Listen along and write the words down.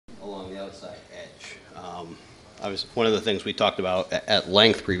outside edge. One of the things we talked about at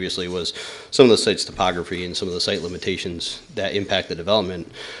length previously was some of the site's topography and some of the site limitations that impact the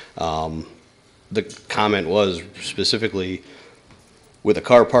development. The comment was specifically with a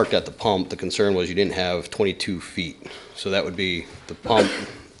car parked at the pump, the concern was you didn't have 22 feet. So that would be the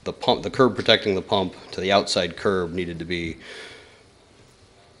curb protecting the pump to the outside curb needed to be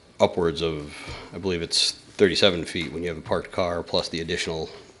upwards of, I believe it's 37 feet when you have a parked car, plus the additional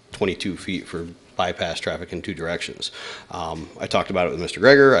 22 feet for bypass traffic in two directions. I talked about it with Mr.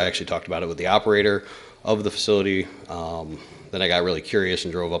 Greger. I actually talked about it with the operator of the facility. Then I got really curious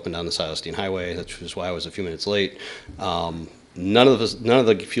and drove up and down the Silas Deane Highway. That's why I was a few minutes late. None of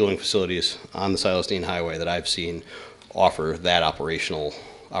the fueling facilities on the Silas Deane Highway that I've seen offer that operational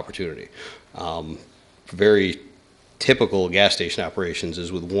opportunity. Very typical gas station operations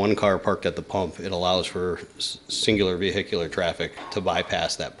is with one car parked at the pump, it allows for singular vehicular traffic to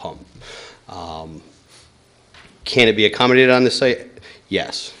bypass that pump. Can it be accommodated on this site?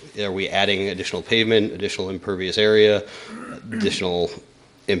 Yes. Are we adding additional pavement, additional impervious area, additional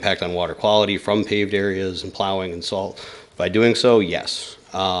impact on water quality from paved areas and plowing and salt? By doing so, yes.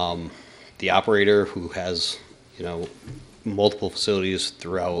 The operator, who has, multiple facilities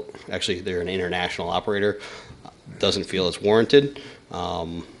throughout, actually they're an international operator, doesn't feel it's warranted.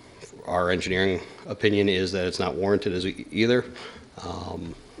 Our engineering opinion is that it's not warranted either.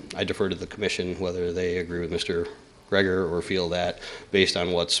 I defer to the commission whether they agree with Mr. Greger or feel that based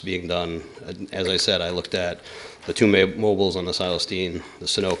on what's being done. As I said, I looked at the two mobiles on the Silas Deane, the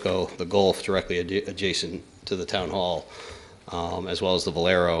Sunoco, the Golf directly adjacent to the town hall, as well as the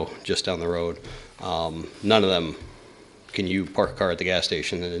Valero just down the road. None of them can you park a car at the gas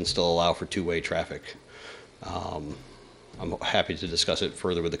station and then still allow for two-way traffic. I'm happy to discuss it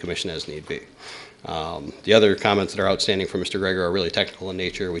further with the commission as need be. The other comments that are outstanding from Mr. Greger are really technical in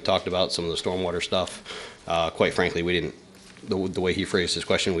nature. We talked about some of the stormwater stuff. Quite frankly, we didn't, the way he phrased his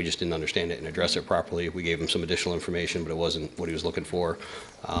question, we just didn't understand it and address it properly. We gave him some additional information, but it wasn't what he was looking for.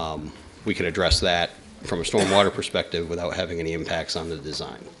 We can address that from a stormwater perspective without having any impacts on the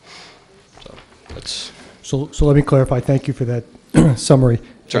design. So that's... So let me clarify. Thank you for that summary.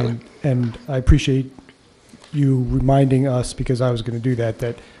 Certainly. And I appreciate you reminding us, because I was going to do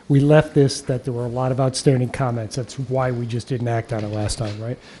that we left this, that there were a lot of outstanding comments. That's why we just didn't act on it last time,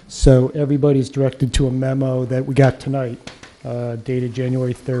 right? So everybody's directed to a memo that we got tonight, dated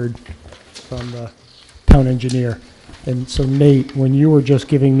January 3rd from the town engineer. And so, Nate, when you were just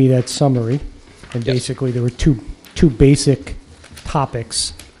giving me that summary, and yes, basically there were two basic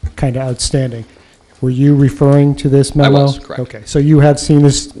topics kind of outstanding. Were you referring to this memo? I was, correct. Okay, so you have seen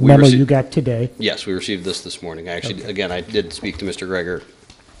this memo you got today? Yes, we received this morning. I actually, again, I did speak to Mr. Greger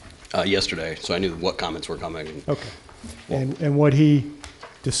yesterday, so I knew what comments were coming. Okay. Well, and what he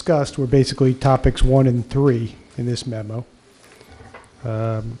discussed were basically topics 1 and 3 in this memo.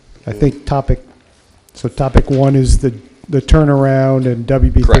 I think topic 1 is the turnaround and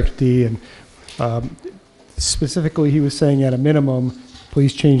WB50. Correct. And specifically he was saying at a minimum,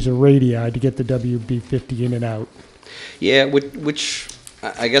 please change the radii to get the WB50 in and out. Yeah, which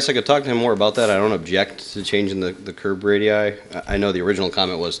I guess I could talk to him more about that. I don't object to changing the curb radii. I know the original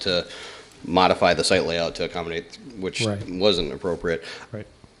comment was to modify the site layout to accommodate, which right, wasn't appropriate. Right.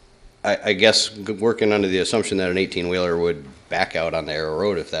 I guess working under the assumption that an 18-wheeler would back out on the Arrow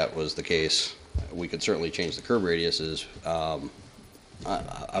Road, if that was the case, we could certainly change the curb radiuses.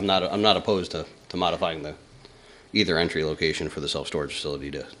 I'm not opposed to modifying either entry location for the self-storage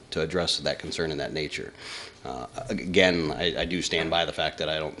facility to address that concern in that nature. Again, I do stand by the fact that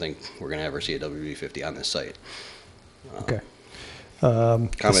I don't think we're going to ever see a WB50 on this site. Okay.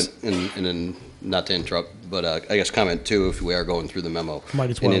 Comment, and then not to interrupt, but I guess comment 2, if we are going through the memo.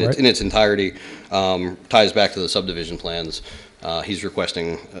 Might as well, in its entirety, ties back to the subdivision plans. He's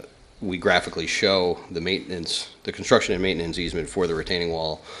requesting we graphically show the construction and maintenance easement for the retaining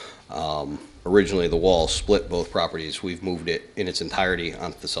wall. Originally, the wall split both properties. We've moved it in its entirety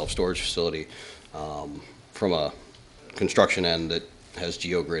onto the self-storage facility from a construction end that has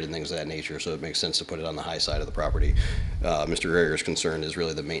geogrid and things of that nature, so it makes sense to put it on the high side of the property. Mr. Greger's concern is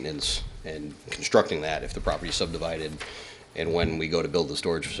really the maintenance and constructing that if the property is subdivided and when we go to build the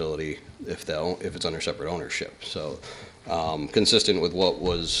storage facility, if it's under separate ownership. So consistent with what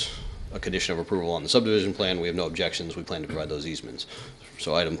was a condition of approval on the subdivision plan, we have no objections. We plan to provide those easements.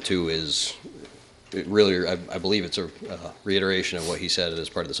 So item 2 is really, I believe it's a reiteration of what he said as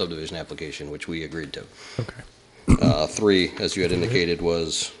part of the subdivision application, which we agreed to. Okay. 3, as you had indicated,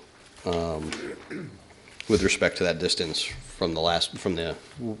 was with respect to that distance from the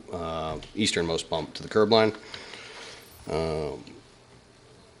easternmost bump to the curb line.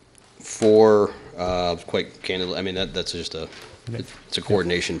 4, quite candidly, I mean, that's just it's a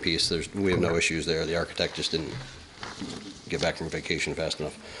coordination piece. We have no issues there. The architect just didn't get back from vacation fast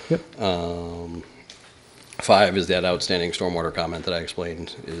enough. Yep. 5 is that outstanding stormwater comment that I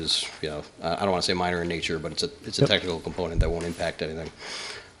explained is, I don't want to say minor in nature, but it's a technical component that won't impact anything.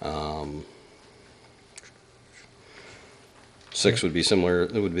 6 would be similar,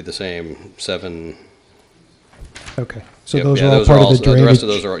 it would be the same. 7. Okay. So Yep, those yeah, are all those part are of the the rest of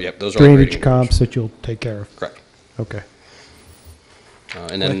those drainage, are, yep, those are all drainage grading comps that you'll take care of. Correct. Okay.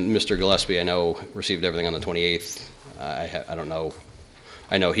 And then Mr. Gillespie, I know, received everything on the 28th. I don't know.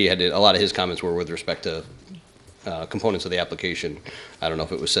 I know he had, a lot of his comments were with respect to components of the application. I don't know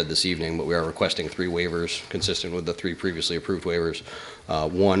if it was said this evening, but we are requesting 3 waivers, consistent with the 3 previously approved waivers.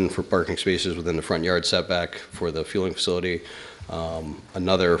 1 for parking spaces within the front yard setback for the fueling facility.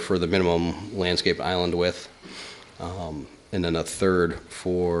 Another for the minimum landscape island width. And then a 3rd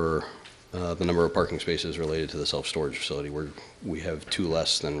for the number of parking spaces related to the self-storage facility, where we have 2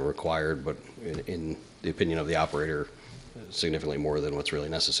 less than required, but in the opinion of the operator, significantly more than what's really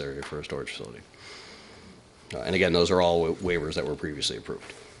necessary for a storage facility. And again, those are all waivers that were previously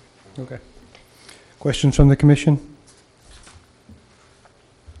approved. Okay. Questions from the commission?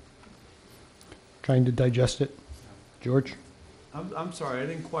 Trying to digest it. George? I'm sorry, I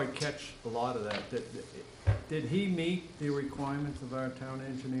didn't quite catch a lot of that. Did he meet the requirements of our town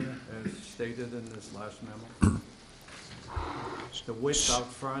engineer as stated in this last memo? The width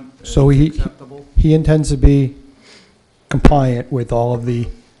out front is So acceptable? he intends to be compliant with all of the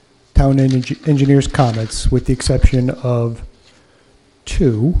town engineer's comments, with the exception of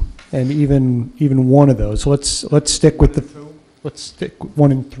 2, and even 1 of those. So let's stick with the, Two? let's stick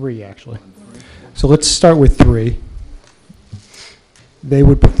 1 and 3, actually. So let's start with 3. They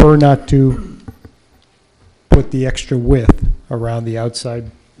would prefer not to put the extra width around the outside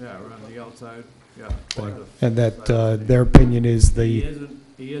Yeah, around the outside, yeah. thing, and that their opinion is He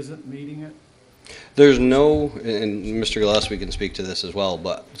the, isn't meeting it? There's no, and Mr. Gillespie can speak to this as well,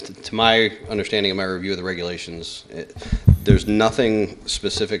 but to my understanding of my review of the regulations, there's nothing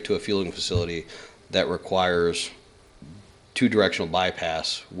specific to a fueling facility that requires 2-directional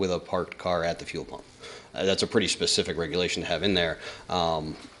bypass with a parked car at the fuel pump. That's a pretty specific regulation to have in there,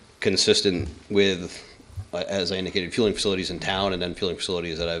 consistent with, as I indicated, fueling facilities in town, and then fueling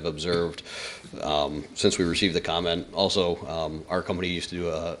facilities that I've observed since we received the comment. Also, our company used to do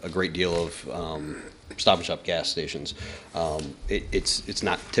a great deal of Stop and Shop gas stations. It's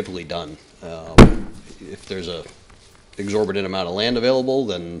not typically done. If there's a exorbitant amount of land available,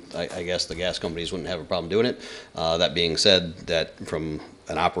 then I guess the gas companies wouldn't have a problem doing it. That being said, that from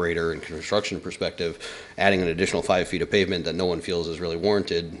an operator and construction perspective, adding an additional 5 feet of pavement that no one feels is really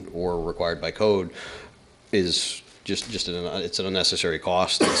warranted or required by code is just it's an unnecessary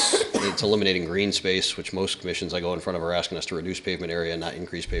cost. It's eliminating green space, which most commissions I go in front of are asking us to reduce pavement area, not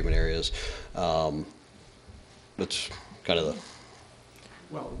increase pavement areas. That's kind of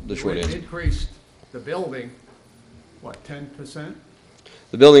Well, The short we answer. increased the building, what, 10%?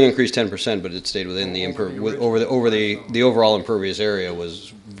 the building increased 10%, but it stayed within the Over the over original. the overall impervious area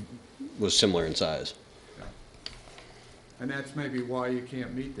was similar in size. And that's maybe why you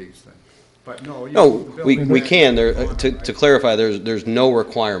can't meet these things. But no, you No, moved the we building back can. to the There, corner, to right? clarify, there's no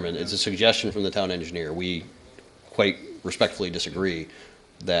requirement. It's a suggestion from the town engineer. We quite respectfully disagree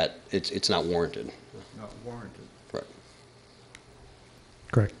that it's not warranted. Not warranted. Right.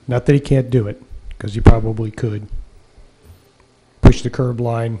 correct. Not that he can't do it, because he probably could. Push the curb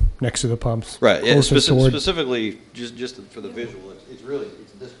line next to the pumps. Right, yeah, closer toward- specifically, just for the visual, it's really,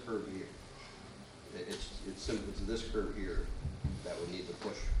 it's this curve here. It's this curve here that would need to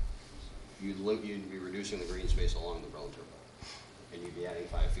push. You'd be reducing the green space along the road turbo, and you'd be adding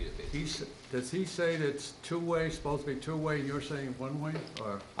 5 feet of pavement. Does he say that it's two-way, supposed to be two-way, and you're saying one-way,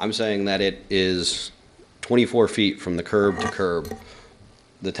 or? I'm saying that it is 24 feet from the curb to curb.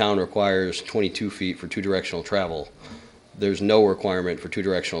 The town requires 22 feet for 2-directional travel. There's no requirement for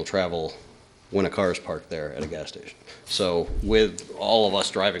 2-directional travel when a car is parked there at a gas station. So with all of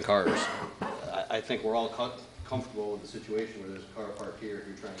us driving cars, I think we're all comfortable with the situation where there's a car parked here. If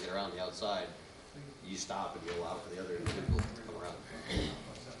you're trying to get around the outside, you stop and you allow for the other individual to come around.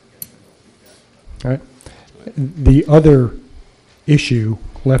 All right. The other issue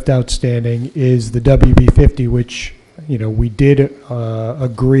left outstanding is the WB50, which, we did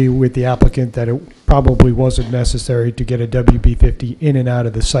agree with the applicant that it probably wasn't necessary to get a WB50 in and out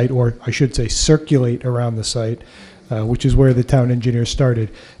of the site, or I should say circulate around the site, which is where the town engineer started.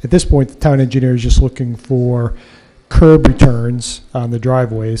 At this point, the town engineer is just looking for curb returns on the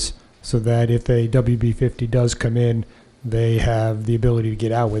driveways so that if a WB50 does come in, they have the ability to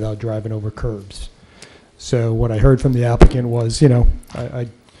get out without driving over curbs. So what I heard from the applicant was,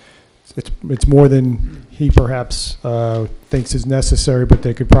 it's more than he perhaps thinks is necessary, but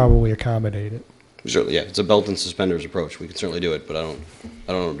they could probably accommodate it. Certainly, yeah, it's a belt and suspenders approach. We can certainly do it, but I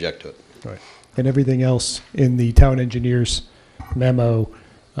don't object to it. Right. And everything else in the town engineer's memo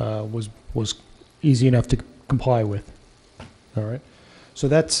was easy enough to comply with. All right. So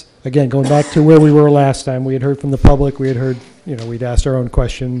that's, again, going back to where we were last time. We had heard from the public. We had heard, we'd asked our own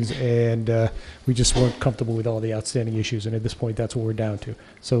questions, and we just weren't comfortable with all the outstanding issues. And at this point, that's what we're down to.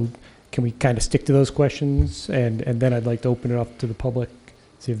 So can we kind of stick to those questions? And then I'd like to open it up to the public,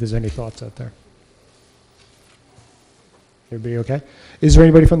 see if there's any thoughts out there. Everybody okay? Is there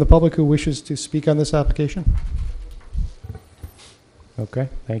anybody from the public who wishes to speak on this application? Okay,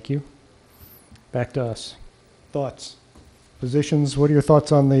 thank you. Back to us. Thoughts? Positions? What are your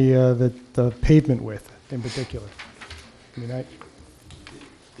thoughts on the pavement width in particular?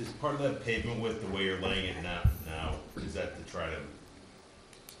 Is part of that pavement width, the way you're laying it now, is that to try to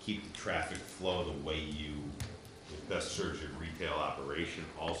keep the traffic flow the way it best serves your retail operation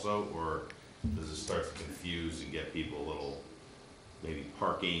also? Or does it start to confuse and get people a little, maybe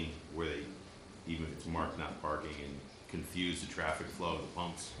parking where they, even if it's marked not parking, and confuse the traffic flow of the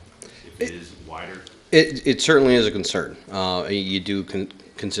pumps if it is wider? It certainly is a concern. You do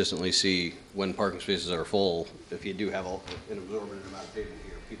consistently see when parking spaces are full, if you do have an absorbent amount of pavement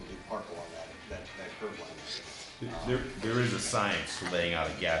here, people do park along that curb line. There is a science to laying out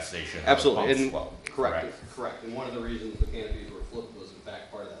a gas station. How the Absolutely, pumps and flow. correct. And one of the reasons the canopies were flipped was in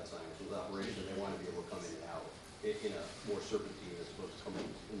fact part of that science was operation. They wanted to be able to come in and out in a more serpentine as opposed to coming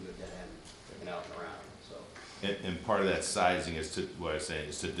into a dead end and out and around. So. And part of that sizing is to, what I was saying,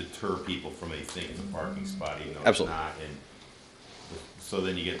 is to deter people from a think it's a parking spot, even though Absolutely. it's not. And so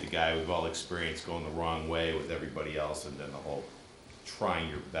then you get the guy we've all experienced going the wrong way with everybody else, and then the whole trying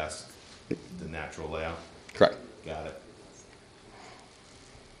your best, the natural layout. Correct. Got it.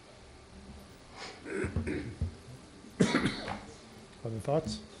 Other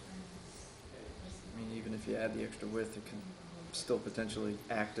thoughts? I mean, even if you add the extra width, it can still potentially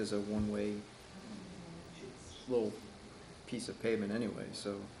act as a one-way little piece of pavement anyway,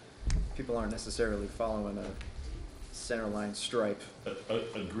 so people aren't necessarily following a center line stripe.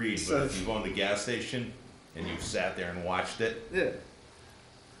 Agreed, So- but if you've owned a gas station and you've sat there and watched it, Yeah.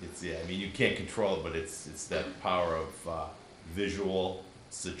 I mean, you can't control it, but it's that power of visual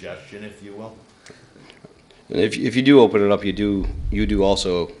suggestion, if you will. And if you do open it up, you do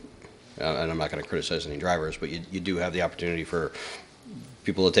also, and I'm not going to criticize any drivers, but you do have the opportunity for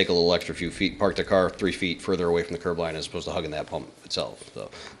people to take a little extra few feet, park their car 3 feet further away from the curb line as opposed to hugging that pump itself. So,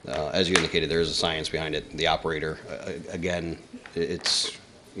 as you indicated, there is a science behind it. The operator, again, it's,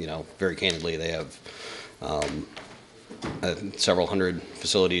 very candidly, they have several hundred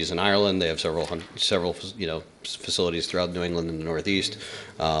facilities in Ireland. They have several facilities throughout New England and the Northeast.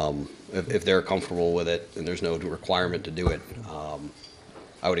 If they're comfortable with it and there's no requirement to do it,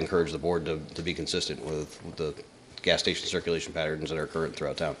 I would encourage the board to be consistent with the gas station circulation patterns that are current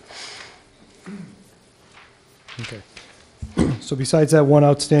throughout town. Okay. So besides that one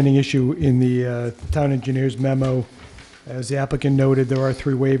outstanding issue in the town engineer's memo, as the applicant noted, there are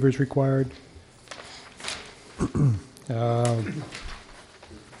 3 waivers required.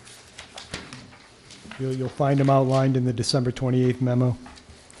 You'll find them outlined in the December 28th memo.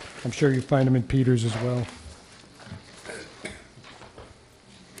 I'm sure you'll find them in Peter's as well.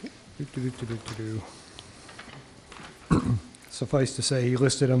 Suffice to say, he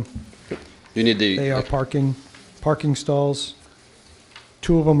listed them. You need They are the, parking stalls.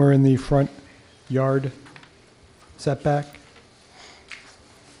 2 of them are in the front yard setback.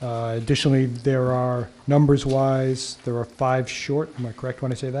 Additionally, there are, numbers-wise, there are 5 short. Am I correct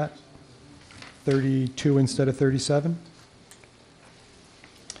when I say that? 32 instead of 37.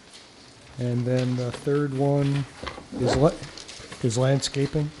 And then the third one is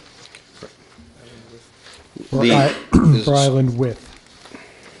landscaping. For for island width.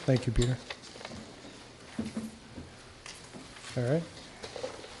 Thank you, Peter. All right.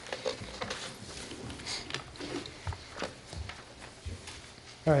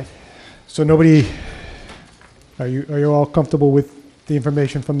 All right. So nobody, are you all comfortable with the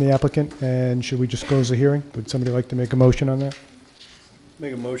information from the applicant? And should we just close the hearing? Would somebody like to make a motion on that?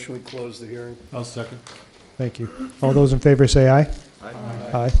 Make a motion, we close the hearing. I'll second. Thank you. All those in favor say aye.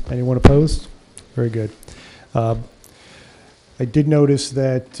 Aye. Anyone opposed? Very good. I did notice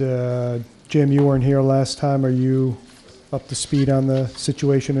that, Jim, you weren't here last time. Are you up to speed on the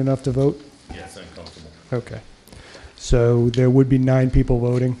situation enough to vote? Yes, I'm comfortable. Okay. So there would be 9 people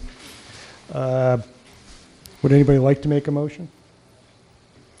voting. Would anybody like to make a motion?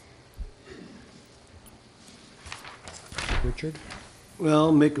 Richard?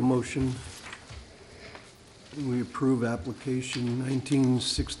 Well, make a motion. We approve application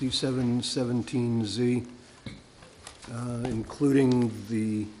 1967-17Z, including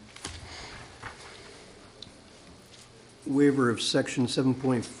the waiver of section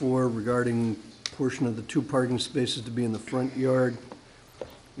 7.4 regarding portion of the 2 parking spaces to be in the front yard,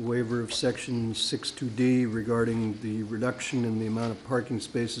 waiver of section 6.2D regarding the reduction in the amount of parking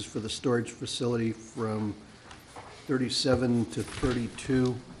spaces for the storage facility from 37 to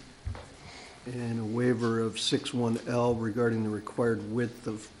 32, and a waiver of 6.1L regarding the required width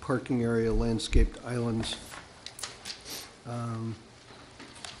of parking area landscaped islands.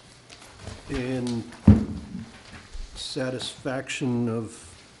 And satisfaction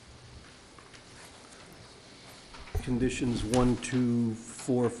of conditions 1, 2,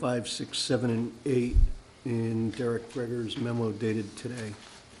 4, 5, 6, 7, and 8 in Derek Greger's memo dated today.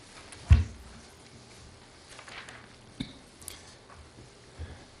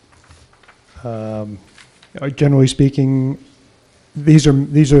 Generally speaking, these are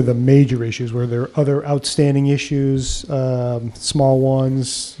the major issues. Were there other outstanding issues, small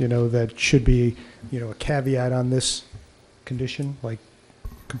ones, that should be, a caveat on this condition, like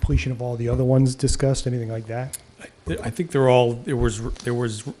completion of all the other ones discussed, anything like that? I think there were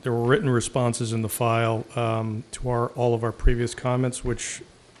written responses in the file to all of our previous comments, which,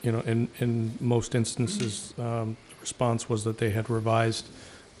 in most instances, the response was that they had revised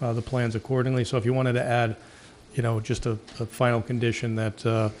the plans accordingly. So if you wanted to add, just a final condition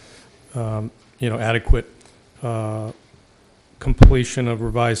that, adequate completion of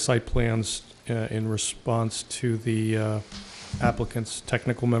revised site plans in response to the applicant's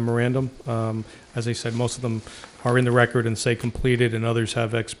technical memorandum. As I said, most of them are in the record and say completed, and others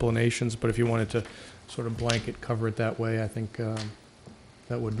have explanations, but if you wanted to sort of blanket cover it that way, I think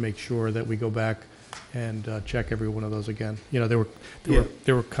that would make sure that we go back and check every one of those again. There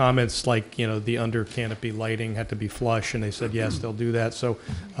were comments like, the under canopy lighting had to be flush, and they said, yes, they'll do that. So,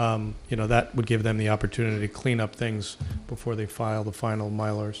 that would give them the opportunity to clean up things before they file the final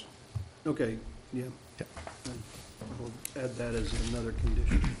Mylars. Okay, yeah. Yeah. I'll add that as another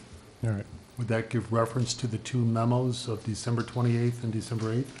condition. All right. Would that give reference to the 2 memos of December 28th and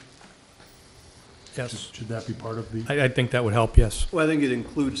December 8th? Yes. Should that be part of the? I think that would help, yes. Well, I think it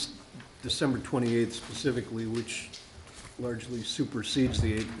includes December 28th specifically, which largely supersedes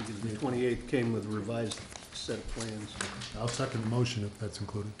the 8th, because the 28th came with a revised set of plans. I'll second the motion if that's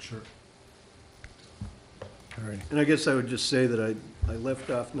included, sure. All right. And I guess I would just say that I left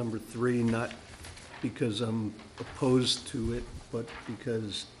off number 3, not because I'm opposed to it, but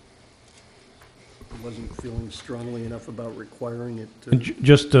because I wasn't feeling strongly enough about requiring it to.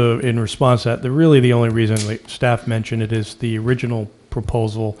 Just in response to that, really the only reason staff mentioned it is the original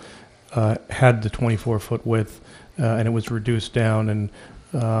proposal had the 24-foot width, and it was reduced down, and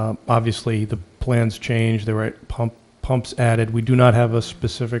obviously the plans changed. There were pumps added. We do not have a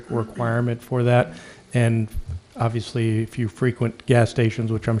specific requirement for that, and obviously if you frequent gas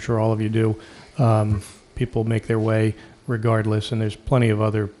stations, which I'm sure all of you do, people make their way regardless, and there's plenty of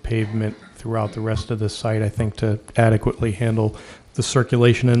other pavement throughout the rest of the site, I think, to adequately handle the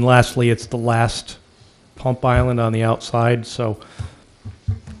circulation. And lastly, it's the last pump island on the outside, so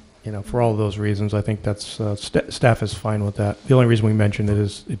for all of those reasons, I think that's staff is fine with that. The only reason we mentioned it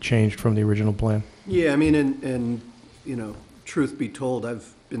is it changed from the original plan. Yeah, I mean, and truth be told,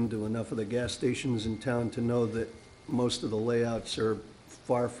 I've been to enough of the gas stations in town to know that most of the layouts are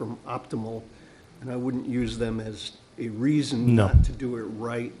far from optimal, and I wouldn't use them as a reason No. not to do it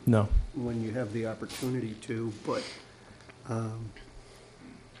right No. when you have the opportunity to, but,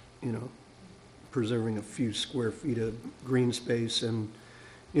 preserving a few square feet of green space. And,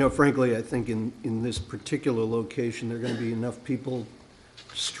 frankly, I think in this particular location, there are going to be enough people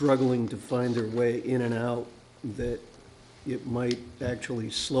struggling to find their way in and out that it might actually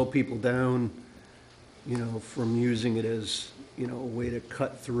slow people down, from using it as, a way to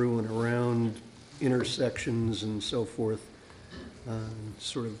cut through and around intersections and so forth,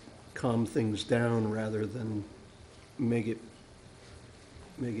 sort of calm things down rather than make it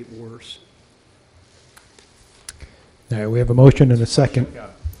worse. All right, we have a motion and a second. Yeah.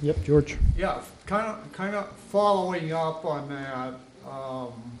 Yep, George? Yeah, kind of following up on that,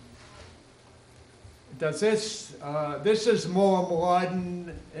 does this is more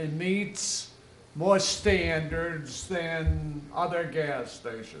modern and meets more standards than other gas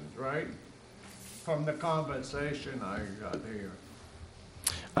stations, right? From the conversation I got here.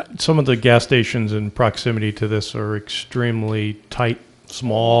 Some of the gas stations in proximity to this are extremely tight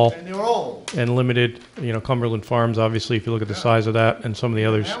small And they're old. and limited. You know, Cumberland Farms, obviously, if you look at the size of that, and some of the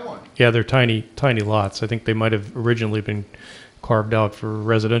others. That one. Yeah, they're tiny, tiny lots. I think they might have originally been carved out for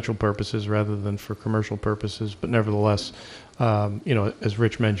residential purposes rather than for commercial purposes. But nevertheless, you know, as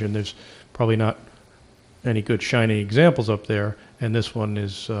Rich mentioned, there's probably not any good shining examples up there, and this one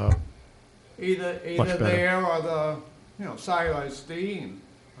is Either better. there or the, you know, Silas Dean.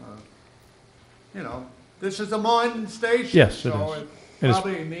 You know, this is a modern station. Yes, it so is. it And it's-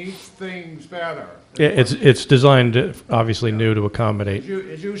 probably needs things better. it's designed obviously new to accommodate.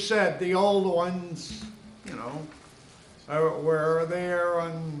 As you said, the old ones, you know, were there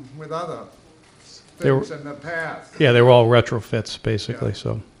with other They were- things in the past. Yeah, they were all retrofits basically. Yeah.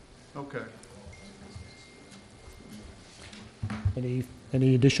 So Okay. Any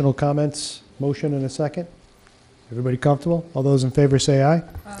additional comments? Motion and a second? Everybody comfortable? All those in favor say aye.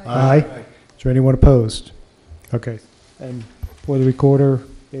 Aye. Is there anyone opposed? Okay. And for the recorder,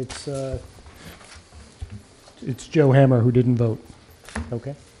 it's Joe Hammer who didn't vote.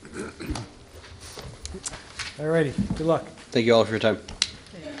 Okay. All righty. Good luck. Thank you all for your time.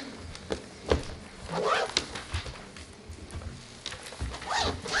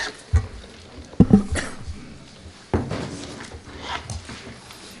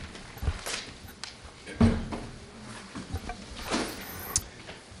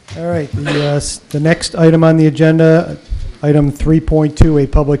 All right, the next item on the agenda, item 3.2, a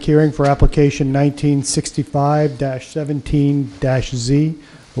public hearing for application 1965-17-Z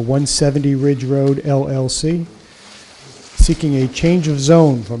for 170 Ridge Road LLC, seeking a change of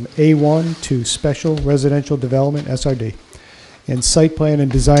zone from A1 to Special Residential Development, SRD, and site plan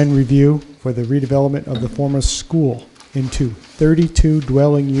and design review for the redevelopment of the former school into 32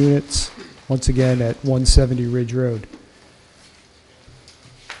 dwelling units, once again at 170 Ridge Road.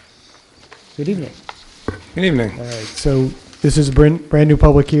 Good evening. Good evening. All right, so this is a brand-new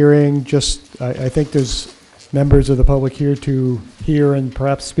public hearing. I think there's members of the public here to hear and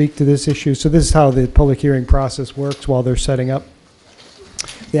perhaps speak to this issue. So this is how the public hearing process works while they're setting up.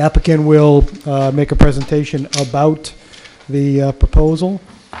 The applicant will make a presentation about the proposal.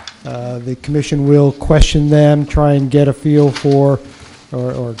 The commission will question them, try and get a feel for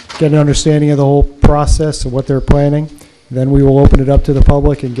or get an understanding of the whole process of what they're planning. Then we will open it up to the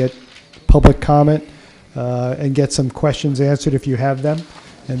public and get public comment and get some questions answered if you have them.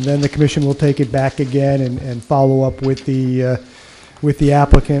 And then the commission will take it back again and follow up with the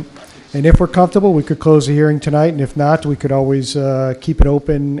applicant. And if we're comfortable, we could close the hearing tonight, and if not, we could always keep it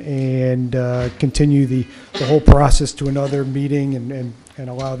open and continue the whole process to another meeting and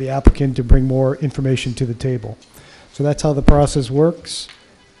allow the applicant to bring more information to the table. So that's how the process works.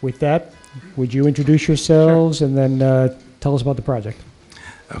 With that, would you introduce yourselves and then tell us about the project?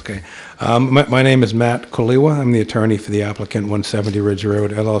 Okay. My name is Matt Koliwa. I'm the attorney for the applicant, 170 Ridge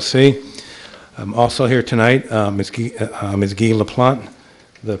Road LLC. I'm also here tonight, Ms. Guy LaPlante,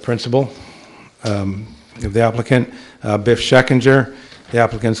 the principal of the applicant, Biff Scheckinger, the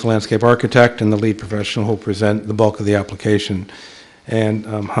applicant's landscape architect, and the lead professional who will present the bulk of the application, and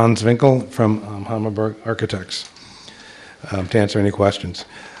Hans Winkel from Hammerberg Architects to answer any questions.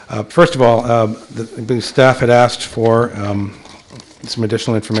 First of all, the staff had asked for some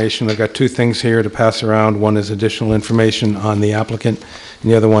additional information. I've got two things here to pass around. One is additional information on the applicant,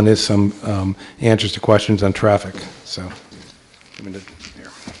 and the other one is some answers to questions on traffic. So, let me here.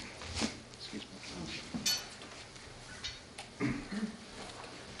 Excuse me.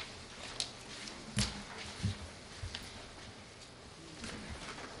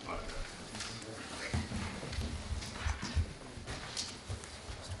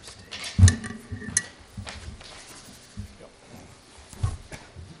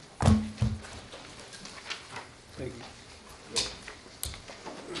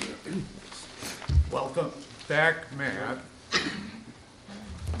 Welcome back, Matt.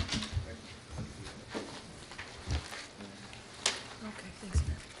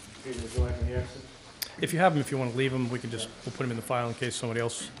 if you have them, if you want to leave them, we'll put them in the file in case somebody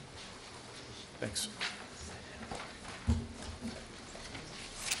else. Thanks.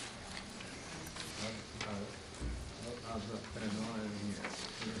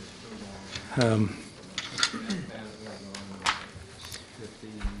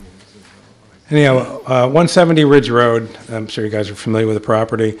 Anyhow, 170 Ridge Road, I'm sure you guys are familiar with the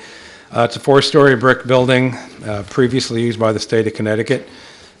property. It's a four-story brick building, previously used by the state of Connecticut,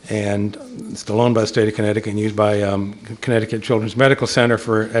 and still owned by the state of Connecticut and used by Connecticut Children's Medical Center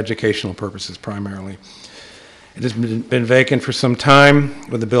for educational purposes primarily. It has been vacant for some time,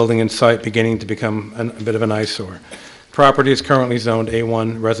 with the building in sight beginning to become a bit of an eyesore. Property is currently zoned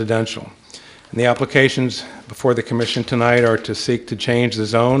A1 residential. And the applications before the commission tonight are to seek to change the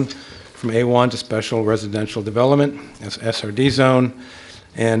zone from A1 to Special Residential Development, as SRD zone,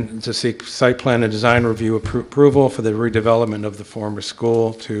 and to seek site plan and design review approval for the redevelopment of the former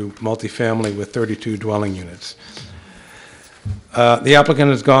school to multifamily with 32 dwelling units. The applicant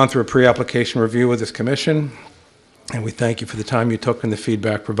has gone through a pre-application review with this commission, and we thank you for the time you took and the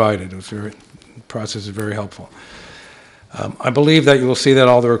feedback provided. The process is very helpful. I believe that you will see that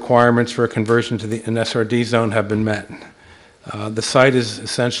all the requirements for a conversion to an SRD zone have been met. The site is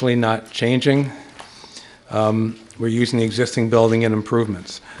essentially not changing. We're using the existing building and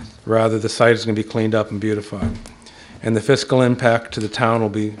improvements. Rather, the site is going to be cleaned up and beautified. And the fiscal impact to the town will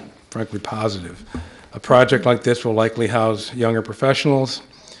be, frankly, positive. A project like this will likely house younger professionals,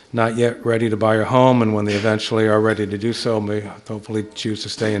 not yet ready to buy a home, and when they eventually are ready to do so, may hopefully choose to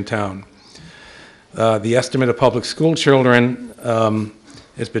stay in town. The estimate of public school children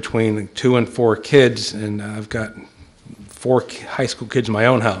is between 2 and 4 kids, and I've got 4 high school kids in my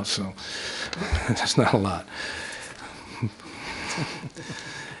own house, so that's not a lot.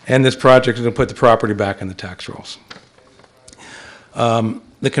 And this project is going to put the property back in the tax rolls.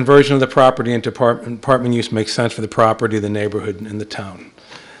 The conversion of the property into apartment use makes sense for the property, the neighborhood, and the town.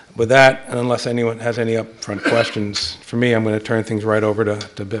 With that, and unless anyone has any upfront questions for me, I'm going to turn things right over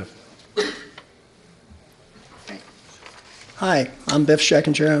to Biff. Hi, I'm Biff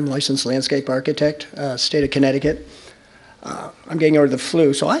Scheckinger. I'm a licensed landscape architect, state of Connecticut. I'm getting over the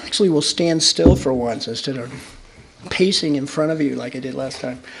flu, so I actually will stand still for once instead of pacing in front of you like I did last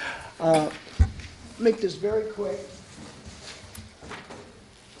time. Make this very quick.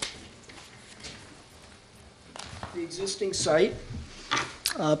 The existing site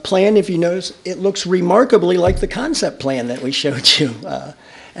plan, if you notice, it looks remarkably like the concept plan that we showed you.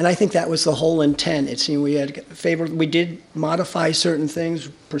 And I think that was the whole intent. It seemed we did modify certain things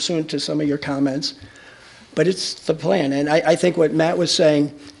pursuant to some of your comments, but it's the plan. And I think what Matt was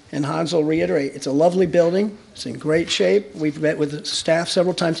saying, and Hans will reiterate, it's a lovely building. It's in great shape. We've met with the staff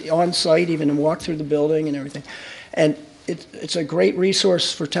several times on site, even walked through the building and everything. And it's a great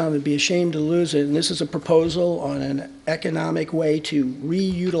resource for town. It'd be a shame to lose it. And this is a proposal on an economic way to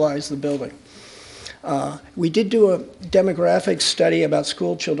reutilize the building. We did do a demographic study about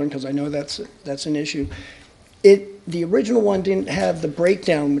school children because I know that's an issue. The original one didn't have the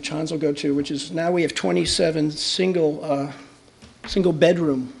breakdown, which Hans will go to, which is now we have 27 single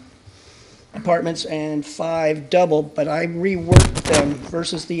bedroom apartments and 5 double, but I reworked them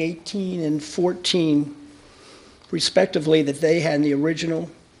versus the 18 and 14 respectively that they had in the original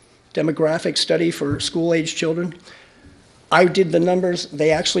demographic study for school-age children. I did the numbers.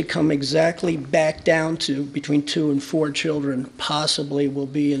 They actually come exactly back down to between 2 and 4 children possibly will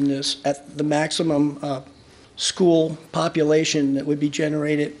be in this at the maximum school population that would be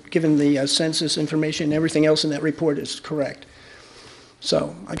generated, given the census information and everything else in that report is correct.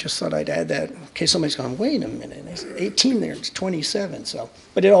 So I just thought I'd add that in case somebody's going, wait a minute, it's 18 there, it's 27. So,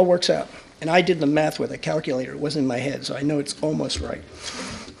 but it all works out. And I did the math with a calculator. It wasn't in my head, so I know it's almost right.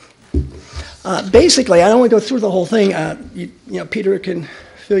 Basically, I don't want to go through the whole thing. You know, Peter can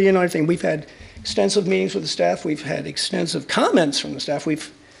fill you in on everything. We've had extensive meetings with the staff. We've had extensive comments from the staff.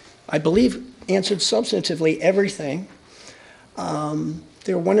 We've, I believe, answered substantively everything.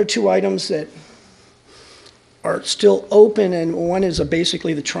 There are 1 or 2 items that are still open, and one is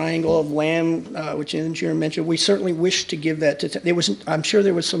basically the triangle of land, which the engineer mentioned. We certainly wish to give that to, I'm sure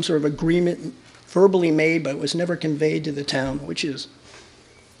there was some sort of agreement verbally made, but it was never conveyed to the town, which is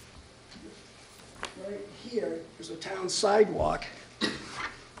right here. There's a town sidewalk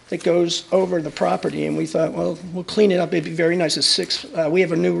that goes over the property, and we thought, well, we'll clean it up. It'd be very nice. We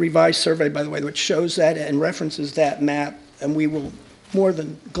have a new revised survey, by the way, which shows that and references that map, and we will more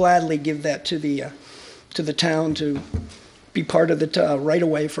than gladly give that to the town to be part of the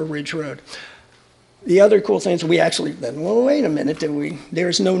right-of-way for Ridge Road. The other cool thing is we actually, well, wait a minute, there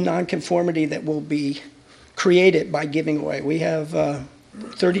is no nonconformity that will be created by giving away. We have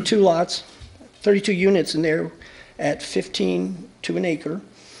 32 lots, 32 units in there at 15 to an acre,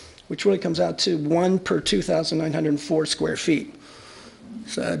 which really comes out to 1 per 2,904 square feet.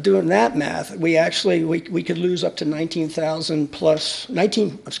 So doing that math, we could lose up to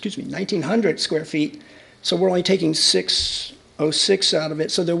 1,900 square feet. So we're only taking 606 out of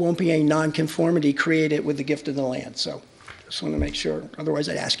it, so there won't be a nonconformity created with the gift of the land. So just want to make sure, otherwise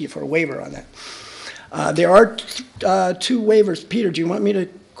I'd ask you for a waiver on that. There are 2 waivers. Peter, do you want me to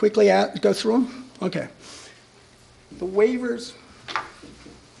quickly go through them? Okay. The waivers,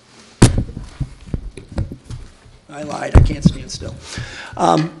 I lied, I can't stand still.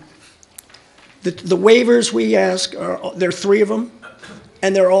 The waivers we ask, there are 3 of them.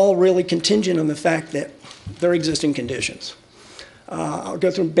 And they're all really contingent on the fact that they're existing conditions. I'll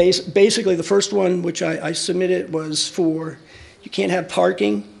go through basically the first one, which I submitted, was for you can't have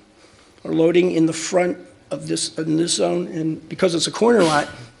parking or loading in the front of in this zone, and because it's a corner lot,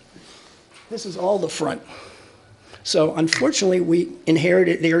 this is all the front. So unfortunately, we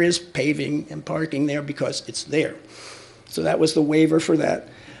inherited, there is paving and parking there because it's there. So that was the waiver for that.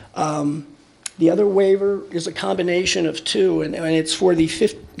 The other waiver is a combination of two, and it's for the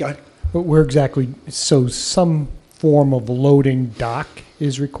go ahead. But where exactly, so some form of loading dock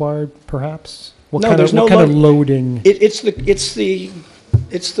is required, perhaps? What No, kind there's of, no what kind of load- loading? It's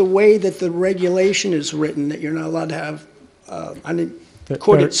the way that the regulation is written, that you're not allowed to have, I didn't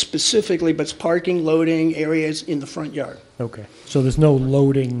quote There- it specifically, but it's parking, loading areas in the front yard. Okay, so there's no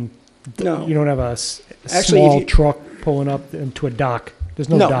loading? No. You don't have a Actually, if small you- truck pulling up into a dock? There's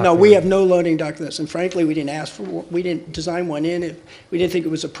no dock? No, we there. have no loading dock for this, and frankly, we didn't ask for, we didn't design one in, we didn't think it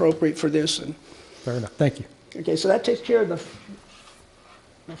was appropriate for this, and, Fair enough, thank you. okay, so that takes care of the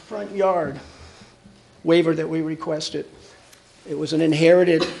front yard waiver that we requested. It was an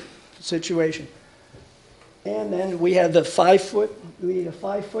inherited situation. And then we have the 5-foot, we need a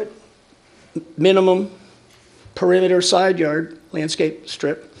 5-foot minimum perimeter side yard landscape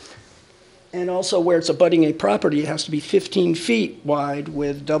strip. And also where it's abutting a property, it has to be 15 feet wide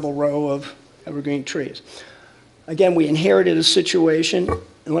with double row of evergreen trees. Again, we inherited a situation,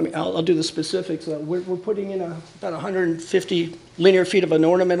 and I'll do the specifics. We're putting in about 150 linear feet of an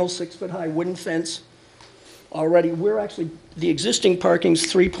ornamental 6-foot-high wooden fence. Already, the existing parking's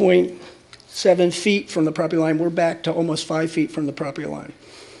 3.7 feet from the property line. We're back to almost 5 feet from the property line.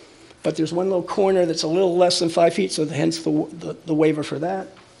 But there's one little corner that's a little less than 5 feet, so hence the waiver for that.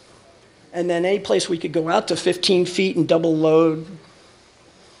 And then any place we could go out to 15 feet and double load,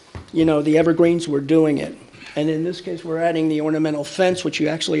 the evergreens, we're doing it. And in this case, we're adding the ornamental fence, which you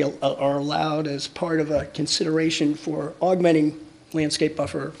actually are allowed as part of a consideration for augmenting landscape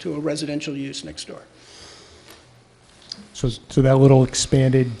buffer to a residential use next door. So that little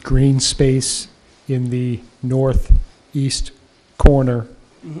expanded green space in the northeast corner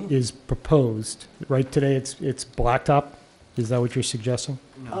is proposed, right? Today, it's blacktop? Is that what you're suggesting?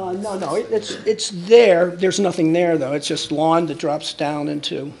 No, it's there. There's nothing there, though. It's just lawn that drops down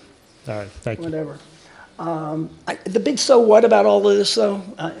into All right, thank you. whatever. The big so what about all of this, though,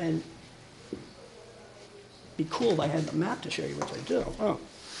 and it'd be cool if I had the map to show you, which I do. Oh.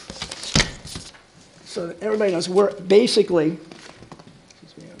 So that everybody knows, we're basically,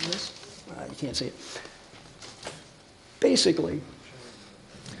 excuse me on this, you can't see it. Basically,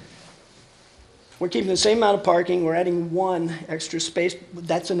 we're keeping the same amount of parking. We're adding one extra space.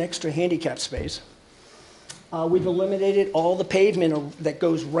 That's an extra handicap space. We've eliminated all the pavement that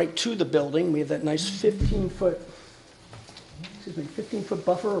goes right to the building. We have that nice 15-foot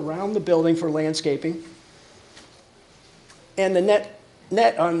buffer around the building for landscaping. And the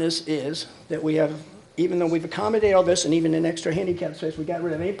net on this is that we have, even though we've accommodated all this and even an extra handicap space, we got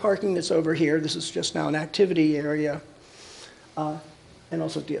rid of any parking that's over here. This is just now an activity area. And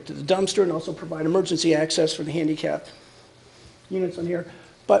also to get to the dumpster and also provide emergency access for the handicap units on here.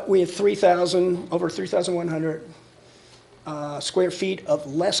 But we have over 3,100 square feet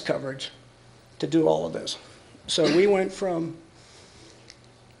of less coverage to do all of this. So we went from,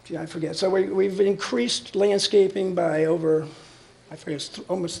 I forget, so we've increased landscaping by over, I forget, it's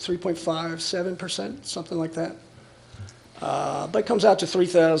almost 3.57%, something like that. But it comes out to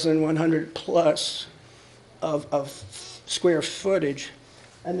 3,100 plus of square footage.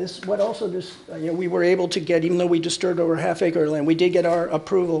 And we were able to get, even though we disturbed over half-acre land, we did get our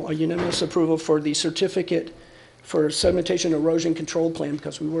approval, a unanimous approval for the certificate for sedimentation erosion control plan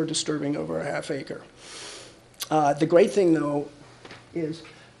because we were disturbing over a half-acre. The great thing, though, is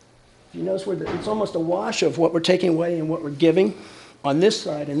you notice it's almost a wash of what we're taking away and what we're giving on this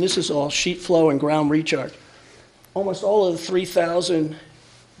side, and this is all sheet flow and ground recharge. Almost all of the 3,000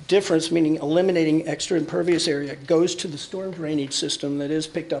 difference, meaning eliminating extra impervious area, goes to the storm drainage system that is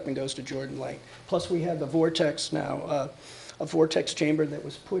picked up and goes to Jordan Lake. Plus, we have the vortex now, a vortex chamber that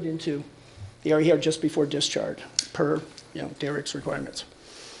was put into the area here just before discharge, per Derek's requirements.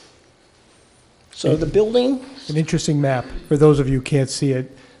 So the building, An interesting map. For those of you who can't see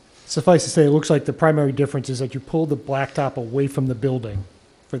it, suffice to say, it looks like the primary difference is that you pull the blacktop away from the building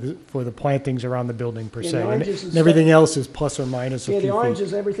for the plantings around the building per Yeah, se. the And oranges is everything else is plus or minus a yeah, few the orange feet.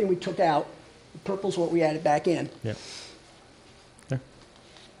 is everything we took out. The purple's what we added back in. Yeah. Yeah.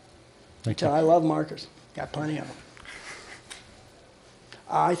 Thank So you. I love markers. Got plenty of them.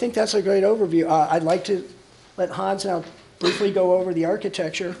 I think that's a great overview. I'd like to let Hans now briefly go over the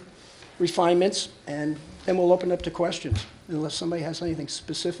architecture refinements and then we'll open up to questions, unless somebody has anything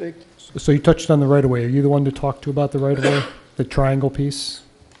specific. So you touched on the right-of-way. Are you the one to talk to about the right-of-way, the triangle piece?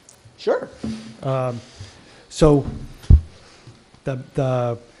 Sure. So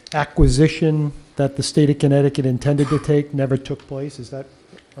the acquisition that the state of Connecticut intended to take never took place? Is that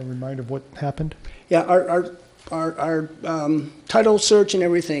a reminder of what happened? Yeah, our title search and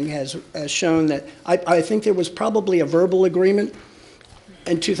everything has shown that, I think there was probably a verbal agreement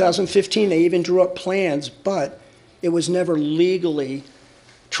in 2015. They even drew up plans, but it was never legally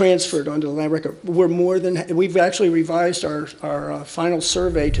transferred onto the land record. We've actually revised our final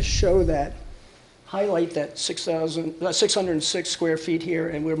survey to show that, highlight that 606 square feet here,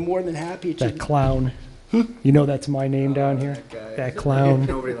 and we're more than happy to. That clown. You know that's my name down here? That guy. That clown.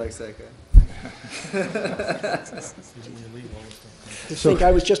 Nobody likes that guy. I think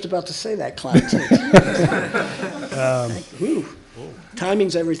I was just about to say that, clown, too. Ooh,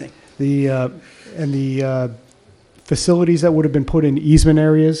 timing's everything. The facilities that would have been put in easement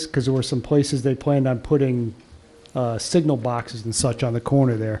areas, because there were some places they planned on putting signal boxes and such on the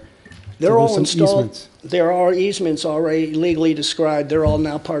corner there. They're So there's all some installed. easements. There are easements already legally described. They're all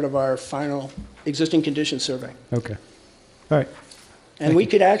now part of our final existing condition survey. Okay. All right. And we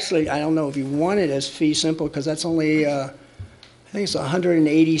could actually, I don't know if you want it as fee simple, because that's only, I think it's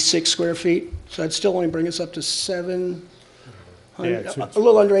 186 square feet. So that'd still only bring us up to 700, Yeah, a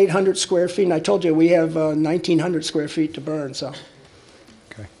little under 800 square feet. And I told you, we have 1,900 square feet to burn, so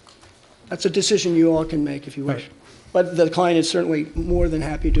Okay. that's a decision you all can make if you wish. Right. But the client is certainly more than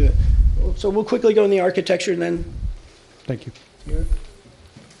happy to do it. So we'll quickly go in the architecture and then. Thank you.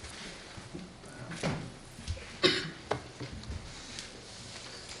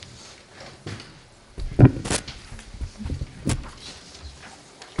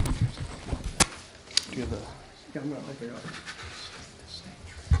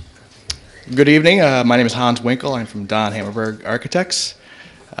 Good evening. My name is Hans Winkle. I'm from Don Hammerberg Architects.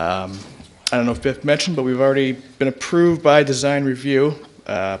 I don't know if Biff mentioned, but we've already been approved by design review,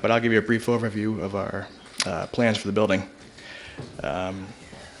 but I'll give you a brief overview of our plans for the building.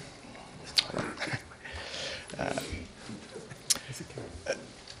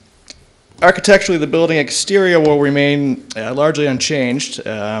 Architecturally, the building exterior will remain largely unchanged.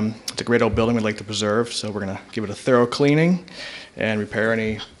 It's a great old building we'd like to preserve, so we're going to give it a thorough cleaning and repair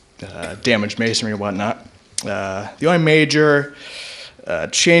any damaged masonry and whatnot. The only major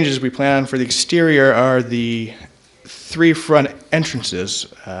changes we plan for the exterior are the 3 front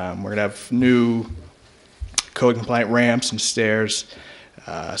entrances. We're going to have new code-compliant ramps and stairs,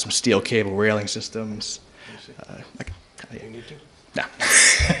 some steel cable railing systems. No.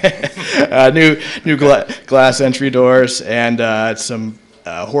 New glass entry doors and some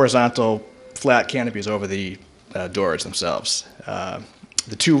horizontal flat canopies over the doors themselves.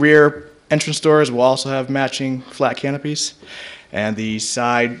 The 2 rear entrance doors will also have matching flat canopies, and the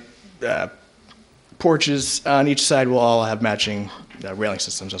side porches on each side will all have matching railing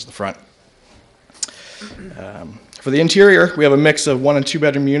systems as the front. For the interior, we have a mix of 1 and 2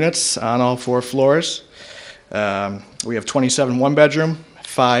 bedroom units on all 4 floors. We have 27 one-bedroom,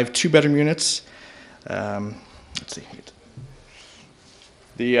 5 two-bedroom units. Let's see.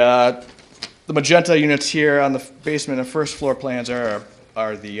 The magenta units here on the basement and first floor plans are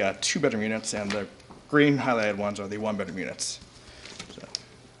the 2-bedroom units, and the green highlighted ones are the 1-bedroom units.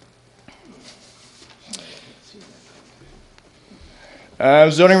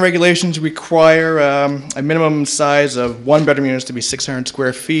 Zoning regulations require a minimum size of 1-bedroom units to be 600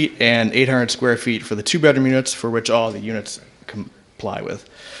 square feet and 800 square feet for the 2-bedroom units, for which all the units comply with.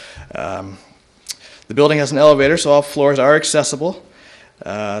 The building has an elevator, so all floors are accessible.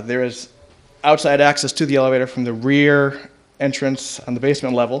 There is outside access to the elevator from the rear entrance on the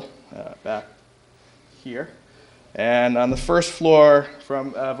basement level, back here, and on the first floor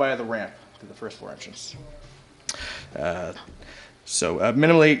from via the ramp to the first floor entrance.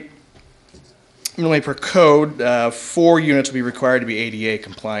 Minimally per code, 4 units will be required to be ADA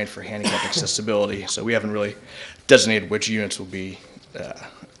compliant for handicap accessibility. So we haven't really designated which units will be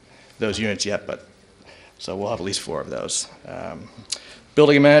those units yet, but so we'll have at least 4 of those.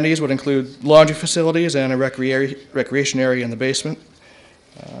 Building amenities would include laundry facilities and a recreation area in the basement.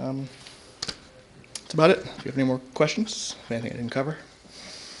 That's about it. Do you have any more questions? Anything I didn't cover?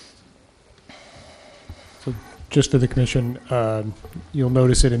 Just for the commission, you'll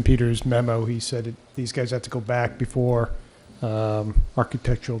notice it in Peter's memo. He said these guys have to go back before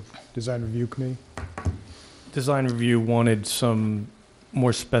Architectural Design Review Committee. Design review wanted some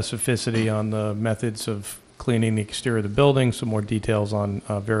more specificity on the methods of cleaning the exterior of the building, some more details on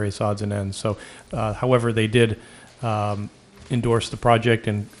various odds and ends. So, however, they did endorsed the project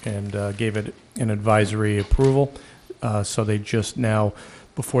and gave it an advisory approval. So they just now,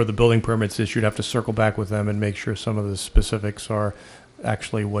 before the building permit's issued, have to circle back with them and make sure some of the specifics are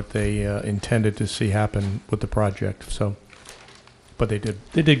actually what they intended to see happen with the project. So, but they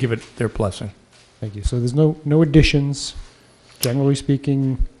did give it their blessing. Thank you. So there's no additions. Generally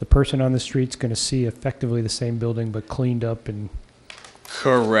speaking, the person on the street's going to see effectively the same building but cleaned up and.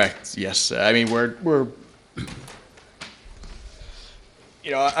 Correct, yes. I mean, we're, you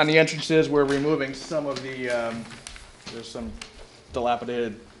know, on the entrances, we're removing some of the, there's some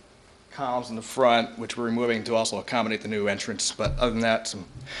dilapidated columns in the front, which we're removing to also accommodate the new entrance. But other than that, some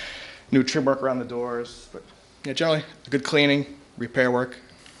new trim work around the doors. But yeah, generally, good cleaning, repair work.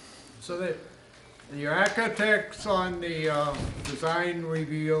 So the architects on the design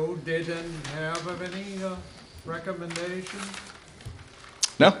review didn't have any recommendations?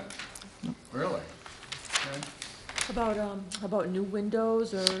 No? Really? Okay. How about new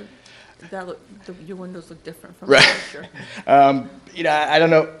windows, or that look, your windows look different from Right. the picture? You know, I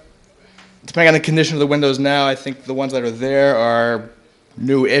don't know. Depending on the condition of the windows now, I think the ones that are there are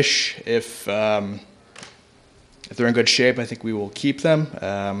new-ish. If they're in good shape, I think we will keep them.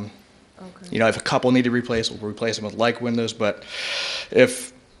 Okay. You know, if a couple need to replace, we'll replace them with like windows. But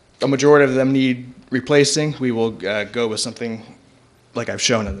if a majority of them need replacing, we will go with something like I've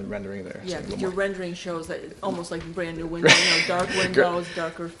shown in the rendering there. Yeah, So a because little your more- rendering shows that it's almost like brand new windows, you know, dark windows,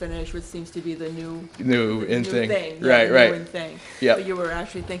 darker finish, which seems to be the new New in new thing. Yeah, Right, the right. new in thing. Yep. But you were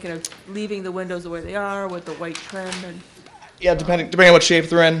actually thinking of leaving the windows the way they are with the white trim and Yeah, depending on what shape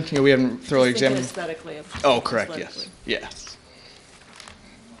they're in. You know, we haven't thoroughly just thinking examined. aesthetically. Oh, correct. Yes. aesthetically. Yes.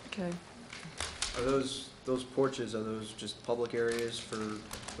 Okay. Are those porches, are those just public areas for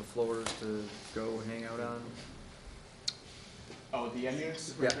the floors to go hang out on? Oh, the end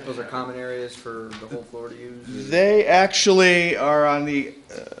units. Yeah, those are common areas for the whole floor to use? They actually are on the.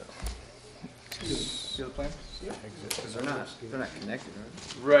 See the plan? Because they're not connected,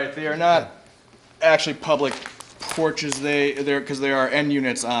 right? Right. They are not actually public porches. They're because there are end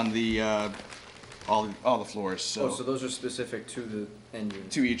units on the all the floors. So, Oh, so those are specific to the end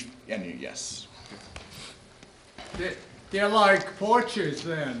unit? to each end unit, yes. They're like porches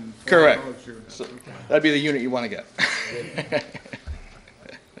then? for Correct. those units. So that'd be the unit you want to get.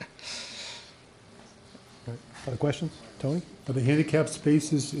 Other questions? Tony? Are the handicap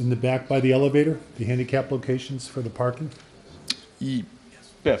spaces in the back by the elevator, the handicap locations for the parking?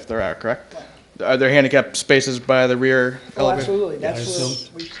 Biff, there are, correct? Are there handicap spaces by the rear Oh, elevator? absolutely, Yeah, I that's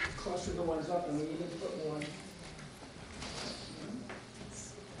assume- where we clustered the ones up, and we even put one.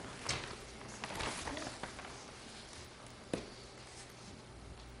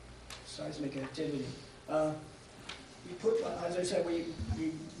 Seismic activity. We put, as I said, we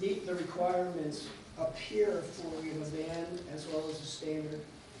meet the requirements up here for we have a van as well as a standard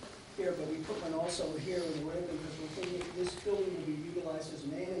here, but we put one also here in the ribbon because we're thinking this building will be utilized as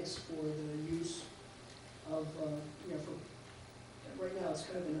an annex for the use of, you know, for, right now it's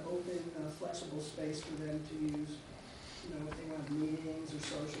kind of an open, flexible space for them to use, you know, if they want meetings or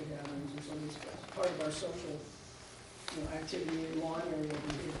social gatherings or something, it's part of our social, you know, activity and lawn area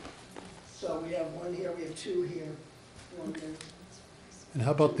over here. So we have one here, we have two here, one there. And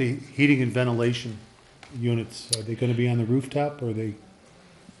how about the heating and ventilation units? Are they going to be on the rooftop, or are they?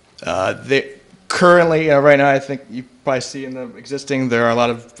 They currently, right now, I think you probably see in the existing, there are a lot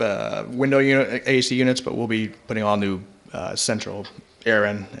of window unit, AC units, but we'll be putting all new central air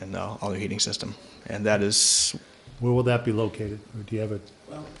in and all new heating system. And that is, Where will that be located? Or do you have a,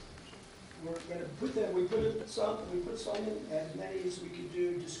 Well, we're gonna put that, we put some in, as many as we could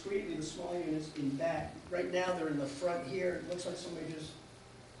do discreetly, the small units in back. Right now, they're in the front here, it looks like somebody just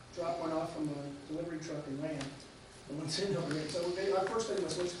dropped one off from a delivery truck and ran. The one's in over here, so our first thing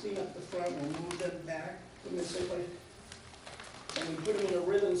was, let's clean up the front, we'll move them back, put them in the same place. And we put them in a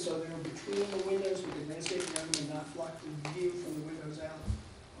rhythm so they were between the windows, we could landscape around them and not block the view from the windows out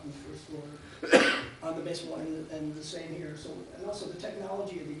on the first floor, on the basement one, and the same here. So, and also the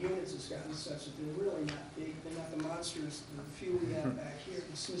technology of the units has gotten such that they're really not big, they're not the monsters, the few we have back here,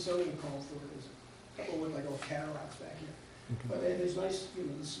 the Smithsonian called for it, there's a couple look like old Cadillacs back here. But there's nice, you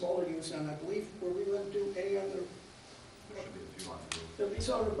know, the smaller units, and I believe, were we going to do any other? There'll be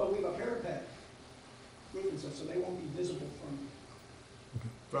some, but we have a parapet roof and stuff, so they won't be visible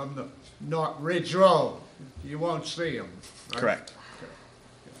From the North Ridge Road, you won't see them. correct.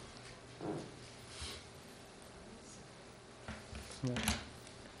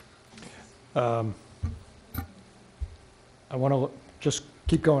 I want to just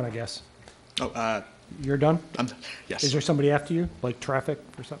keep going, I guess. Oh, You're done? I'm done. Yes. Is there somebody after you, like traffic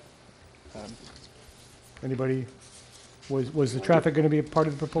or something? Anybody Was the traffic going to be a part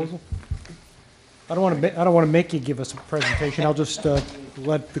of the proposal? I don't want to make you give us a presentation. I'll just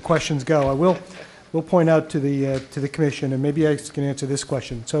let the questions go. We'll point out to the commission, and maybe I can answer this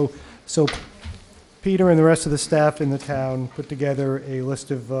question. So Peter and the rest of the staff in the town put together a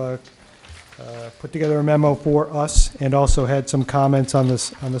list of put together a memo for us, and also had some comments on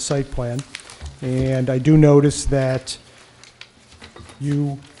the site plan. And I do notice that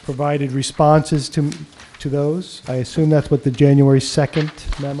you provided responses to those. I assume that's what the January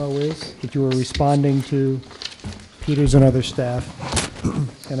 2nd memo is, that you were responding to Peter's and other staff.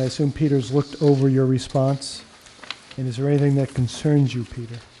 And I assume Peter's looked over your response. And is there anything that concerns you,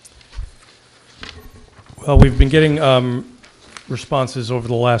 Peter? Well, we've been getting responses over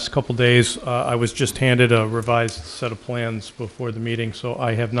the last couple days. I was just handed a revised set of plans before the meeting, so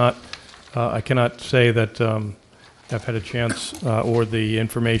I have not, I cannot say that I've had a chance or the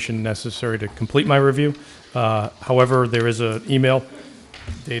information necessary to complete my review. However, there is an email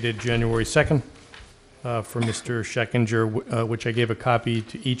dated January 2nd from Mr. Scheckinger, which I gave a copy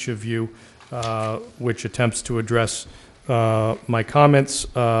to each of you, which attempts to address my comments.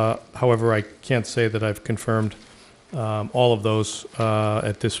 However, I can't say that I've confirmed all of those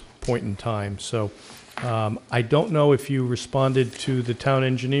at this point in time. So I don't know if you responded to the town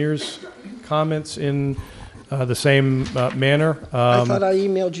engineer's comments in the same manner. I thought I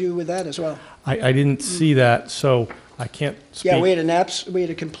emailed you with that as well. I didn't see that, so I can't speak. Yeah, we had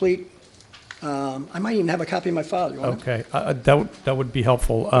a complete, I might even have a copy in my file. You want it? Okay, that would be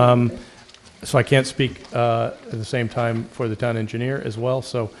helpful. So I can't speak at the same time for the town engineer as well,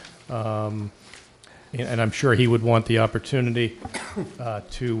 so, and I'm sure he would want the opportunity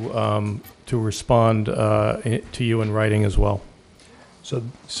to respond to you in writing as well.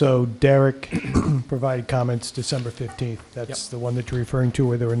 So Derek provided comments December 15th. That's the one that you're referring to,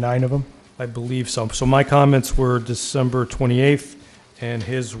 where there were 9 of them? I believe so. So my comments were December 28th, and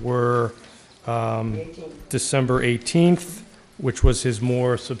his were December 18th, which was his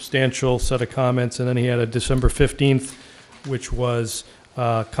more substantial set of comments, and then he had a December 15th, which was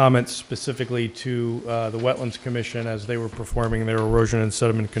comments specifically to the Wetlands Commission as they were performing their erosion and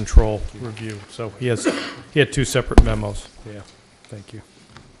sediment control review. So he had 2 separate memos. Yeah, thank you.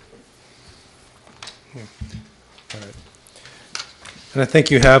 All right. And I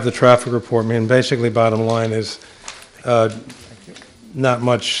think you have the traffic report. I mean, basically, bottom line is not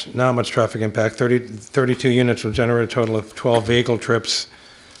much traffic impact. 32 units will generate a total of 12 vehicle trips,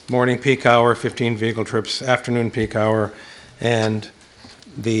 morning peak hour, 15 vehicle trips, afternoon peak hour, and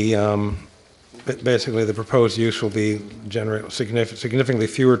basically the proposed use will be generate significantly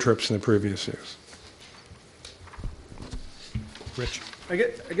fewer trips than the previous use. Rich? I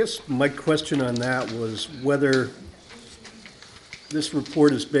guess my question on that was whether this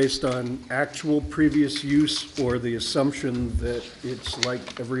report is based on actual previous use or the assumption that it's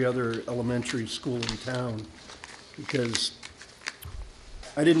like every other elementary school in town, because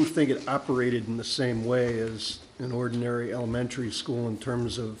I didn't think it operated in the same way as an ordinary elementary school in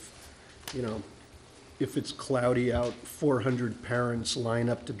terms of, you know, if it's cloudy out, 400 parents line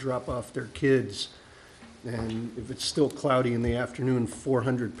up to drop off their kids, and if it's still cloudy in the afternoon,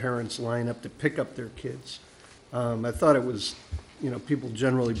 400 parents line up to pick up their kids. I thought it was, you know, people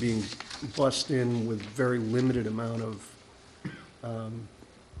generally being bussed in with very limited amount of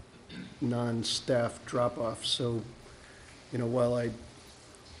non-staff drop-offs. So, you know, while I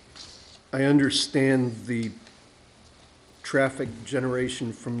understand the traffic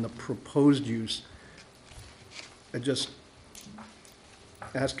generation from the proposed use, I just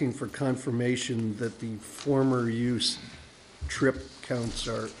asking for confirmation that the former use trip counts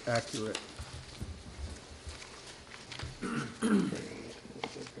are accurate. And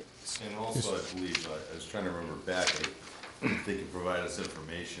also, I believe, I was trying to remember back, if they could provide us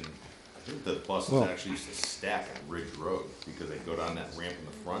information, I think the buses actually used to stack on Ridge Road, because they go down that ramp in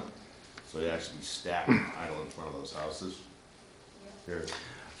the front, so they actually stack idle in front of those houses. Here.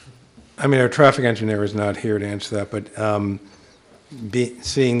 I mean, our traffic engineer is not here to answer that, but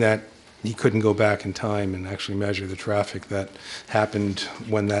seeing that he couldn't go back in time and actually measure the traffic that happened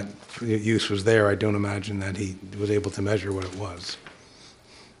when that use was there, I don't imagine that he was able to measure what it was.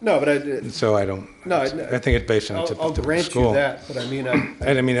 No, but So I don't, No, I think it's based on a typical I'll school. grant you that, but I mean,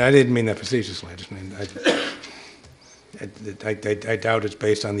 I didn't mean that facetiously. I just mean, I doubt it's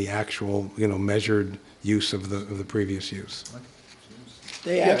based on the actual, you know, measured use of the previous use.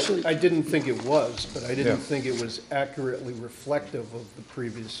 They yeah, actually, I didn't think it was, but I didn't Yeah. think it was accurately reflective of the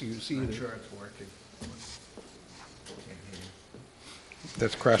previous use either. It's working.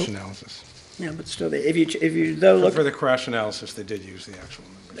 That's crash analysis. yeah, but still, if you though look, For the crash analysis, they did use the actual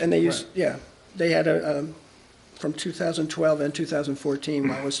numbers. and they used, yeah, they had from 2012 and 2014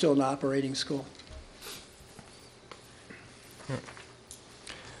 while it was still an operating school.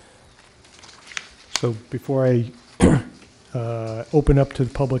 So before I open up to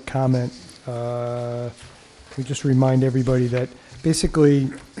the public comment, we just remind everybody that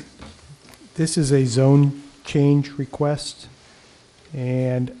basically this is a zone change request,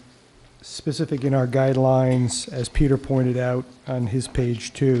 and specific in our guidelines, as Peter pointed out on his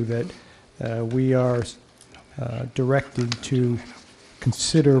page too, that we are directed to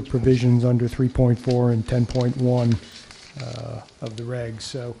consider provisions under 3.4 and 10.1 of the regs.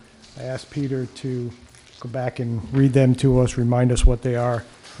 So I asked Peter to go back and read them to us, remind us what they are.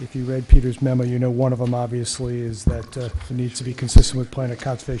 If you read Peter's memo, you know one of them obviously is that it needs to be consistent with plan of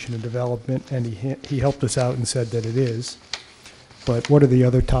conservation and development, and he helped us out and said that it is. But what are the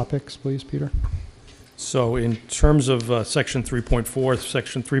other topics, please, Peter? So in terms of Section 3.4,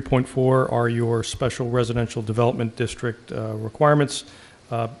 Section 3.4 are your special residential development district requirements.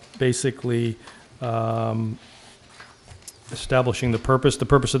 Basically, establishing the purpose. The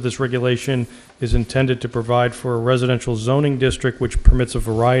purpose of this regulation is intended to provide for a residential zoning district which permits a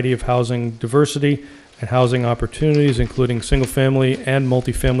variety of housing diversity and housing opportunities, including single-family and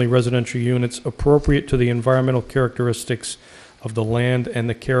multifamily residential units appropriate to the environmental characteristics of the land and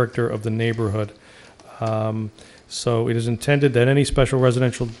the character of the neighborhood. So it is intended that any special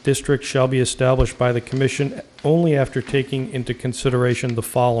residential district shall be established by the commission only after taking into consideration the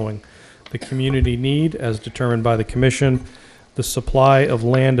following: the community need as determined by the commission, the supply of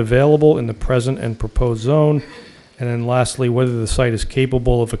land available in the present and proposed zone, and then lastly, whether the site is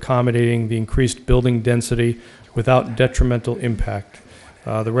capable of accommodating the increased building density without detrimental impact.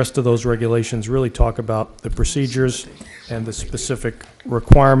 The rest of those regulations really talk about the procedures and the specific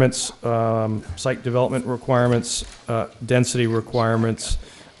requirements, site development requirements, density requirements,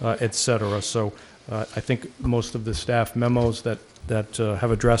 et cetera. So I think most of the staff memos that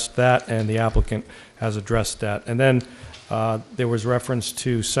have addressed that, and the applicant has addressed that. And then there was reference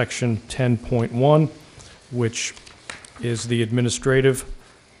to Section 10.1, which is the administrative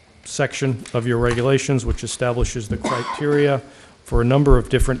section of your regulations, which establishes the criteria for a number of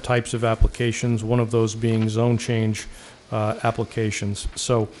different types of applications, one of those being zone change applications.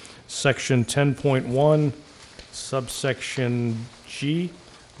 So Section 10.1, subsection G,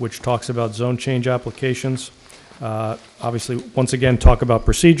 which talks about zone change applications. Obviously, once again, talk about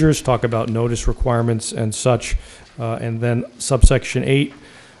procedures, talk about notice requirements and such. And then subsection 8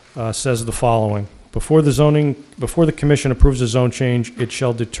 says the following: before the commission approves a zone change, it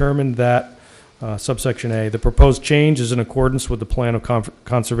shall determine that, subsection A, the proposed change is in accordance with the plan of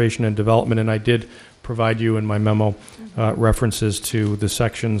conservation and development. And I did provide you in my memo references to the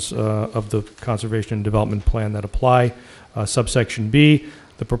sections of the conservation and development plan that apply. Subsection B,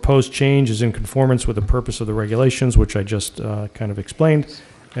 the proposed change is in conformance with the purpose of the regulations, which I just kind of explained.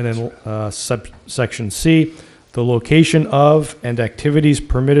 And then subsection C, the location of and activities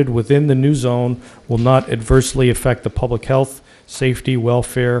permitted within the new zone will not adversely affect the public health, safety,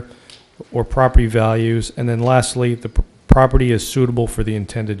 welfare, or property values. And then lastly, the property is suitable for the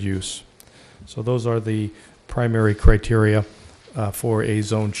intended use. So those are the primary criteria for a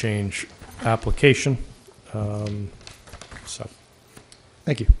zone change application. So,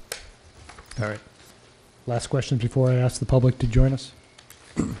 Thank you. all right. Last questions before I ask the public to join us?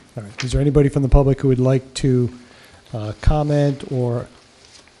 All right. Is there anybody from the public who would like to comment or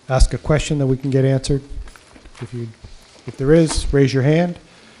ask a question that we can get answered? If there is, raise your hand.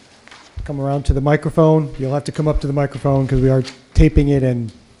 Come around to the microphone. You'll have to come up to the microphone because we are taping it,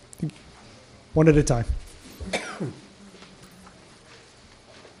 and one at a time.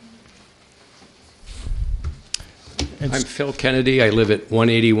 I'm Phil Kennedy. I live at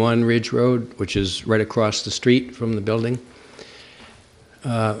 181 Ridge Road, which is right across the street from the building.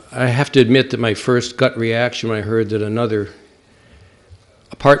 I have to admit that my first gut reaction when I heard that another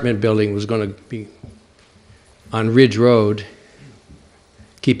apartment building was going to be on Ridge Road,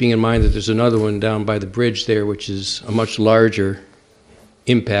 keeping in mind that there's another one down by the bridge there, which is a much larger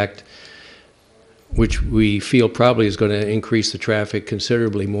impact, which we feel probably is going to increase the traffic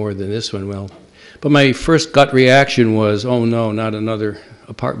considerably more than this one will. But my first gut reaction was, oh no, not another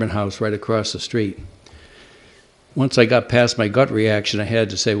apartment house right across the street. Once I got past my gut reaction, I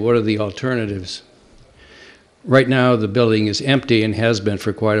had to say, what are the alternatives? Right now, the building is empty and has been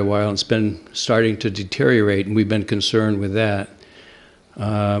for quite a while, and it's been starting to deteriorate, and we've been concerned with that.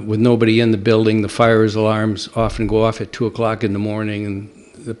 With nobody in the building, the fire alarms often go off at 2 o'clock in the morning, and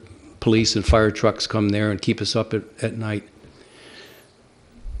the police and fire trucks come there and keep us up at night.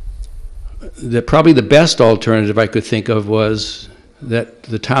 Probably the best alternative I could think of was that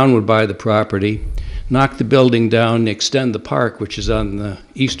the town would buy the property. knock the building down and extend the park, which is on the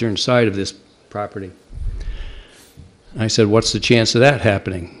eastern side of this property. I said, what's the chance of that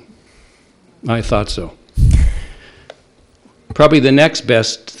happening? I thought so. Probably the next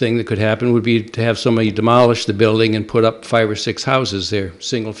best thing that could happen would be to have somebody demolish the building and put up 5 or 6 houses there,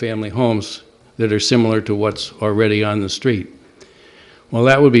 single-family homes that are similar to what's already on the street. Well,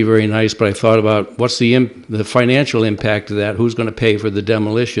 that would be very nice, but I thought about what's the financial impact of that, who's going to pay for the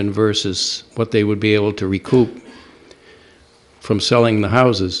demolition versus what they would be able to recoup from selling the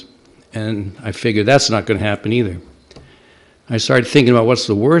houses. And I figured that's not going to happen either. I started thinking about what's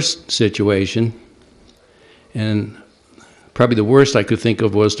the worst situation, and probably the worst I could think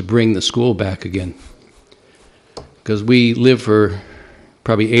of was to bring the school back again. Because we lived for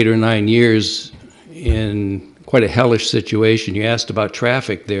probably 8 or 9 years in quite a hellish situation. You asked about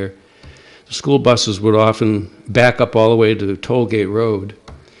traffic there. The school buses would often back up all the way to Tollgate Road.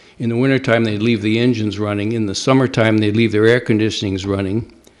 In the wintertime, they'd leave the engines running. In the summertime, they'd leave their air conditionings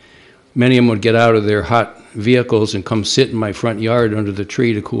running. Many of them would get out of their hot vehicles and come sit in my front yard under the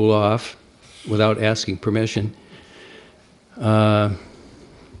tree to cool off without asking permission.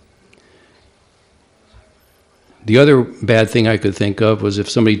 The other bad thing I could think of was if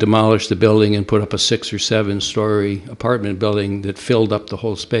somebody demolished the building and put up a 6 or 7 story apartment building that filled up the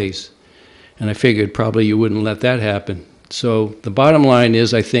whole space. And I figured probably you wouldn't let that happen. So the bottom line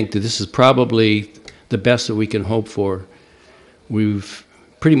is I think that this is probably the best that we can hope for. We've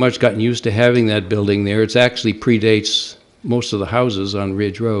pretty much gotten used to having that building there. It actually predates most of the houses on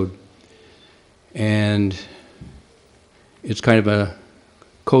Ridge Road. And it's kind of a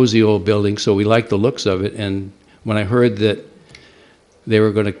cozy old building, so we like the looks of it. And when I heard that they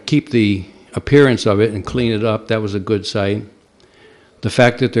were going to keep the appearance of it and clean it up, that was a good sight. The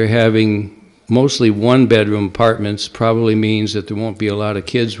fact that they're having mostly one-bedroom apartments probably means that there won't be a lot of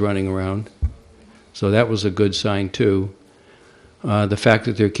kids running around. So that was a good sign, too. The fact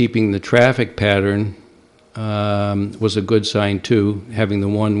that they're keeping the traffic pattern was a good sign, too, having the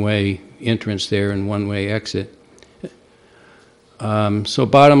one-way entrance there and one-way exit. So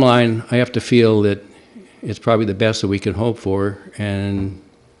bottom line, I have to feel that it's probably the best that we can hope for, and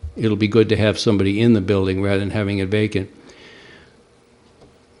it'll be good to have somebody in the building rather than having it vacant.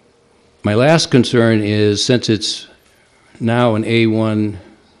 My last concern is, since it's now an A1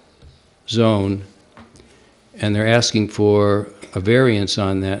 zone, and they're asking for a variance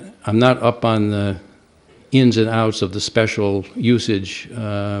on that, I'm not up on the ins and outs of the special usage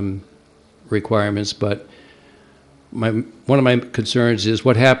requirements, but one of my concerns is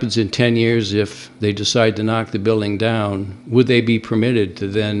what happens in 10 years if they decide to knock the building down? Would they be permitted to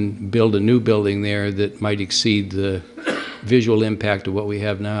then build a new building there that might exceed the visual impact of what we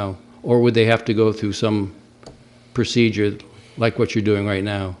have now? Or would they have to go through some procedure like what you're doing right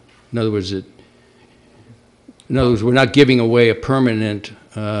now? In other words, we're not giving away a permanent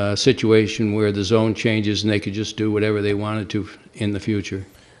situation where the zone changes and they could just do whatever they wanted to in the future.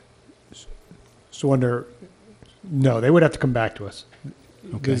 So no, they would have to come back to us.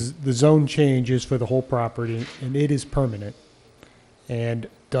 Okay. The zone change is for the whole property, and it is permanent. And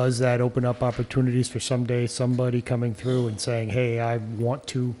does that open up opportunities for someday somebody coming through and saying, hey, I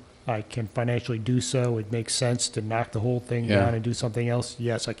can financially do so, it makes sense to knock the whole thing down and do something else?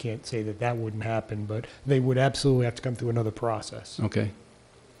 Yes, I can't say that that wouldn't happen, but they would absolutely have to come through another process. Okay.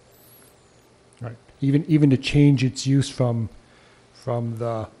 Right. Even to change its use from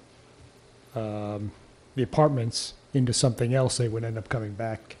the apartments into something else, they would end up coming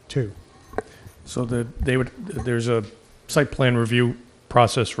back to. So there's a site plan review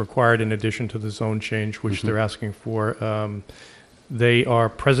process required in addition to the zone change, which they're asking for. They are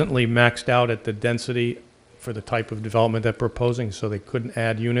presently maxed out at the density for the type of development they're proposing, so they couldn't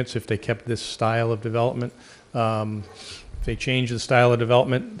add units if they kept this style of development. If they change the style of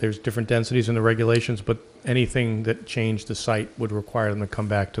development, there's different densities in the regulations, but anything that changed the site would require them to come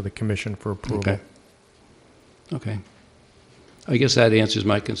back to the commission for approval. Okay. I guess that answers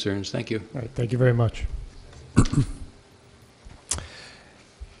my concerns. Thank you. All right, thank you very much.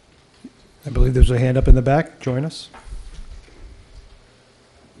 I believe there's a hand up in the back. Join us.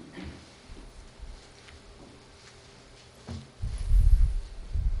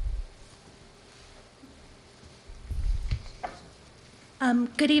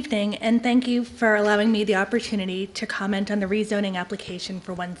 Good evening, and thank you for allowing me the opportunity to comment on the rezoning application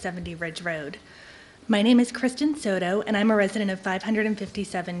for 170 Ridge Road. My name is Kristen Soto, and I'm a resident of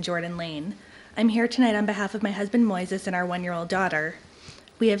 557 Jordan Lane. I'm here tonight on behalf of my husband Moises and our 1-year-old daughter.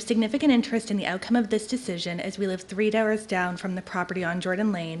 We have significant interest in the outcome of this decision as we live 3 doors down from the property on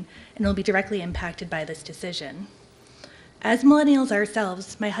Jordan Lane and will be directly impacted by this decision. As millennials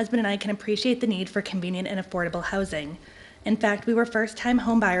ourselves, my husband and I can appreciate the need for convenient and affordable housing. In fact, we were first-time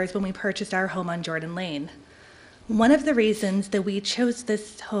homebuyers when we purchased our home on Jordan Lane. One of the reasons that we chose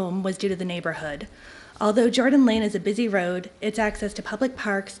this home was due to the neighborhood. Although Jordan Lane is a busy road, its access to public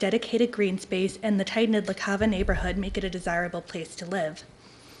parks, dedicated green space, and the tight-knit La Cava neighborhood make it a desirable place to live.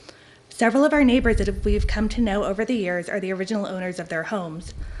 Several of our neighbors that we've come to know over the years are the original owners of their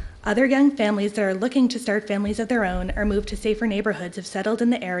homes. Other young families that are looking to start families of their own or move to safer neighborhoods have settled in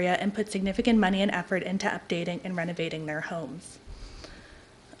the area and put significant money and effort into updating and renovating their homes.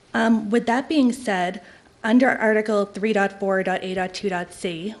 With that being said, under Article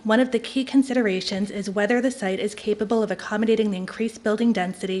 3.4.A.2.c, one of the key considerations is whether the site is capable of accommodating the increased building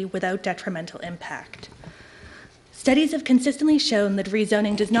density without detrimental impact. Studies have consistently shown that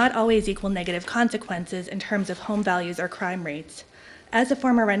rezoning does not always equal negative consequences in terms of home values or crime rates. As a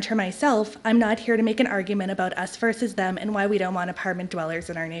former renter myself, I'm not here to make an argument about us versus them and why we don't want apartment dwellers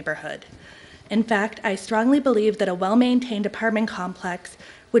in our neighborhood. In fact, I strongly believe that a well-maintained apartment complex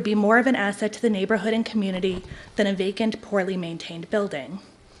would be more of an asset to the neighborhood and community than a vacant, poorly maintained building.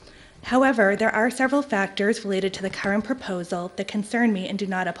 However, there are several factors related to the current proposal that concern me and do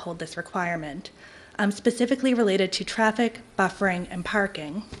not uphold this requirement, specifically related to traffic, buffering, and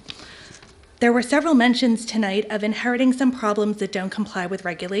parking. There were several mentions tonight of inheriting some problems that don't comply with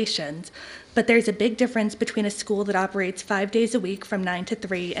regulations, but there's a big difference between a school that operates 5 days a week from 9 to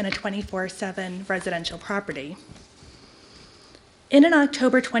 3 and a 24/7 residential property. In an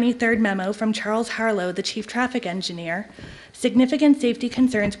October 23rd memo from Charles Harlow, the chief traffic engineer, significant safety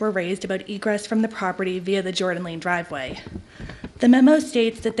concerns were raised about egress from the property via the Jordan Lane driveway. The memo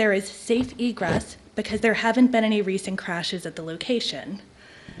states that there is safe egress because there haven't been any recent crashes at the location.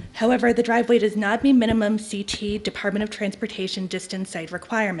 However, the driveway does not meet minimum CT Department of Transportation distance site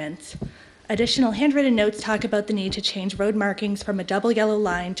requirements. Additional handwritten notes talk about the need to change road markings from a double yellow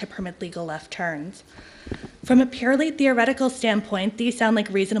line to permit legal left turns. From a purely theoretical standpoint, these sound like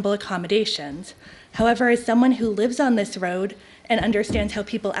reasonable accommodations. However, as someone who lives on this road and understands how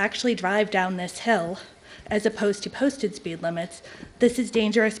people actually drive down this hill, as opposed to posted speed limits, this is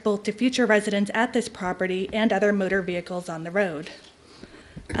dangerous both to future residents at this property and other motor vehicles on the road.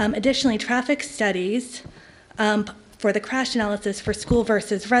 Additionally, traffic studies for the crash analysis for school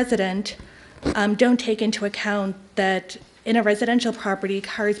versus resident don't take into account that in a residential property,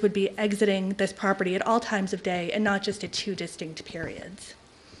 cars would be exiting this property at all times of day and not just at 2 distinct periods.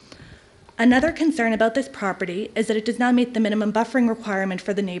 Another concern about this property is that it does not meet the minimum buffering requirement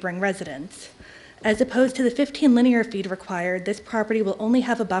for the neighboring residents. As opposed to the 15 linear feet required, this property will only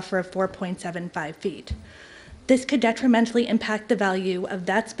have a buffer of 4.75 feet. This could detrimentally impact the value of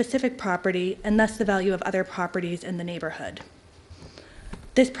that specific property and thus the value of other properties in the neighborhood.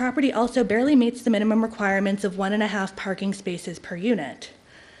 This property also barely meets the minimum requirements of 1.5 parking spaces per unit.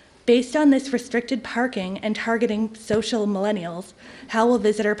 Based on this restricted parking and targeting social millennials, how will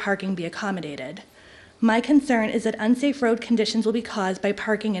visitor parking be accommodated? My concern is that unsafe road conditions will be caused by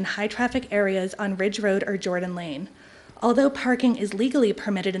parking in high-traffic areas on Ridge Road or Jordan Lane. Although parking is legally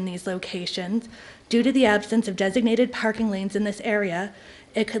permitted in these locations, due to the absence of designated parking lanes in this area,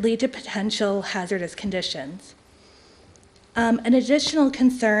 it could lead to potential hazardous conditions. An additional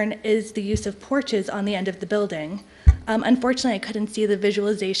concern is the use of porches on the end of the building. Unfortunately, I couldn't see the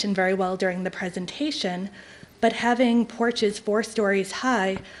visualization very well during the presentation, but having porches 4 stories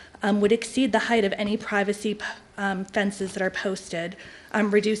high would exceed the height of any privacy fences that are posted,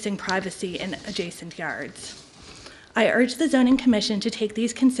 reducing privacy in adjacent yards. I urge the Zoning Commission to take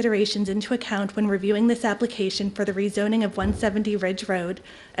these considerations into account when reviewing this application for the rezoning of 170 Ridge Road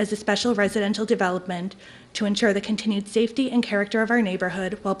as a special residential development to ensure the continued safety and character of our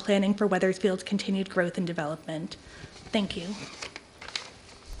neighborhood while planning for Wethersfield's continued growth and development. Thank you.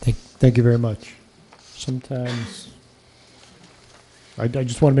 Thank you very much. Sometimes, I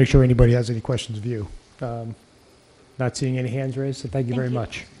just want to make sure anybody has any questions of you. Not seeing any hands raised, so thank you very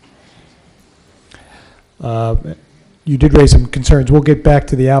much. You did raise some concerns. We'll get back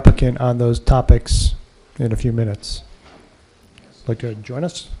to the applicant on those topics in a few minutes. Like to join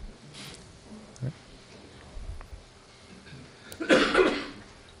us?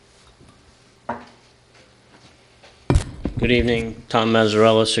 Good evening, Tom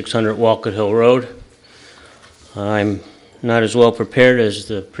Mazzarella, 600 Walcott Hill Road. I'm not as well prepared as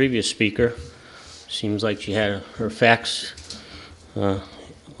the previous speaker. Seems like she had her facts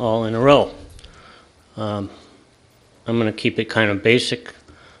all in a row. I'm going to keep it kind of basic.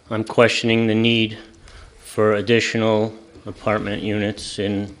 I'm questioning the need for additional apartment units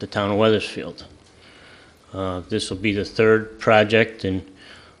in the town of Wethersfield. This will be the 3rd project in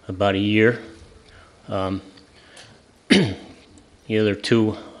about a year. The other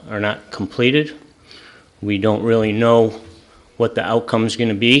two are not completed. We don't really know what the outcome is going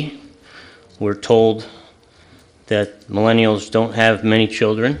to be. We're told that millennials don't have many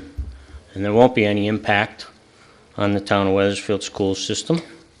children, and there won't be any impact on the town of Wethersfield school system.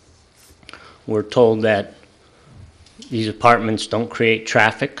 We're told that these apartments don't create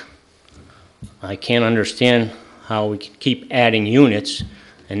traffic. I can't understand how we can keep adding units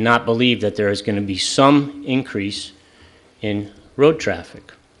and not believe that there is going to be some increase in road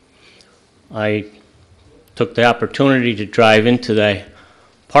traffic. I took the opportunity to drive into the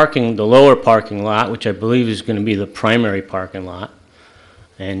lower parking lot, which I believe is going to be the primary parking lot,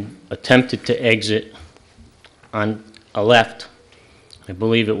 and attempted to exit on a left. I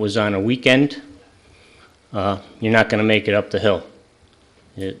believe it was on a weekend. You're not going to make it up the hill.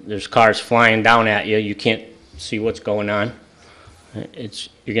 There's cars flying down at you. You can't see what's going on.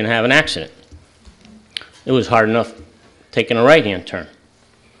 You're going to have an accident. It was hard enough taking a right-hand turn.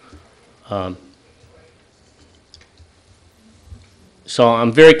 So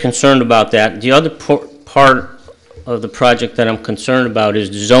I'm very concerned about that. The other part of the project that I'm concerned about is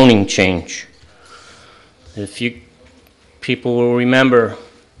the zoning change. If you people will remember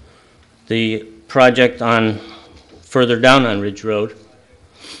the project further down on Ridge Road,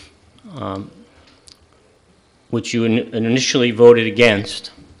 which you initially voted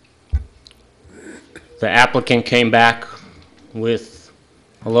against. The applicant came back with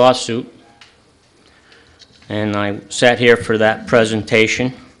a lawsuit, and I sat here for that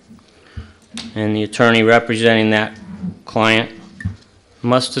presentation, and the attorney representing that client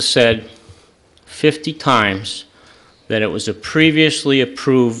must have said 50 times that it was a previously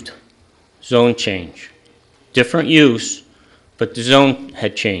approved zone change. Different use, but the zone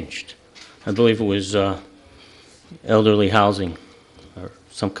had changed. I believe it was elderly housing or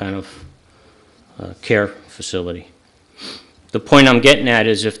some kind of care facility. The point I'm getting at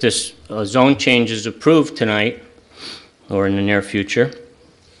is if this zone change is approved tonight or in the near future,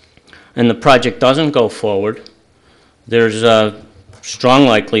 and the project doesn't go forward, there's a strong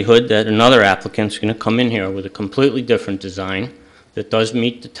likelihood that another applicant's going to come in here with a completely different design that does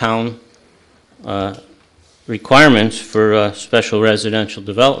meet the town requirements for special residential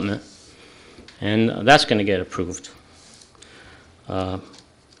development, and that's going to get approved. I'm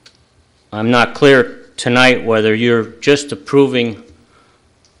not clear tonight whether you're just approving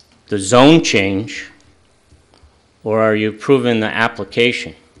the zone change or are you approving the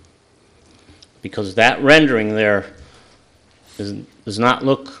application, because that rendering there does not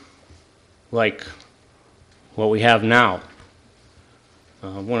look like what we have now.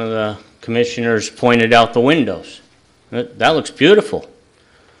 One of the commissioners pointed out the windows. That looks beautiful.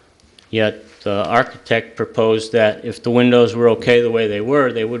 Yet the architect proposed that if the windows were okay the way they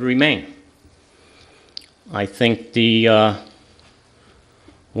were, they would remain. I think the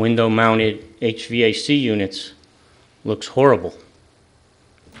window-mounted HVAC units looks horrible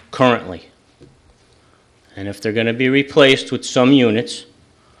currently. And if they're going to be replaced with some units,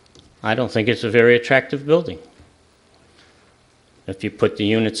 I don't think it's a very attractive building. If you put the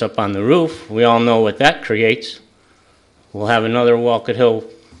units up on the roof, we all know what that creates. We'll have another Walcott Hill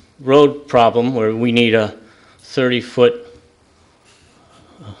Road problem where we need a 30-foot,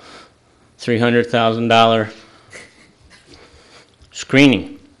 $300,000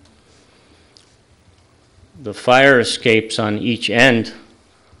 screening. The fire escapes on each end,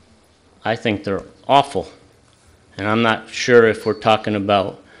 I think they're awful. And I'm not sure if we're talking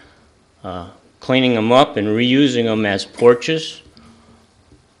about cleaning them up and reusing them as porches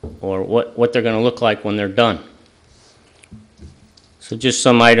or what they're going to look like when they're done. So just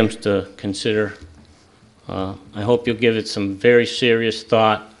some items to consider. I hope you'll give it some very serious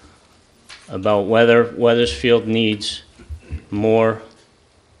thought about whether Wethersfield needs more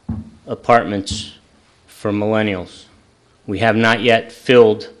apartments for millennials. We have not yet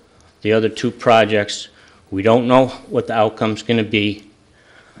filled the other two projects. We don't know what the outcome's going to be.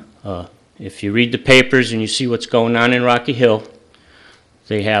 If you read the papers and you see what's going on in Rocky Hill,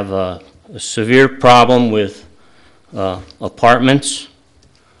 they have a severe problem with apartments.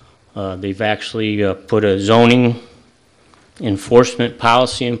 They've actually put a zoning enforcement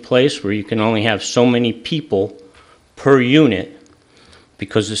policy in place where you can only have so many people per unit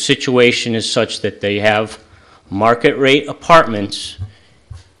because the situation is such that they have market rate apartments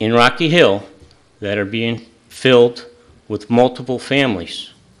in Rocky Hill that are being filled with multiple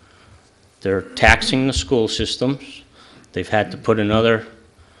families. They're taxing the school systems. They've had to put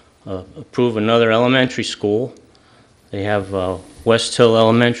approve another elementary school. They have West Hill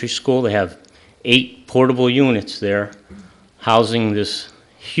Elementary School. They have 8 portable units there housing this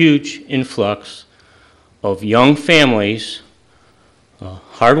huge influx of young families,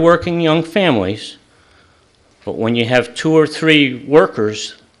 hardworking young families, but when you have 2 or 3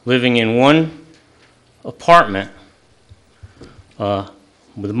 workers living in one apartment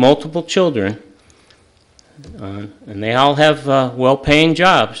with multiple children, and they all have well-paying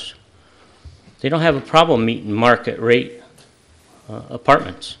jobs, they don't have a problem meeting market rate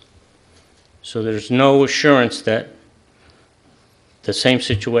apartments. So there's no assurance that the same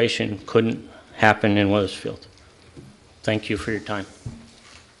situation couldn't happen in Wethersfield. Thank you for your time.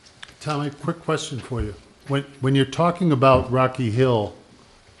 Tom, a quick question for you. When you're talking about Rocky Hill,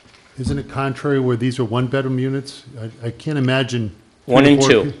 isn't it contrary where these are one-bedroom units? I can't imagine 1 and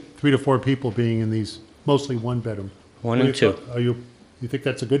 2. 3 to 4 people being in these mostly one-bedroom. 1 and 2. You think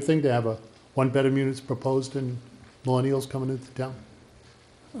that's a good thing to have a one-bedroom units proposed in millennials coming into town?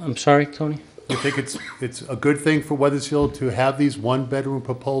 I'm sorry, Tony? You think it's a good thing for Wethersfield to have these one-bedroom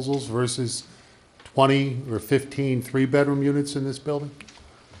proposals versus 20 or 15 three-bedroom units in this building?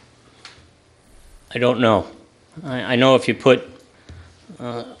 I don't know. I know if you put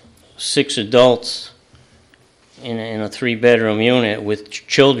 6 adults in a 3-bedroom unit with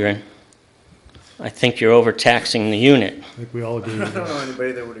children, I think you're overtaxing the unit. I think we all agree with I don't know that.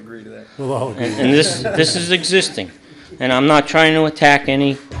 anybody that would agree to that. We'll all agree. And this is existing. And I'm not trying to attack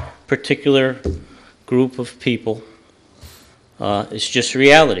any particular group of people. It's just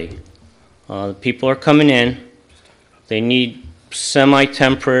reality. People are coming in. They need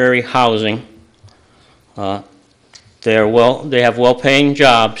semi-temporary housing. They have well-paying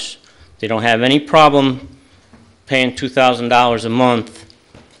jobs. They don't have any problem paying $2,000 a month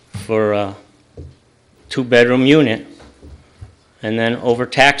for a 2-bedroom unit and then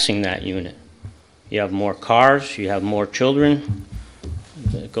overtaxing that unit. You have more cars, you have more children,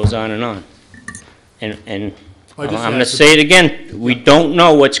 it goes on and on. And I'm going to say it again, we don't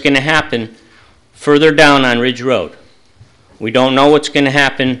know what's going to happen further down on Ridge Road. We don't know what's going to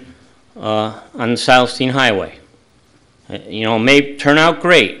happen on the Silestein Highway. You know, it may turn out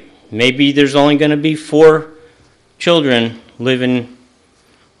great. Maybe there's only going to be 4 children living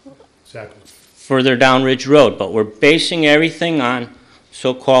Exactly. further down Ridge Road, but we're basing everything on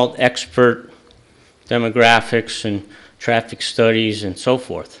so-called expert demographics and traffic studies and so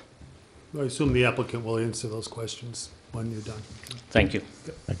forth. I assume the applicant will answer those questions when you're done. Thank you.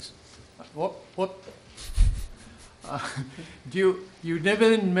 Thanks. What, you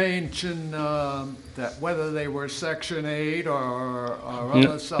didn't mention that whether they were Section 8 or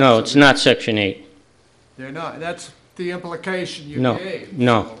other subsidies? No, it's not Section 8. They're not, that's the implication you No, gave.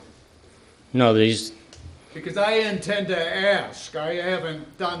 no. so- No, these, Because I intend to ask, I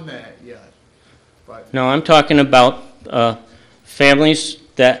haven't done that yet, but. no, I'm talking about families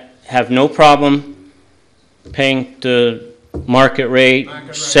that have no problem paying the market rate,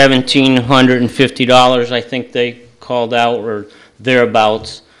 $1,750, I think they called out, or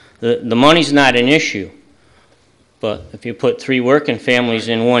thereabouts. The money's not an issue, but if you put 3 working families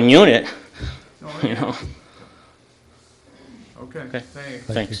in 1 unit, you know. Okay, Okay. thanks.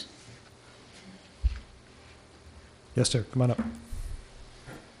 Thanks. Yes, sir, come on up.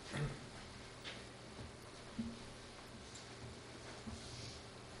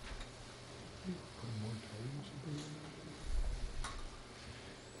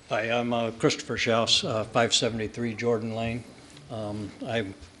 Hi, I'm Christopher Schaus, 573 Jordan Lane.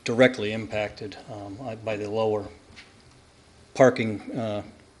 I'm directly impacted by the lower parking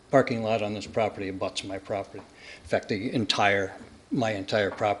lot on this property abuts my property. In fact, my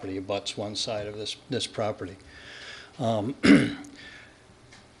entire property abuts one side of this property.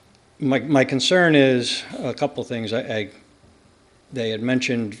 My concern is a couple things. They had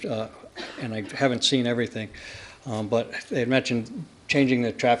mentioned, and I haven't seen everything, but they had mentioned changing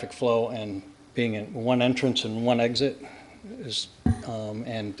the traffic flow and being in 1 entrance and 1 exit is,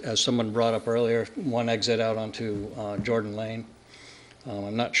 and as someone brought up earlier, 1 exit out onto Jordan Lane.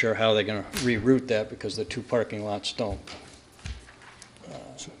 I'm not sure how they're going to reroute that because the 2 parking lots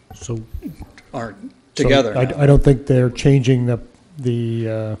aren't together. So I don't think they're changing the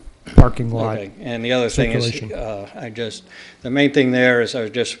parking lot. Okay, and the other thing is, circulation. the main thing there is I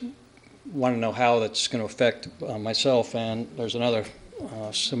just want to know how that's going to affect myself, and there's another,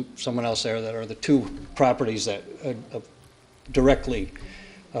 someone else there that are the 2 properties that directly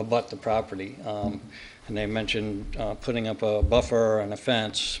abut the property. And they mentioned putting up a buffer and a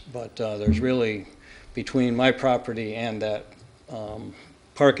fence, but there's really, between my property and that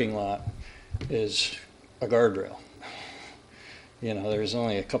parking lot is a guardrail. You know, there's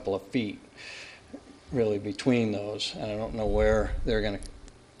only a couple of feet really between those, and I don't know where they're going to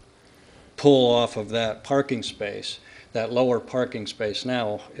pull off of that parking space that lower parking space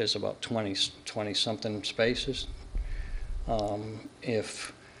now is about 20-something spaces.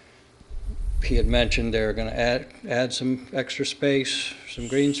 If he had mentioned they're going to add some extra space, some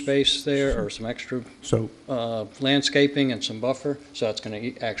green space there, or some extra landscaping and some buffer, so that's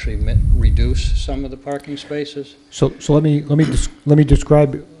going to actually reduce some of the parking spaces. So let me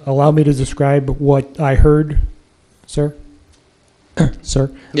describe. Allow me to describe what I heard, sir.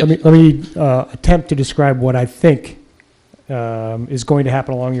 Sir, Yes. let me attempt to describe what I think is going to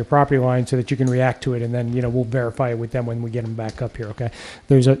happen along your property line, so that you can react to it, and then we'll verify it with them when we get them back up here. Okay?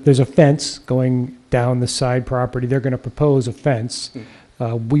 There's a fence going down the side property. They're going to propose a fence.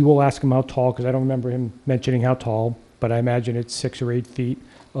 We will ask him how tall, because I don't remember him mentioning how tall, but I imagine it's 6 or 8 feet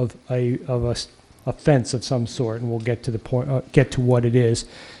of a fence of some sort, and we'll get to the point, get to what it is,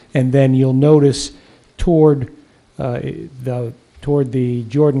 and then you'll notice toward the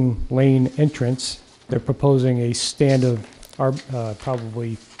Jordan Lane entrance, they're proposing a stand of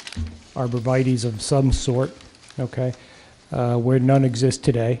probably arborvitaes of some sort, okay, where none exist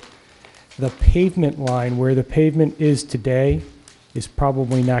today. The pavement line, where the pavement is today, is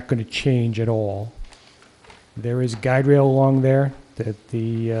probably not going to change at all. There is a guide rail along there that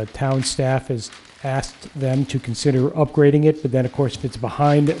the town staff has asked them to consider upgrading it, but then, of course, if it's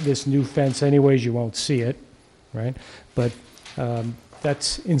behind this new fence anyways, you won't see it, right? But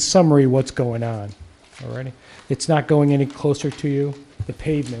that's, in summary, what's going on, alrighty? It's not going any closer to you, the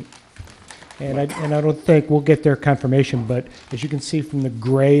pavement. And I don't think, we'll get their confirmation, but as you can see from the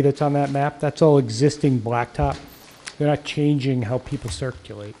gray that's on that map, that's all existing blacktop. They're not changing how people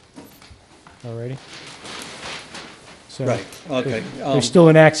circulate, alrighty? So Right, okay. There's still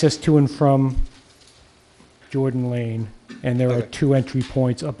an access to and from Jordan Lane, and there are 2 entry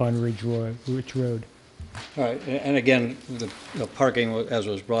points up on Ridge Road. All right, and again, the parking, as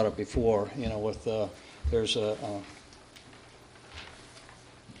was brought up before, with, there's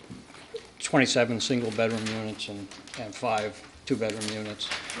 27 single-bedroom units and 5 two-bedroom units.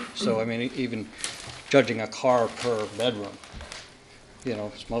 So, I mean, even judging a car per bedroom,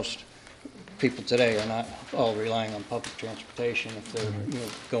 most people today are not all relying on public transportation. If they're,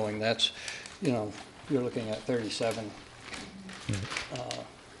 going, that's, you're looking at 37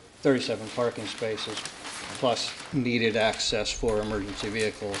 parking spaces, plus needed access for emergency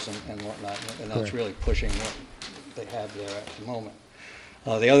vehicles and whatnot, and that's really pushing what they have there at the moment.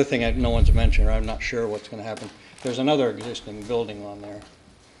 The other thing no one's mentioned, or I'm not sure what's going to happen, there's another existing building on there,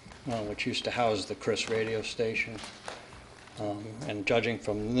 which used to house the Chris radio station, and judging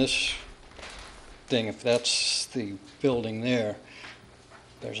from this thing, if that's the building there,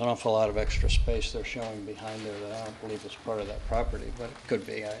 there's an awful lot of extra space they're showing behind there that I don't believe is part of that property, but it could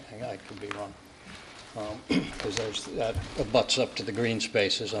be. I could be wrong. Because that abuts up to the green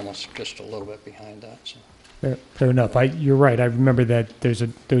spaces, almost just a little bit behind that. So. Fair enough. You're right. I remember that there's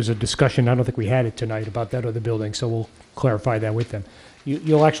a discussion. I don't think we had it tonight about that other building, so we'll clarify that with them.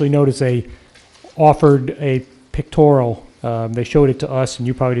 You'll actually notice they offered a pictorial. They showed it to us, and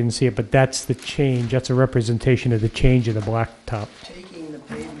you probably didn't see it, but that's the change. That's a representation of the change in the blacktop. Taking the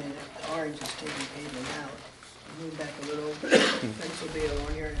pavement, the orange is taking pavement out. Move back a little, fence will be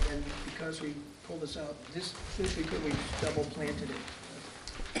along here, and because we pulled this out, this we could, we double planted it.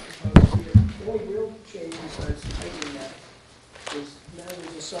 The only real change besides tightening that is now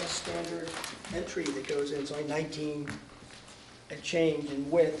there's a substandard entry that goes in. It's only 19 a change in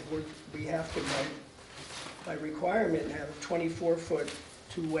width. We have to, by requirement, have a 24-foot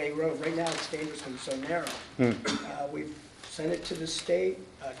two-way road. Right now, it's dangerous because it's so narrow. We've sent it to the state.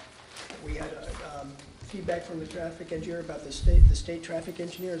 We had feedback from the traffic engineer about the state. The state traffic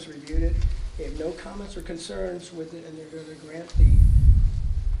engineer has reviewed it. They have no comments or concerns with it, and they're going to grant the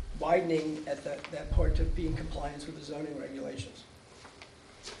widening at that part to be in compliance with the zoning regulations.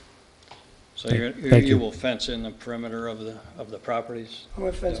 So you will fence in the perimeter of the properties? I'm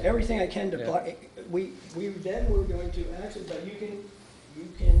going to fence everything I can to block. We're going to actually, but you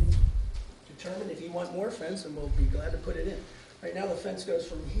can determine if you want more fence, and we'll be glad to put it in. Right now, the fence goes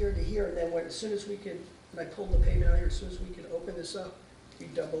from here to here, and then as soon as we could, when I pulled the pavement out here, as soon as we could open this up, we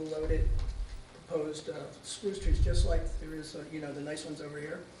double loaded proposed spruce trees, just like there is, the nice ones over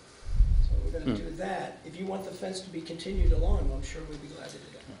here. So we're going to do that. If you want the fence to be continued along, I'm sure we'd be glad to do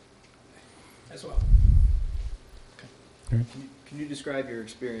that as well. Can you describe your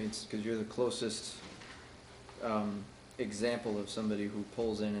experience, because you're the closest example of somebody who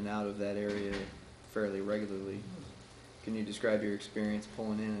pulls in and out of that area fairly regularly? Can you describe your experience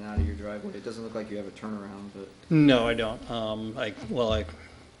pulling in and out of your driveway? It doesn't look like you have a turnaround, but... No, I don't.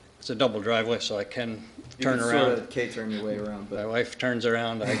 it's a double driveway, so I can You turn can around. sort of K-turn your way around, My but wife turns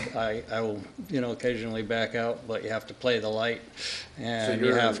around, I will, occasionally back out, but you have to play the light, so and you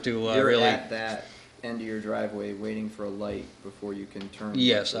you're, have to you're really. at that end of your driveway waiting for a light before you can turn.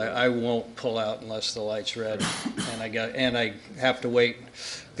 Yes, left or I right. won't pull out unless the light's red, and I have to wait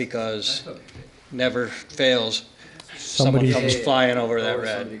because never fails. Someone Somebody- comes Yeah, yeah, flying over that always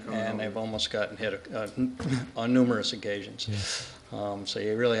red, somebody coming and over. they've almost gotten hit on numerous occasions. So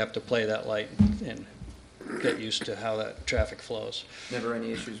you really have to play that light and get used to how that traffic flows. Never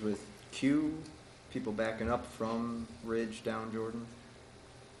any issues with queue, people backing up from Ridge down Jordan?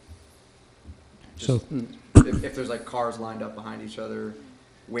 So, If there's like cars lined up behind each other,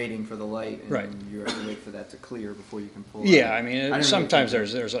 waiting for the light, and Right. you have to wait for that to clear before you can pull out. Yeah, I I mean, didn't really sometimes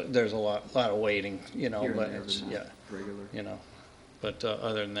think there's a lot of waiting, Here and but there, it's, but yeah, not regular. But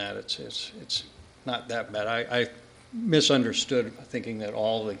other than that, it's not that bad. I misunderstood, thinking that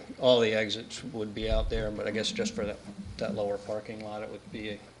all the exits would be out there, but I guess just for that lower parking lot, it would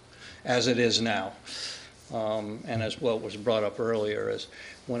be as it is now. And as what was brought up earlier is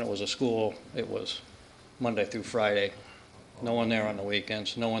when it was a school, it was Monday through Friday, no one there on the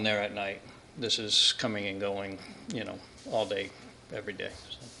weekends, no one there at night. This is coming and going, all day, every day.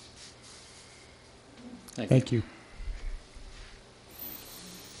 So. thank you.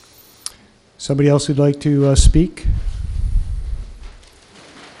 Somebody else who'd like to speak?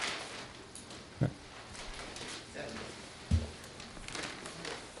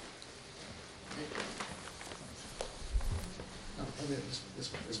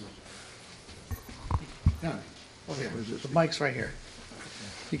 Yeah, over here. The mic's right here.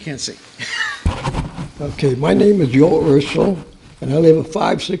 You can't see. Okay, my name is Joe Ursul, and I live at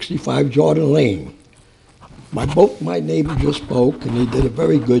 565 Jordan Lane. Both my neighbors just spoke, and they did a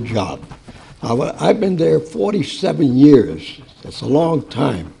very good job. I've been there 47 years. That's a long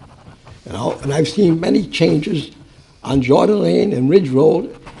time. And I've seen many changes on Jordan Lane and Ridge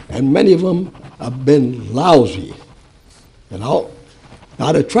Road, and many of them have been lousy.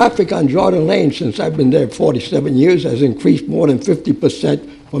 Now the traffic on Jordan Lane, since I've been there 47 years, has increased more than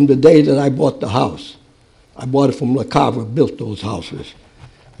 50% from the day that I bought the house. I bought it from Le Carver, built those houses.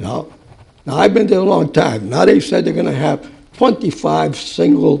 Now I've been there a long time. Now they said they're going to have 25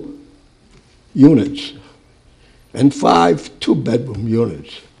 single units and 5 two-bedroom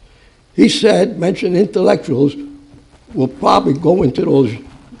units. He said, mentioned intellectuals will probably go into those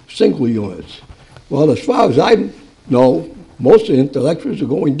single units. Well, as far as I know, most of the intellectuals are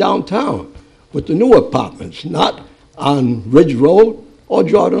going downtown with the new apartments, not on Ridge Road or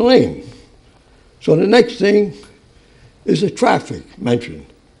Jordan Lane. So the next thing is the traffic mentioned.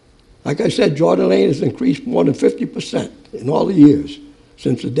 Like I said, Jordan Lane has increased more than 50% in all the years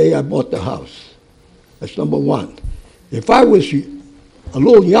since the day I bought the house. That's number one. If I was a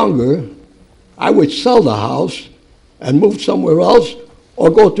little younger, I would sell the house and move somewhere else or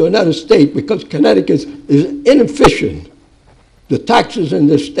go to another state because Connecticut is inefficient. The taxes in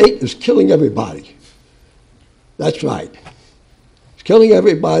this state is killing everybody. That's right. It's killing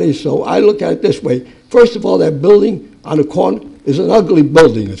everybody, so I look at it this way. First of all, that building on the corner is an ugly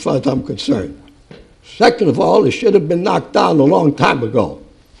building as far as I'm concerned. Second of all, it should have been knocked down a long time ago,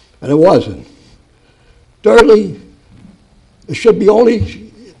 and it wasn't. Thirdly, there should be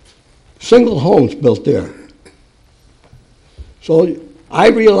only single homes built there. So I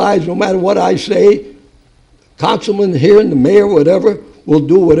realize no matter what I say, councilman here and the mayor, whatever, will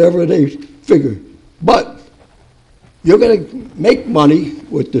do whatever they figure. But you're going to make money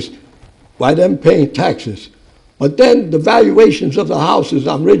with this by them paying taxes. But then the valuations of the houses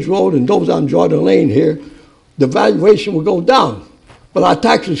on Ridge Road and those on Jordan Lane here, the valuation will go down. But our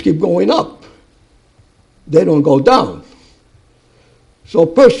taxes keep going up. They don't go down. So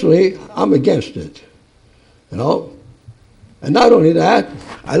personally, I'm against it, you know. And not only that,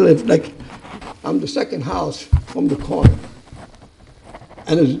 I'm the second house from the corner.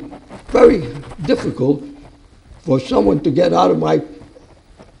 And it's very difficult for someone to get out of my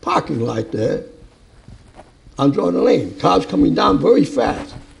parking lot there on Jordan Lane. Cars coming down very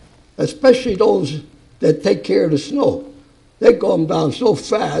fast, especially those that take care of the snow. They go down so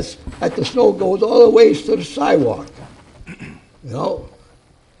fast that the snow goes all the way to the sidewalk. You know?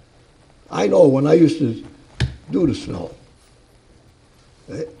 I know when I used to do the snow.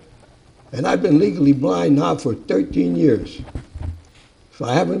 And I've been legally blind now for 13 years. So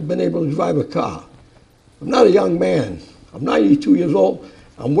I haven't been able to drive a car. I'm not a young man. I'm 92 years old.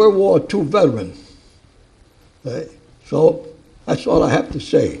 I'm World War II veteran. So that's all I have to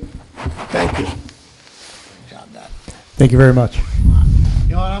say. Thank you. Thank you very much. You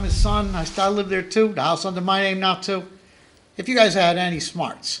know what, I'm his son, I live there too, the house under my name now too. If you guys had any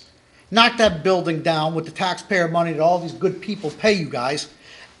smarts, knock that building down with the taxpayer money that all these good people pay you guys,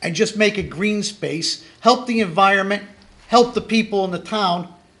 and just make a green space, help the environment, help the people in the town,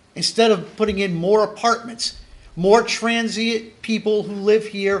 instead of putting in more apartments, more transient people who live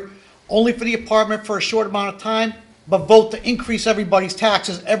here only for the apartment for a short amount of time, but vote to increase everybody's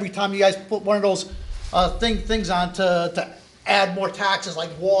taxes every time you guys put one of those things on to add more taxes like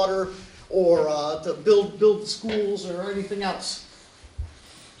water or to build schools or anything else.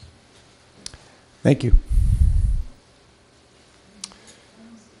 Thank you.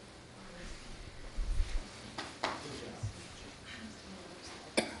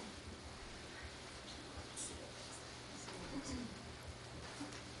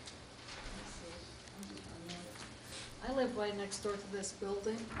 I live right next door to this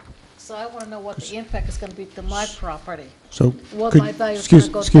building, so I want to know what the impact is going to be to my property. So, What could- my value is going to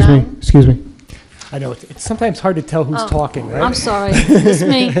go excuse me, down. excuse me. I know, it's sometimes hard to tell who's Oh, talking, right? I'm sorry, it's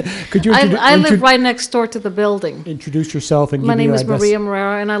me. Could you I live right next door to the building. introduce yourself and My give me name your is address? Maria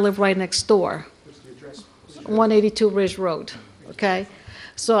Morera, and I live right next door. 182 Ridge Road, okay?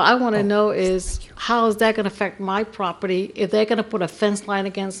 So I want to know is, how is that going to affect my property? If they're going to put a fence line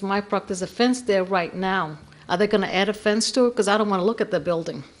against my property, there's a fence there right now. Are they going to add a fence to it? Because I don't want to look at the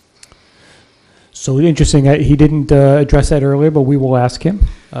building. So interesting, he didn't address that earlier, but we will ask him.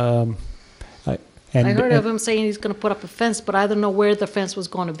 I heard of him saying he's going to put up a fence, but I don't know where the fence was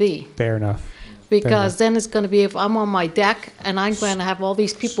going to be. Fair enough. Because then it's going to be if I'm on my deck and I'm going to have all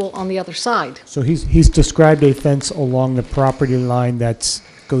these people on the other side. So he's described a fence along the property line that's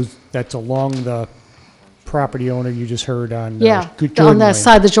along the property owner you just heard on. Yeah, Jordan on that Lane.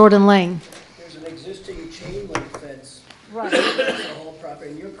 side, the Jordan Lane. There's an existing chain link fence. Right. The whole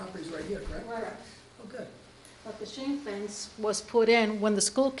property, and your property's right here, correct? Right. Oh, good. But the chain fence was put in when the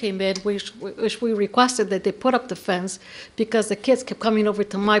school came in, which we requested that they put up the fence because the kids kept coming over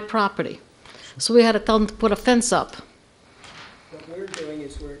to my property. So we had to tell them to put a fence up. What we're doing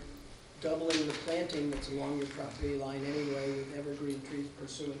is we're doubling the planting that's along your property line anyway with evergreen trees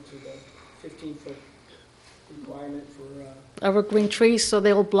pursuant to the 15-foot requirement for, Evergreen trees, so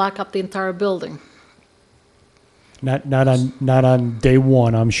they will block up the entire building. Not on day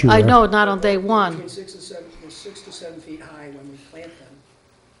one, I'm sure. I know, not on day one. between 6 to 7 feet high when we plant them.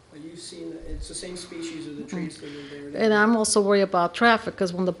 But you've seen, it's the same species of the trees that are there. And I'm also worried about traffic,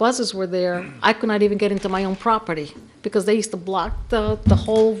 because when the buses were there, I could not even get into my own property, because they used to block the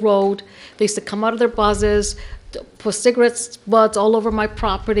whole road. They used to come out of their buses, put cigarette butts all over my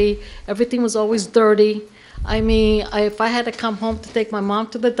property. Everything was always dirty. I mean, if I had to come home to take my mom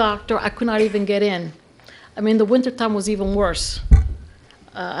to the doctor, I could not even get in. I mean, the wintertime was even worse.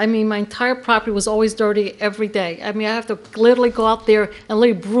 I mean, my entire property was always dirty every day. I mean, I have to literally go out there and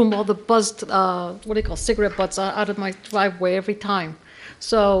literally broom all the buzzed, what do you call, cigarette butts out of my driveway every time.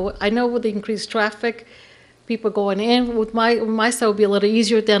 So I know with the increased traffic, people going in with my side will be a little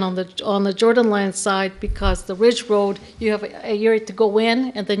easier than on the Jordan Land side, because the Ridge Road, you have a area to go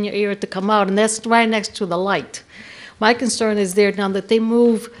in and then your area to come out, and that's right next to the light. My concern is there now that they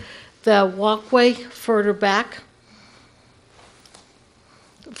move the walkway further back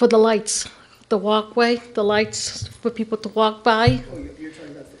for the lights, the walkway, the lights for people to walk by. Oh, you're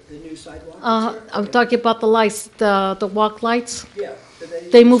talking about the new sidewalk? I'm talking about the lights, the walk lights. Yeah.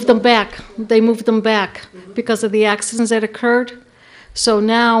 They moved them back. They moved them back because of the accidents that occurred. So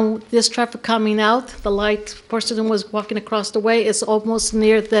now this traffic coming out, the light person who was walking across the way is almost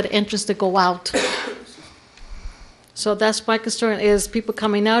near that entrance to go out. So that's my concern, is people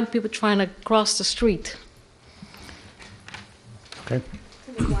coming out, people trying to cross the street. Okay.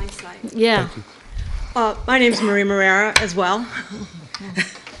 To the blind side. Yeah. My name's Maria Morera as well.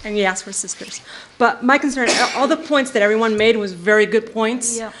 And yes, we're sisters. But my concern, all the points that everyone made was very good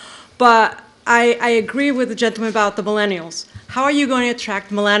points. Yeah. But I agree with the gentleman about the millennials. How are you going to attract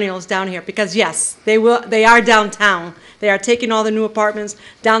millennials down here? Because yes, they are downtown. They are taking all the new apartments.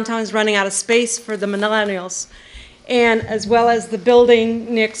 Downtown is running out of space for the millennials. And as well as the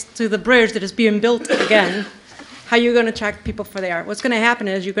building next to the bridge that is being built again, how are you going to attract people for there? What's going to happen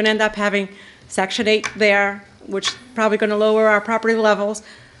is you're going to end up having Section 8 there, which is probably going to lower our property levels,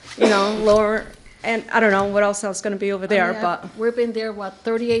 lower, and I don't know what else is going to be over there, but. We've been there,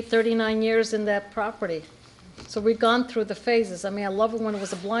 38, 39 years in that property. So we've gone through the phases. I mean, I love it when it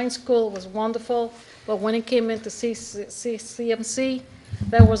was a blind school, it was wonderful, but when it came into CMC,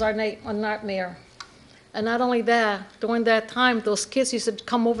 that was our nightmare. And not only that, during that time, those kids used to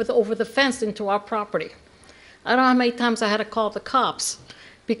come over the fence into our property. I don't know how many times I had to call the cops,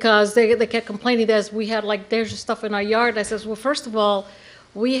 because they kept complaining that we had, there's just stuff in our yard. I says, well, first of all,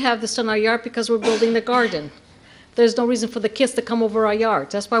 we have this in our yard because we're building the garden. there's no reason for the kids to come over our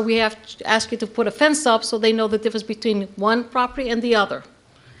yards. That's why we have to ask you to put a fence up so they know the difference between one property and the other.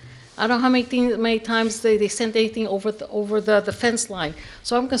 I don't know how many times they sent anything over the fence line.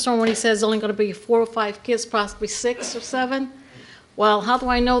 So I'm concerned when he says only going to be 4 or 5 kids, possibly 6 or 7. Well, how do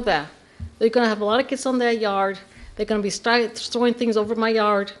I know that? They're going to have a lot of kids on their yard. They're going to be throwing things over my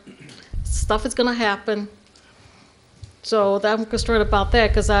yard. Stuff is going to happen. So I'm concerned about that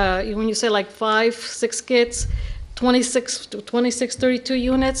because when you say like 5, 6 kids, 26, 32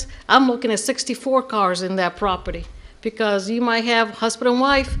 units, I'm looking at 64 cars in that property. Because you might have husband and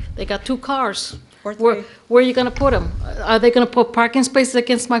wife, they got 2 cars. Or 3. Where are you going to put them? Are they going to put parking spaces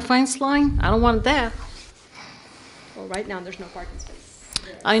against my fence line? I don't want that. Well, right now, there's no parking space.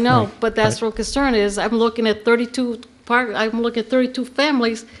 I know, Right, but that's what concern is. I'm looking at 32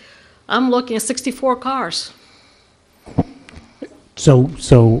 families. I'm looking at 64 cars.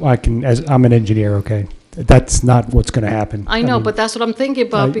 So I can, as I'm an engineer, okay, that's not what's going to happen. I know, mean, but that's what I'm thinking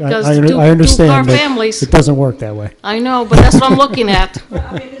about because I two understand, car but families. it doesn't work that way. I know, but that's what I'm looking at.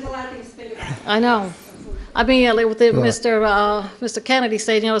 I mean, there's a lot of things to think about. I know. I mean, like with Mr. Kennedy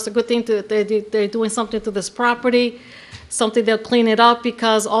said, it's a good thing they're doing something to this property, something they'll clean it up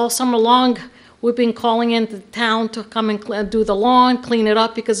because all summer long we've been calling into town to come and do the lawn, clean it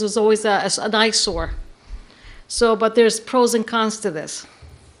up because there's always an eyesore. So, but there's pros and cons to this.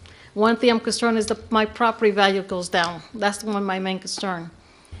 One thing I'm concerned is that my property value goes down. That's one of my main concern.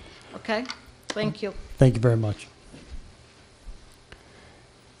 Okay? Thank you. Thank you very much.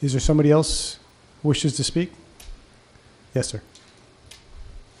 Is there somebody else who wishes to speak? Yes, sir.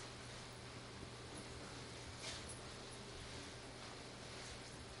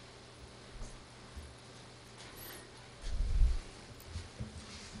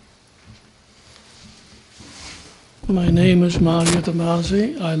 My name is Mario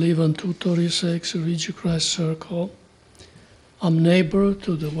Tomasi. I live on 236 Ridgecrest Circle. I'm neighbor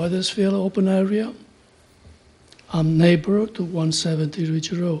to the Wethersfield open area. I'm neighbor to 170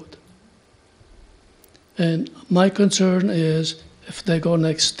 Ridge Road. And my concern is if they're going to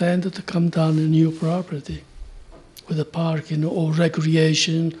extend it to come down a new property with a parking or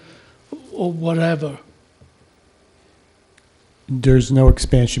recreation or whatever. There's no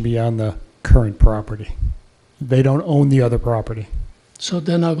expansion beyond the current property. They don't own the other property. So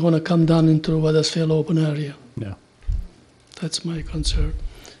they're not going to come down into the Wethersfield open area. No. That's my concern.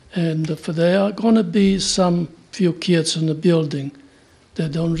 And if there are going to be some few kids in the building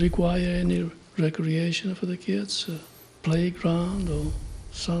that don't require any recreation for the kids, playground or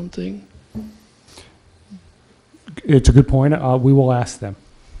something. It's a good point. We will ask them.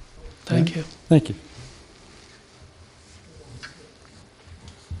 Thank you. Thank you.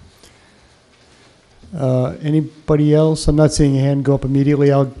 Anybody else? I'm not seeing a hand go up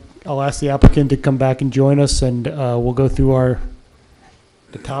immediately. I'll ask the applicant to come back and join us, and we'll go through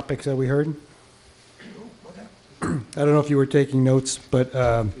the topics that we heard. I don't know if you were taking notes, but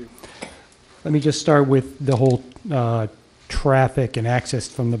let me just start with the whole traffic and access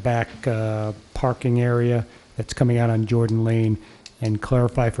from the back parking area that's coming out on Jordan Lane, and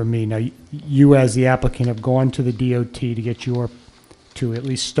clarify for me. Now, you as the applicant have gone to the DOT to get to at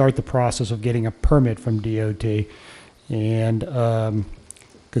least start the process of getting a permit from DOT. And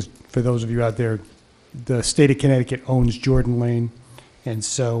because for those of you out there, the state of Connecticut owns Jordan Lane. And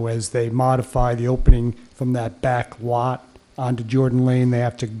so as they modify the opening from that back lot onto Jordan Lane, they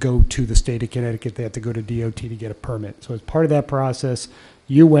have to go to the state of Connecticut. They have to go to DOT to get a permit. So as part of that process,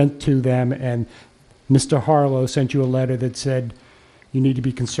 you went to them, and Mr. Harlow sent you a letter that said you need to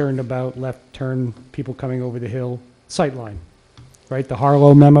be concerned about left turn people coming over the hill sightline. Right, the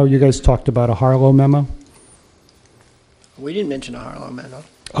Harlow memo, you guys talked about a Harlow memo? We didn't mention a Harlow memo.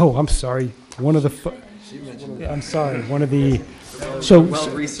 Oh, I'm sorry. One of the, I'm sorry, one of the,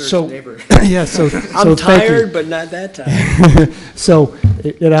 Well-researched neighbor. Yeah, so I'm thank you. tired, but not that tired. So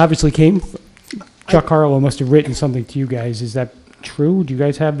it obviously came, Chuck Harlow must have written something to you guys. Is that true? Do you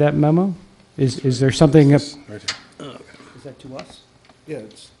guys have that memo? Is there something? Is that to us? Yeah,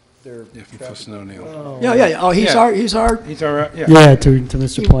 it's their. Yeah, from Fuss O'Neill. Oh. Yeah. Oh, he's our. He's our, yeah. Yeah, to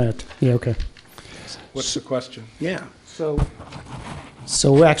Mr. Plant. Yeah, okay. What's the question? Yeah.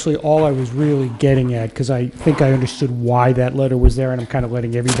 So actually, all I was really getting at, because I think I understood why that letter was there, and I'm kind of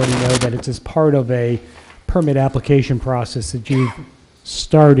letting everybody know that it's as part of a permit application process that you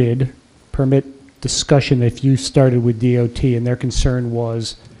started, permit discussion that you started with DOT, and their concern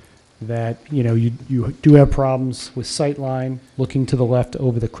was that, you do have problems with sightline looking to the left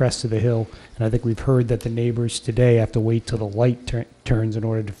over the crest of the hill. And I think we've heard that the neighbors today have to wait till the light turns in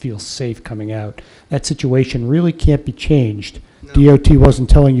order to feel safe coming out. That situation really can't be changed. No. DOT wasn't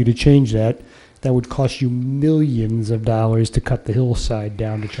telling you to change that. that would cost you millions of dollars to cut the hillside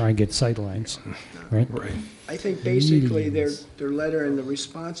down to try and get sight lines, right? Right. I think basically Millions. their letter and the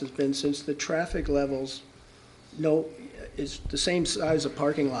response has been, since the traffic levels is the same size of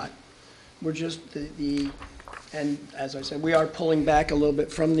parking lot, we're just and as I said, we are pulling back a little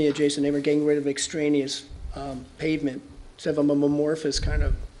bit from the adjacent neighbor, getting rid of extraneous pavement. Instead of a amorphous kind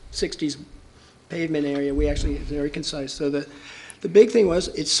of 60s pavement area, we actually, it's very concise. So the big thing was,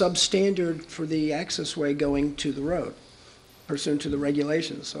 it's substandard for the access way going to the road, pursuant to the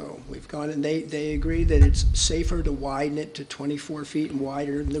regulations. So we've gone, and they agree that it's safer to widen it to 24 feet and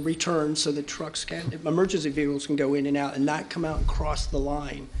wider in the return, so that trucks emergency vehicles can go in and out and not come out and cross the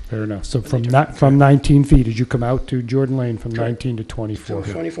line. Fair enough. So from 19 feet, as you come out to Jordan Lane, from Correct. 19 to 24.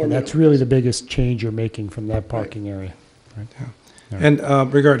 To 24 And that's middle. really the biggest change you're making from that parking area, right? Yeah. And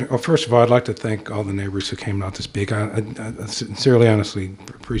regarding, well, first of all, I'd like to thank all the neighbors who came out to speak. I sincerely, honestly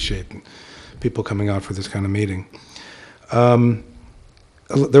appreciate people coming out for this kind of meeting.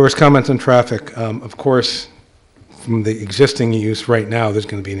 There was comments on traffic. Of course, from the existing use right now, there's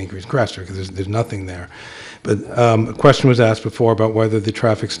going to be an increased crash because there's nothing there. But a question was asked before about whether the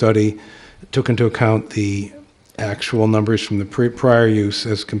traffic study took into account the actual numbers from the prior use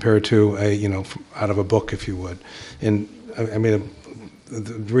as compared to out of a book, if you would. And I mean,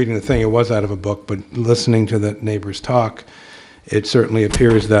 reading the thing, it was out of a book, but listening to the neighbors talk, it certainly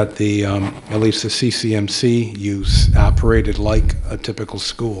appears that the at least the CCMC use operated like a typical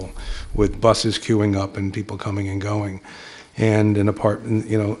school, with buses queuing up and people coming and going. And an apartment,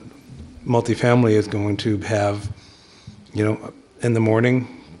 multifamily is going to have, in the morning,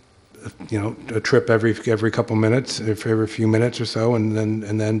 a trip every couple minutes, every few minutes or so, and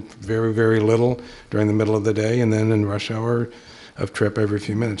then very, very little during the middle of the day, and then in rush hour, a trip every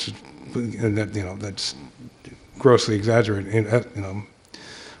few minutes. And that, that's grossly exaggerated.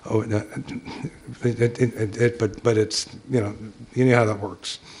 But it's you know how that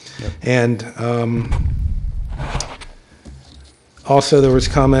works. Yep. And also there was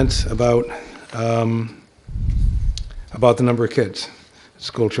comments about the number of kids,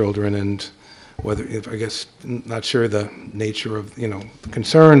 school children, and whether, I guess, not sure the nature of the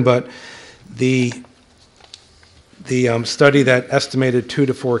concern, but the study that estimated 2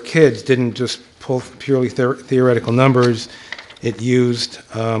 to 4 kids didn't just pull purely theoretical numbers. It used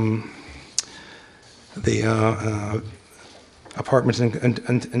the apartments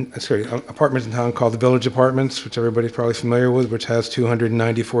apartments in town called the Village Apartments, which everybody's probably familiar with, which has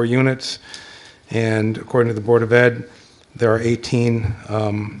 294 units. And according to the Board of Ed, there are 18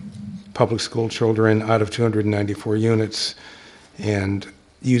 public school children out of 294 units. And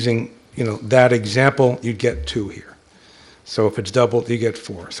using that example, you'd get 2 here. So if it's doubled, you get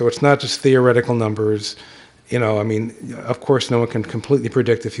 4. So it's not just theoretical numbers. Of course, no one can completely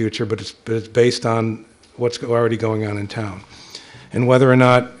predict the future, but it's based on what's already going on in town. And whether or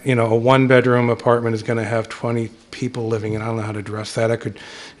not, a 1-bedroom apartment is going to have 20 people living in, I don't know how to address that. It'd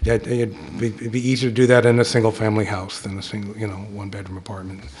be easier to do that in a single-family house than a single, 1-bedroom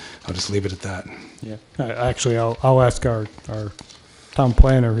apartment. I'll just leave it at that. Yeah. Actually, I'll ask our town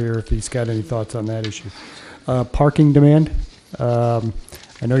planner here if he's got any thoughts on that issue. Parking demand. I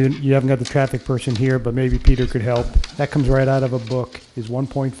know you haven't got the traffic person here, but maybe Peter could help. That comes right out of a book. Is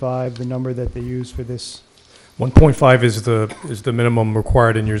 1.5 the number that they use for this? 1.5 is the minimum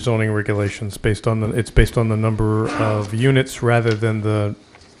required in your zoning regulations based on the number of units rather than the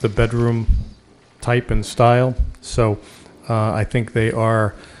bedroom type and style. So I think they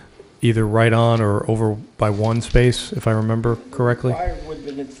are either right on or over by 1 space, if I remember correctly. Prior would have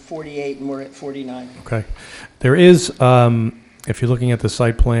been at 48, and we're at 49. Okay. There is, if you're looking at the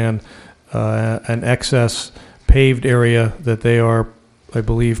site plan, an excess paved area that they are, I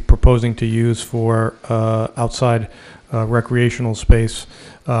believe, proposing to use for outside recreational space.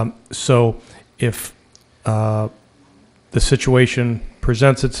 So if the situation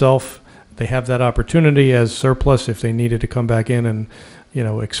presents itself, they have that opportunity as surplus if they needed to come back in and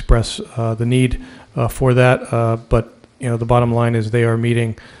express the need for that. But the bottom line is they are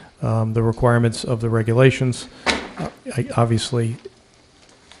meeting the requirements of the regulations. Obviously,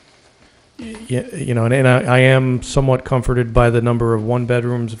 and I am somewhat comforted by the number of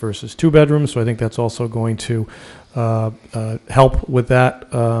 1-bedrooms versus 2-bedrooms, so I think that's also going to help with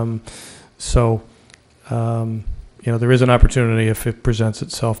that. There is an opportunity, if it presents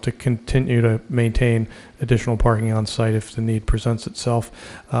itself, to continue to maintain additional parking on site if the need presents itself.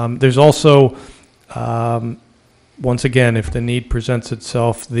 There's also, once again, if the need presents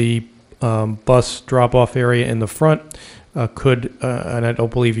itself, the bus drop-off area in the front could, and I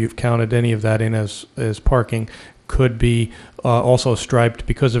don't believe you've counted any of that in as parking, could be also striped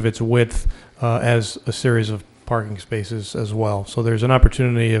because of its width as a series of parking spaces as well. So there's an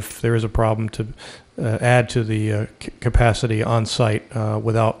opportunity, if there is a problem, to add to the capacity on site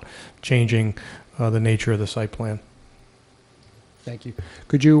without changing the nature of the site plan. Thank you.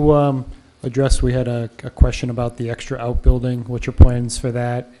 Could you address, we had a question about the extra outbuilding, what's your plans for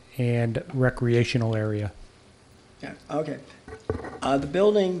that, and recreational area? Yeah, okay. The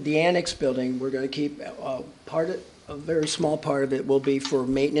building, the annex building, we're going to keep a very small part of it will be for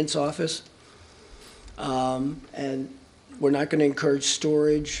maintenance office. And we're not going to encourage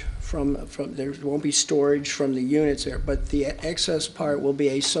storage there won't be storage from the units there, but the excess part will be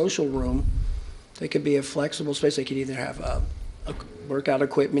a social room. They could be a flexible space. They could either have a workout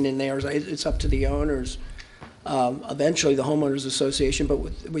equipment in there. It's up to the owners. Eventually the homeowners association, but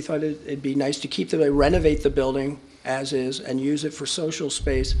we thought it'd be nice to keep renovate the building as is and use it for social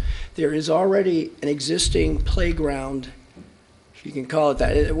space. There is already an existing playground, if you can call it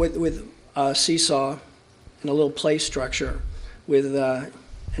that, with a seesaw and a little play structure with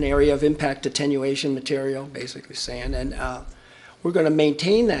an area of impact attenuation material, basically sand, and we're going to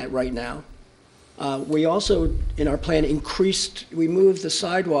maintain that right now. We also, in our plan, we moved the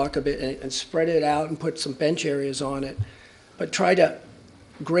sidewalk a bit and spread it out and put some bench areas on it, but try to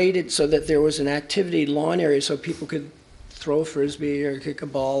grade it so that there was an activity lawn area so people could throw a frisbee or kick a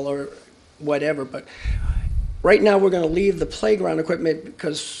ball or whatever. But right now we're going to leave the playground equipment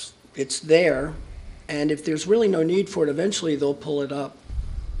because it's there, and if there's really no need for it, eventually they'll pull it up.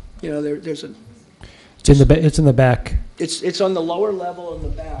 You know, there's a... It's in the back. It's on the lower level in the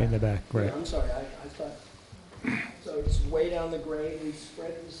back. In the back, right. Yeah, I'm sorry, I thought... So it's way down the grade. We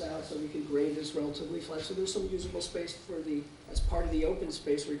spread this out so we can grade this relatively flat. So there's some usable space as part of the open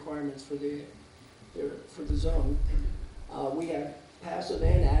space requirements for the zone. We have passive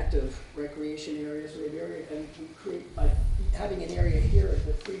and active recreation areas. We have area, and we create by having an area here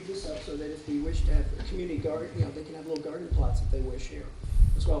that frees this up so that if we wish to have a community garden, they can have little garden plots if they wish here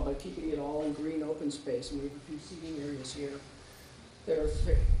as well, by keeping it all in green open space. And we have a few seating areas here that are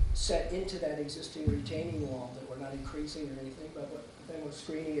set into that existing retaining wall that we're not increasing or anything, but then we're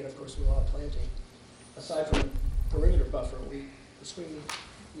screening it, of course, with a lot of planting. Aside from the perimeter buffer, we screen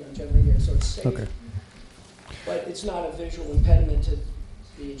generally here, so it's safe. Okay. But it's not a visual impediment to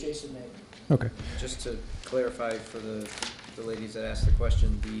the adjacent neighbor. Okay. Just to clarify for the ladies that asked the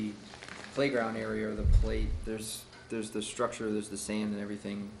question, the playground area or the plate, there's the structure, there's the sand and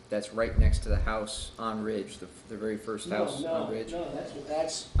everything that's right next to the house on Ridge, the very first house on Ridge. No,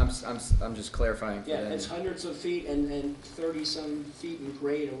 that's. I'm just clarifying for Yeah, them. it's hundreds of feet and 30-some feet in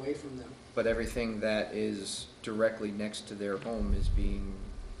grade away from them. But everything that is directly next to their home is being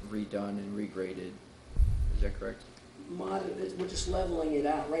redone and regraded. Is that correct? We're just leveling it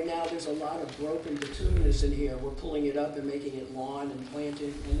out. Right now, there's a lot of broken bituminous in here. We're pulling it up and making it lawn and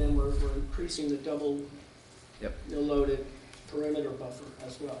planting, and then we're increasing the double loaded perimeter buffer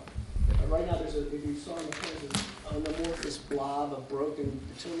as well. But right now, if you saw in the plan, there's an amorphous blob of broken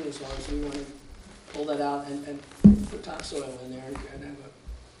bituminous lawn, so we want to pull that out and put topsoil in there and have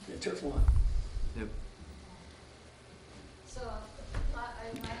a turf lawn. Yep. So, my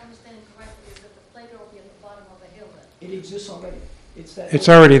understanding correctly is that the playground will be at the bottom of the hill then? It exists already. It's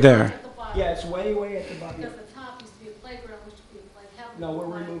already there. Yeah, it's way at the bottom. Because the top used to be a playground, which would be like having. No, we're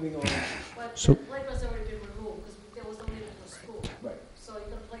removing all that. But So- the playground's already been removed, because there was no need for school. Right. So you're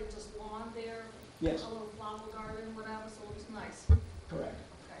gonna play just lawn there? Yes. A little flower garden, whatever, so it looks nice. Correct.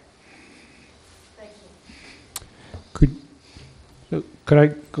 Okay. Thank you.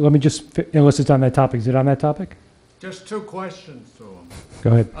 Let me just, unless it's on that topic, is it on that topic? Just two questions to him.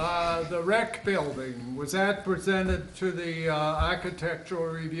 Go ahead. The rec building, was that presented to the architectural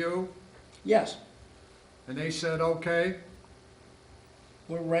review? Yes. And they said, okay?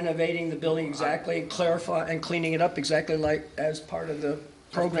 We're renovating the building exactly and cleaning it up exactly like as part of the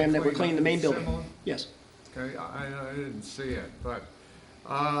program that we're cleaning the main building. Similar? Yes. Okay, I didn't see it, but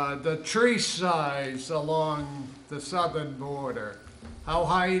the tree size along the southern border, how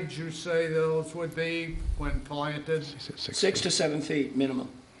high did you say those would be when planted? 6 to 7 feet minimum.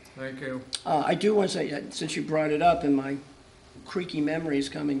 Thank you. I do want to say, since you brought it up and my creaky memories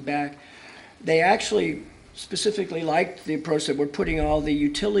coming back, they actually specifically liked the approach that we're putting all the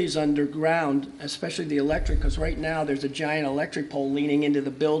utilities underground, especially the electric, because right now there's a giant electric pole leaning into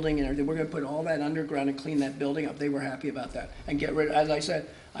the building and everything. We're going to put all that underground and clean that building up. They were happy about that. And get rid, as I said,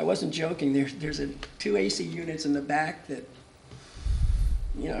 I wasn't joking, there's 2 AC units in the back that,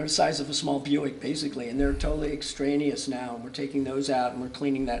 are the size of a small Buick, basically, and they're totally extraneous now. We're taking those out and we're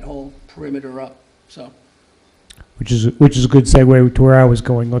cleaning that whole perimeter up, so. which is a good segue to where I was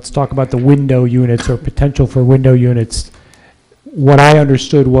going. Let's talk about the window units or potential for window units. What I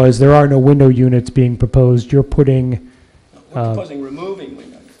understood was there are no window units being proposed. You're putting We're proposing removing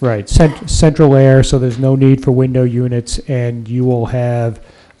windows. right central air, so there's no need for window units, and you will have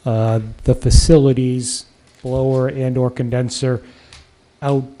the facilities, blower and or condenser,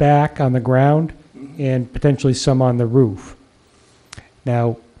 out back on the ground, and potentially some on the roof.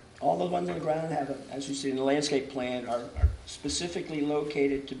 Now, All the ones on the ground have, as you see in the landscape plan, are specifically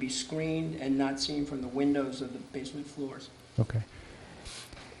located to be screened and not seen from the windows of the basement floors. okay.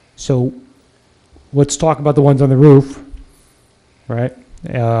 So let's talk about the ones on the roof, right?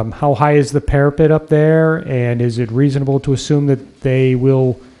 How high is the parapet up there, and is it reasonable to assume that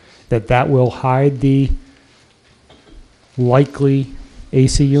that will hide the likely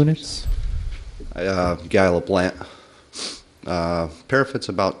AC units? Guy LaPlante. Parapet's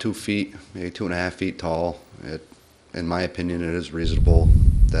about 2 feet, maybe 2.5 feet tall. In my opinion, it is reasonable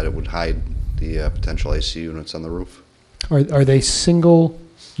that it would hide the potential AC units on the roof. Are they single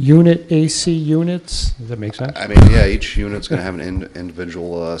unit AC units? Does that make sense? I mean, yeah, each unit's going to have an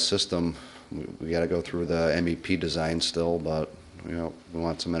individual system. We got to go through the MEP design still, but we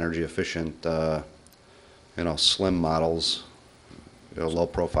want some energy efficient, slim models, low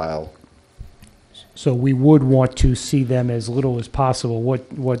profile. So we would want to see them as little as possible.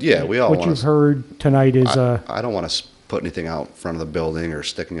 What Yeah, we all what wanna you've heard tonight is I don't want to put anything out in front of the building or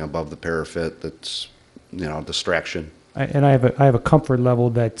sticking above the parapet that's distraction. I have a comfort level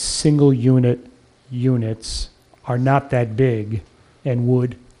that single unit units are not that big and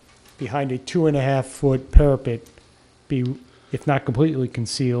would, behind a 2.5-foot parapet, be, if not completely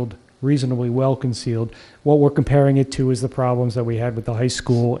concealed, reasonably well concealed. What we're comparing it to is the problems that we had with the high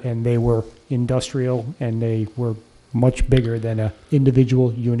school, and they were industrial, and they were much bigger than a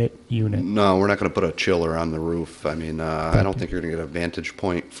individual unit. No, we're not going to put a chiller on the roof. I mean, I don't think you're going to get a vantage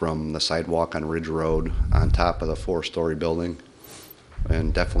point from the sidewalk on Ridge Road on top of the 4-story building,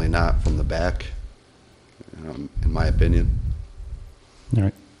 and definitely not from the back, in my opinion. All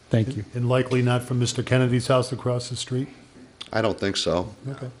right, thank you. And likely not from Mr. Kennedy's house across the street? I don't think so.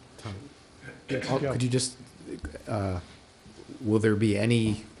 Okay. Could you just, will there be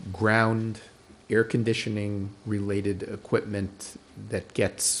any ground air conditioning related equipment that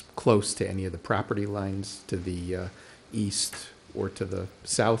gets close to any of the property lines to the east or to the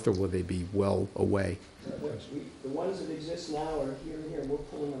south, or will they be well away? The ones that exist now are here and here. We're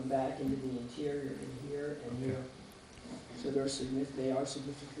pulling them back into the interior in here and here. So they are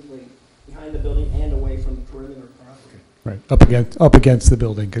significantly behind the building and away from the perimeter property. Right, up against the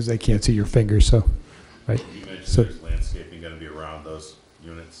building, because they can't see your fingers, so, right. You mentioned So, there's landscaping going to be around those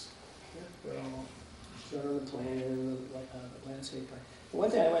units. Yeah, they're all shown on the plan and the landscape plan. The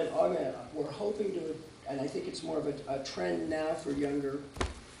one thing I want to augment, we're hoping to, and I think it's more of a trend now for younger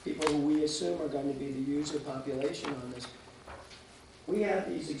people who we assume are going to be the user population on this. We have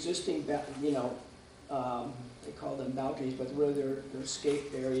these existing, they call them balconies, but really they're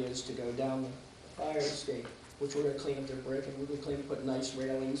escape areas to go down the fire escape, which we're going to clean up their brick, and we're going to clean up, put nice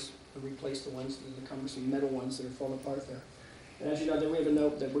railings to replace the ones, the cumbersome metal ones that are falling apart there. And as you know, then we have a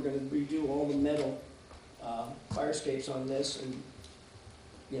note that we're going to redo all the metal fire escapes on this, and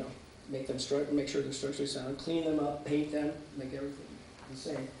make them make sure they're structurally sound, clean them up, paint them, make everything the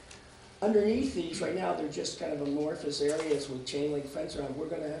same. Underneath these, right now, they're just kind of amorphous areas with chain link fence around. We're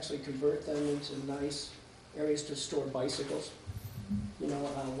going to actually convert them into nice areas to store bicycles.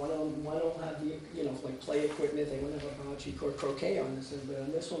 One will have the, like play equipment. They want to have a bocce or croquet on this, but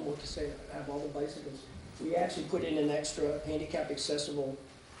on this one, we'll just say have all the bicycles. We actually put in an extra handicap accessible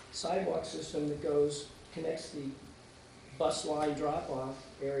sidewalk system that connects the bus line drop-off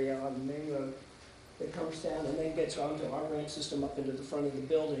area on the main road that comes down and then gets onto our ramp system up into the front of the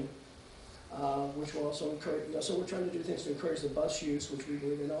building, which will also encourage, so we're trying to do things to encourage the bus use, which we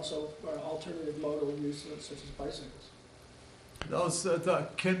believe, and also alternative modal use such as bicycles. Those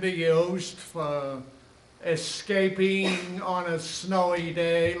that can be used for escaping on a snowy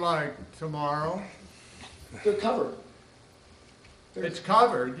day like tomorrow. They're covered. It's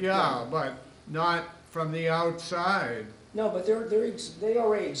covered, yeah, but not from the outside. No, but they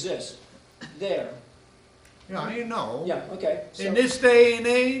already exist there. Yeah, you know. Yeah, okay. So, in this day and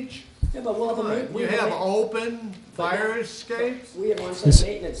age, yeah, but we'll have you have open fire escapes. We have on-site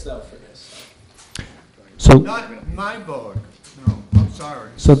maintenance though for this. So not in my book. No, I'm sorry.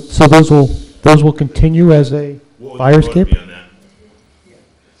 So those will continue as a fire escape?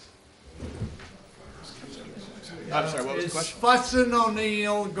 I'm sorry, what was the Is question? Fussin'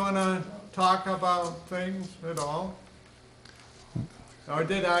 O'Neill gonna talk about things at all? Or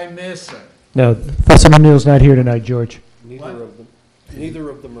did I miss it? No, Fussell O'Neill's not here tonight, George. Neither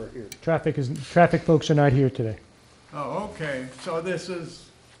of them are here. Traffic folks are not here today. Oh, okay, so this is,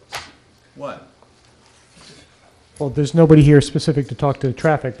 what? Well, there's nobody here specific to talk to the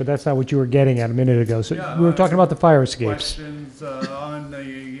traffic, but that's not what you were getting at a minute ago. So Yeah, we were talking about the fire escapes. Questions on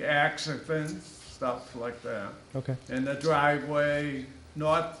the accidents, stuff like that. Okay. And the driveway,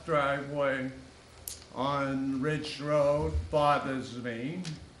 north driveway on Ridge Road bothers me.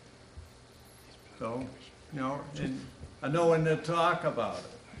 So, you know, and I know when to talk about it.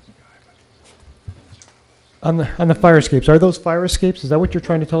 On the fire escapes, are those fire escapes? Is that what you're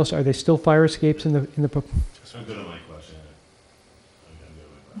trying to tell us? Are they still fire escapes in the? I'm good on my question. I'm good on my question.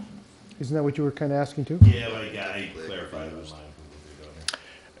 Isn't that what you were kind of asking too? Yeah, but I clarified it with mine.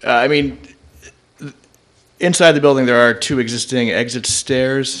 I mean, inside the building, there are 2 existing exit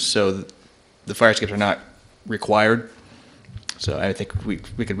stairs, so the fire escapes are not required. So I think we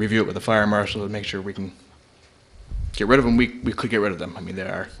could review it with the fire marshal and make sure we can get rid of them. We could get rid of them. I mean, they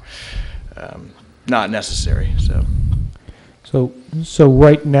are not necessary, so. So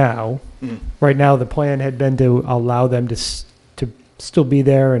right now, the plan had been to allow them to still be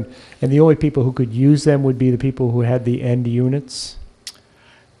there, and the only people who could use them would be the people who had the end units?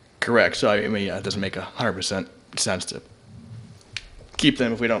 Correct. So I mean, yeah, it doesn't make 100% sense to keep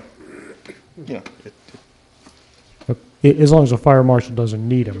them if we don't, you know. As long as the fire marshal doesn't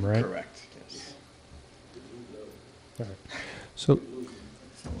need them, right? Correct, yes. All right.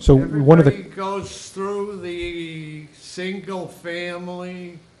 So one of the. Everybody goes through the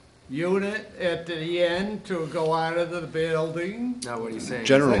single-family unit at the end to go out of the building? Now, what are you saying?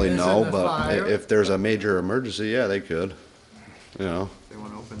 Generally, Is it no, the but fire? if there's a major emergency, yeah, they could, you know. They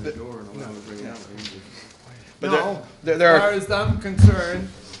want to open the door and allow them to bring it out. But No, there as far as I'm concerned,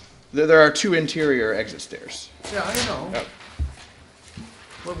 there are 2 interior exit stairs. yeah, I know. Yep.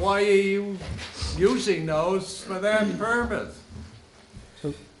 But why are you using those for that purpose?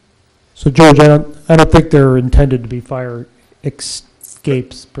 So George, I don't think they're intended to be fire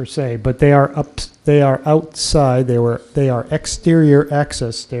escapes per se, but they are outside. They are exterior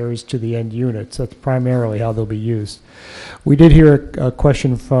access stairs to the end units. That's primarily how they'll be used. We did hear a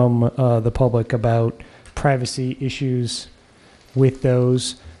question from the public about privacy issues with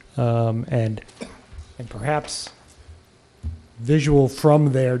those, and perhaps visual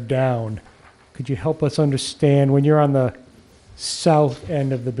from there down. Could you help us understand when you're on the south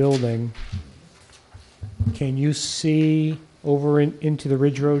end of the building, can you see over into the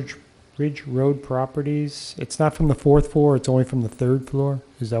Ridge Road properties? It's not from the 4th floor, it's only from the 3rd floor?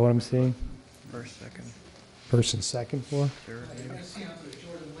 Is that what I'm seeing? First, second, First and second floor? third, maybe.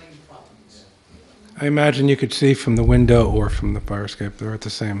 I imagine you could see from the window or from the fire escape. They're at the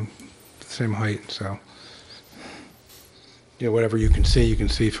same height, so. Yeah, whatever you can see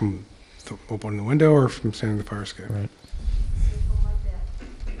from opening the window or from seeing the fire escape. Right.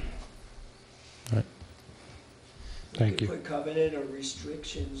 Right. Thank you. Put covenant or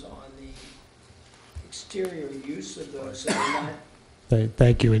restrictions on the exterior use of those, so they're not.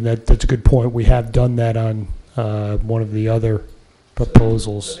 Thank you, and that's a good point. We have done that on one of the other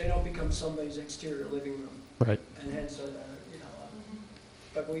proposals. So they don't become somebody's exterior living room. Right. And hence,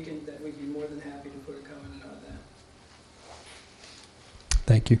 but we'd be more than happy to put a covenant on that.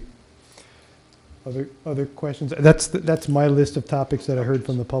 Thank you. Other questions? That's my list of topics that I heard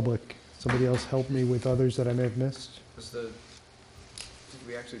from the public. Somebody else help me with others that I may have missed? Did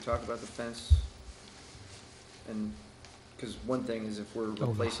we actually talk about the fence? And, because one thing is if we're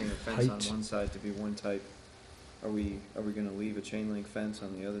replacing a fence on height. one side to be one type, are we gonna leave a chain link fence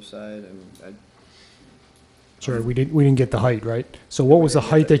on the other side? I mean, Sorry, we didn't get the height, right? So what was the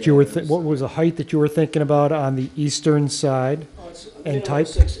height that you were, thinking about on the eastern side? Oh, it's a And minimum type?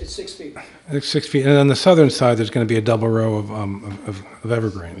 of it's 6 feet. I think 6 feet, and on the southern side, there's going to be a double row of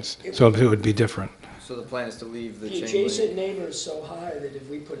evergreens, so it would be different. so the plan is to leave the The chain adjacent link? neighbor is so high that if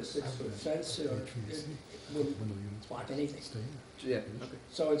we put a 6-foot fence, it wouldn't block anything. Yeah, okay.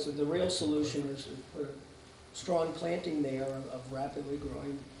 So the real solution is to put a strong planting there of rapidly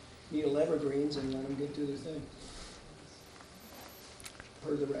growing needle evergreens and let them get do their thing.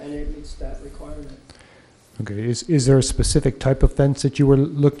 And it meets that requirement. Okay, is there a specific type of fence that you were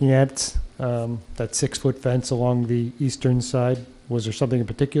looking at? That 6-foot fence along the eastern side? Was there something in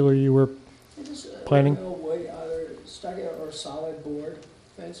particular you were planning? Wood, either stucco or solid board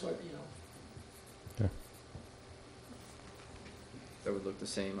fence, Yeah. That would look the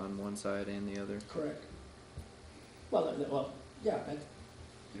same on one side and the other? Correct. Well, yeah.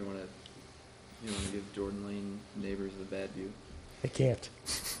 You don't wanna give Jordan Lane neighbors the bad view? I can't.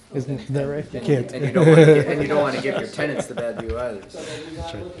 Isn't that right? You can't. And you don't want to, and you don't want to give your tenants the bad view either. So that you're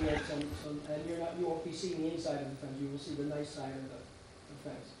not looking at and you won't be seeing the inside of the fence, you will see the nice side of the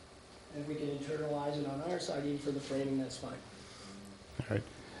fence. And if we can internalize it on our side, even for the framing, that's fine. All right.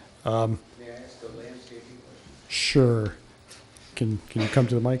 May I ask a landscaping question? Sure. Can you come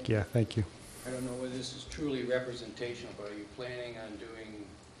to the mic? Yeah, thank you. I don't know whether this is truly representational, but are you planning on doing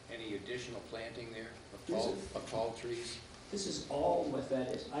any additional planting there of tall trees? This is all what that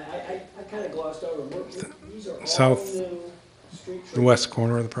is. I kind of glossed over. These are all South- new street trees. The west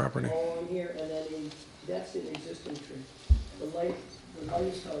corner of the property. All on here, and then that's an existing tree. The light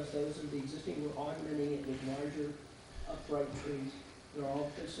colors, those are the existing. We're augmenting it with larger upright trees. They're all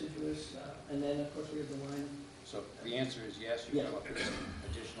deciduous, and then of course we have the line. So the answer is yes, you come up with some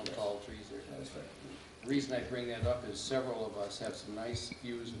additional tall trees there. That's right. The reason I bring that up is several of us have some nice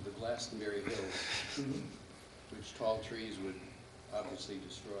views of the Glastonbury Hills, which tall trees would obviously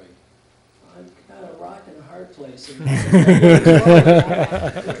destroy. I'm kind of rock in a hard place. These only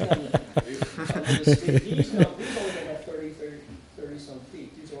have 30 some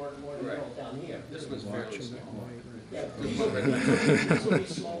feet. These aren't more than all down here. This was fairly small. Yeah, these will be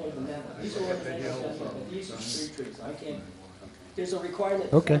smaller than that. These are ornamental, but these are street trees. I can't, there's a requirement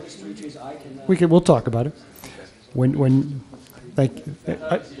for Okay. the street trees. I cannot. We'll talk about it. Thank you.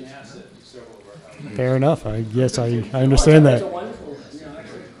 Fair enough. I understand that.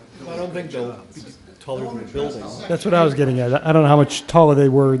 I don't think they'll be taller than the building. That's what I was getting at. I don't know how much taller they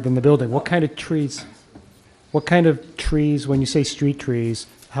were than the building. What kind of trees, when you say street trees,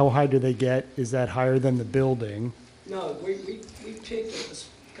 how high do they get? Is that higher than the building? No, we picked a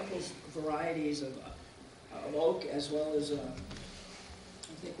couple of varieties of oak as well as, I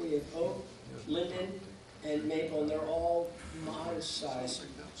think we have oak, linden, and maple, and they're all modest sized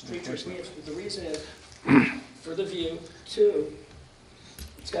street trees. The reason is for the view. 2,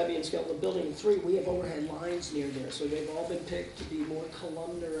 it's got to be in scale. The building 3, we have overhead lines near there, so they've all been picked to be more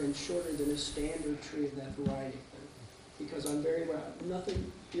columnar and shorter than a standard tree of that variety. Because I'm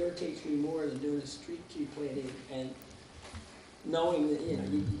nothing irritates me more than doing a street tree planting and knowing that,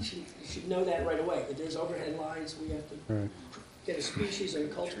 you should know that right away. If there's overhead lines, we have to get a species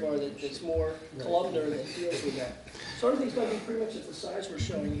and a cultivar that's more columnar that deals with that. So everything's going to be pretty much at the size we're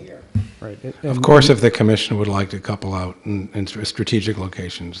showing here. Right. Of course, if the commission would like to couple out in strategic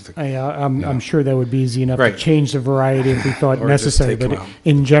locations. I'm sure that would be easy enough to Right. change the variety if we thought Or just necessary, take them but out.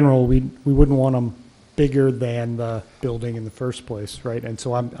 in general, we wouldn't want them bigger than the building in the first place, right? And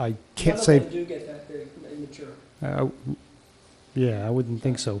so I can't None say. of them do get that big and mature. Yeah, I wouldn't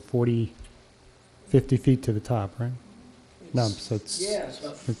think so. 40, 50 feet to the top, right? No, so it's. Yeah, it's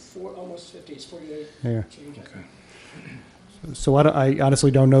about almost 50, it's 48. Yeah. Change, I think. So I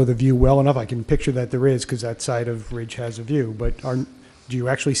honestly don't know the view well enough. I can picture that there is, because that side of Ridge has a view. But do you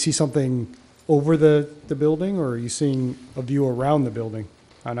actually see something over the building, or are you seeing a view around the building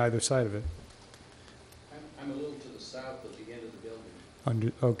on either side of it? I'm a little to the south of the end of the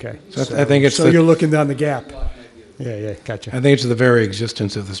building. Okay. So I think it's So the- you're looking down the gap. Yeah, gotcha. I think it's the very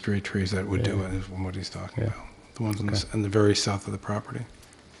existence of the street trees that would do it, is what he's talking about. The ones Okay. in the very south of the property.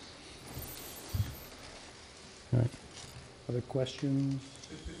 All right. Other questions?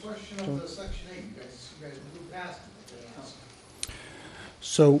 The question of the section 8, you guys moved past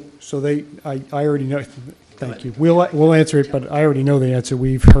it. I already know, thank you. We'll answer it, but I already know the answer.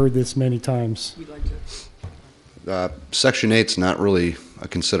 We've heard this many times. We'd like to. Section 8's not really a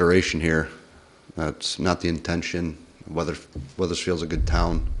consideration here. That's not the intention. Wethersfield's a good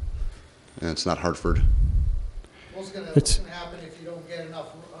town, and it's not Hartford. What's gonna happen if you don't get enough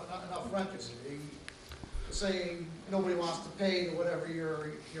renters? Say nobody wants to pay the whatever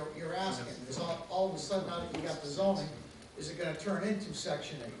you're asking. So all of a sudden, now that you got the zoning, is it gonna turn into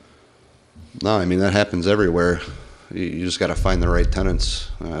section 8? No, I mean, that happens everywhere. You just got to find the right tenants.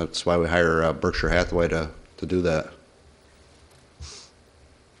 That's why we hire Berkshire Hathaway to do that.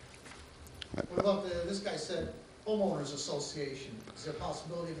 What about this guy said homeowners association? Is there a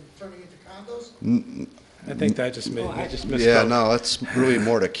possibility of it turning into condos? I think that just misspoke. Yeah, no, that's really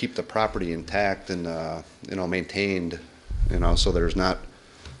more to keep the property intact and, maintained, so there's not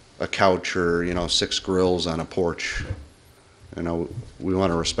a couch or, 6 grills on a porch. We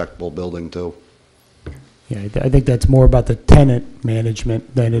want a respectable building too. Yeah, I think that's more about the tenant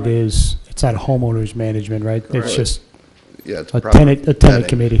management than it is, it's not homeowners management, right? It's Right. just Yeah, it's a proper tenant vetting.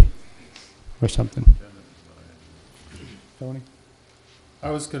 committee or something. Tony?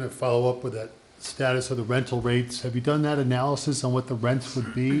 I was going to follow up with that status of the rental rates. Have you done that analysis on what the rents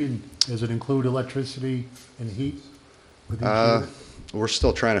would be? And does it include electricity and heat with each unit? We're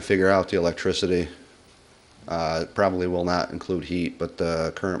still trying to figure out the electricity. It probably will not include heat, but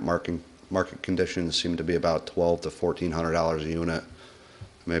the current market conditions seem to be about $1,200 to $1,400 a unit,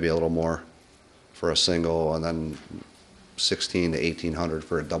 maybe a little more for a single, and then $1,600 to $1,800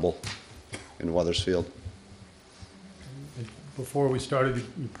 for a double in Wethersfield. Before we started,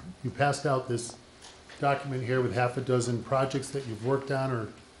 you passed out this document here with half a dozen projects that you've worked on, or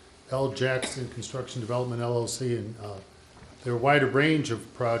L. Jackson Construction Development LLC, and there are a wider range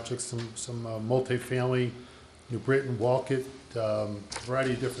of projects, some multifamily, New Britain, Walcott, a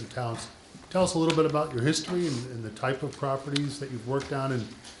variety of different towns. Tell us a little bit about your history and the type of properties that you've worked on, and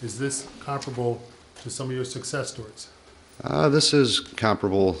is this comparable to some of your success stories? This is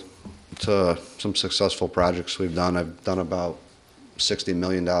comparable to some successful projects we've done. I've done about $60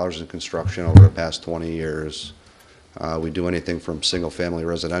 million in construction over the past 20 years. We do anything from single-family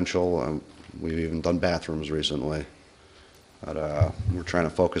residential. We've even done bathrooms recently. But we're trying to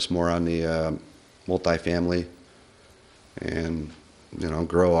focus more on the multifamily and,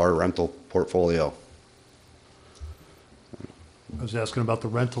 grow our rental portfolio. I was asking about the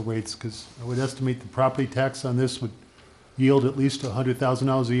rental rates, because I would estimate the property tax on this would yield at least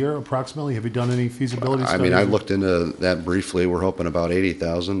 $100,000 a year approximately. Have you done any feasibility studies? I mean, I looked into that briefly. We're hoping about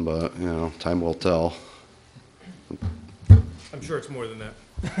 80,000, but, time will tell. I'm sure it's more than that.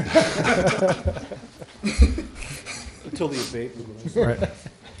 Until the abatement. Right.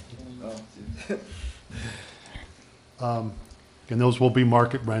 And those will be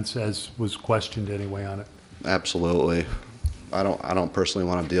market rents, as was questioned anyway on it. Absolutely. I don't personally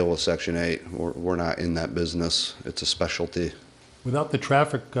want to deal with Section 8. We're not in that business. It's a specialty. Without the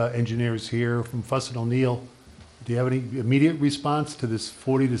traffic engineers here from Fuss and O'Neill, do you have any immediate response to this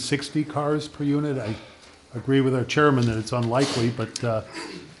 40 to 60 cars per unit? I agree with our chairman that it's unlikely, but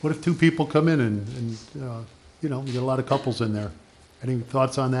what if two people come in and we get a lot of couples in there? Any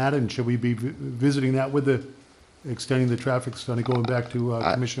thoughts on that? And should we be visiting that with the extending the traffic study, going back to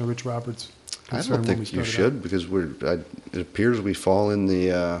Commissioner Rich Roberts' concern? I don't think you should, because it appears we fall in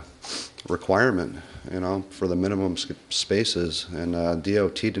the requirement, for the minimum spaces. And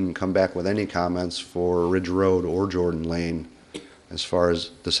DOT didn't come back with any comments for Ridge Road or Jordan Lane as far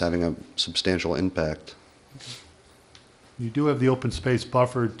as this having a substantial impact. You do have the open space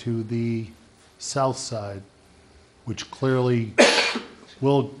buffer to the south side, which clearly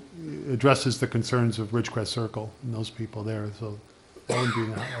addresses the concerns of Ridgecrest Circle and those people there. So that would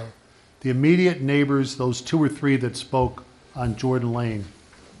be the immediate neighbors, those two or three that spoke on Jordan Lane.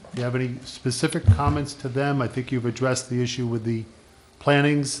 Do you have any specific comments to them? I think you've addressed the issue with the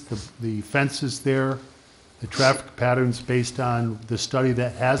plantings, the fences there, the traffic patterns based on the study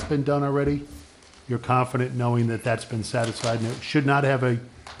that has been done already. You're confident knowing that that's been satisfied and it should not have a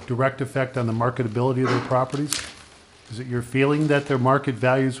direct effect on the marketability of their properties? Is it your feeling that their market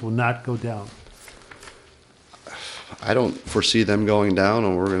values will not go down? I don't foresee them going down,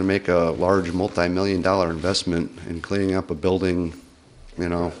 and we're going to make a large multi-million-dollar investment in cleaning up a building,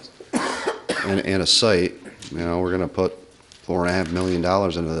 and a site. We're going to put $4.5 million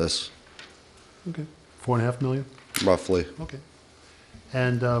into this. Okay. $4.5 million? Roughly. Okay.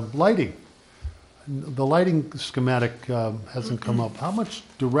 And lighting. The lighting schematic hasn't come up. How much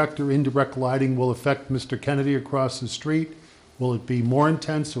direct or indirect lighting will affect Mr. Kennedy across the street? Will it be more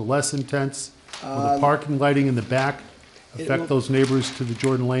intense or less intense? Will the parking lighting in the back affect those neighbors to the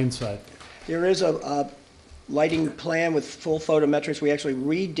Jordan Lane side? There is a lighting plan with full photometrics. We actually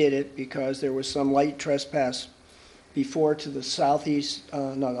redid it because there was some light trespass before to the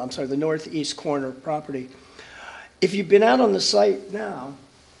the northeast corner of property. If you've been out on the site now,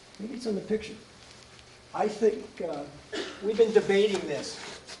 maybe it's in the picture. I think we've been debating this.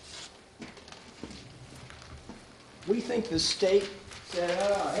 We think the state said,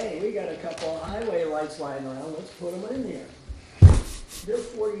 oh, hey, we got a couple of highway lights lying around, let's put them in there. They're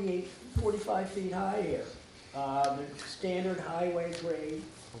 45 feet high here. They're standard highway grade,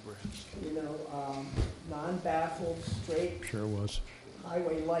 non-baffled, straight Sure was.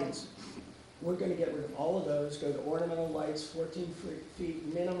 highway lights. We're going to get rid of all of those, go to ornamental lights, 14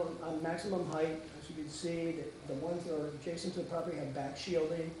 feet minimum, maximum height. As you can see, the ones that are adjacent to the property have back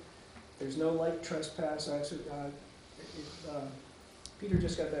shielding. There's no light trespass. Actually, Peter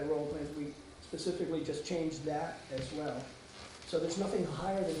just got that roll plan. We specifically just changed that as well. So there's nothing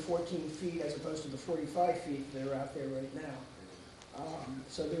higher than 14 feet as opposed to the 45 feet that are out there right now.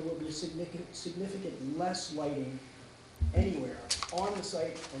 So there will be significant less lighting anywhere on the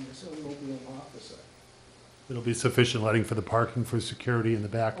site, and there certainly won't be off the site. It'll be sufficient lighting for the parking, for security in the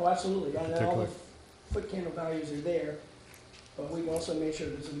back. Oh, absolutely. And all the foot candle values are there, but we've also made sure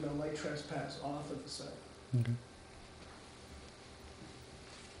there's no light trespass off of the site. Okay.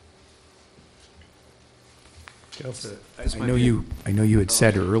 Go for it. I know you had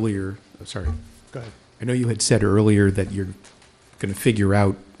said earlier, oh, sorry. Go ahead. I know you had said earlier that you're going to figure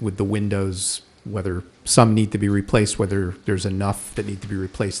out with the windows whether some need to be replaced, whether there's enough that need to be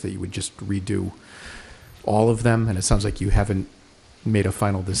replaced that you would just redo all of them, and it sounds like you haven't made a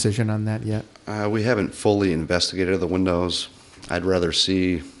final decision on that yet? We haven't fully investigated the windows. I'd rather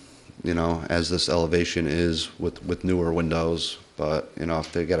see, you know, as this elevation is with newer windows, but, you know,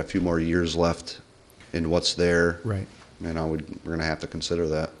 if they got a few more years left in what's there, Right. you know, we're going to have to consider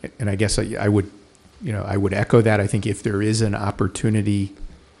that. And I guess I would, you know, I would echo that. I think if there is an opportunity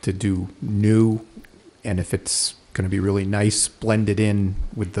to do new, and if it's going to be really nice, blended in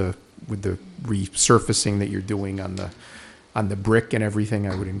with the resurfacing that you're doing on the brick and everything,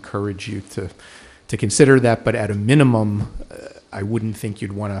 I would encourage you to consider that. But at a minimum, I wouldn't think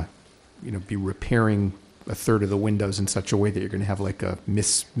you'd want to, you know, be repairing a third of the windows in such a way that you're going to have like a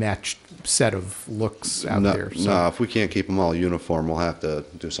mismatched set of looks out there. So. No, if we can't keep them all uniform, we'll have to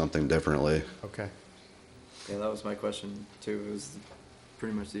do something differently. Okay. Yeah, that was my question too. It was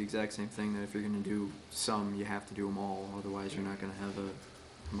pretty much the exact same thing, that if you're going to do some, you have to do them all. Otherwise, you're not going to have a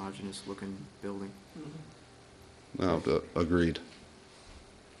homogeneous looking building. No, agreed.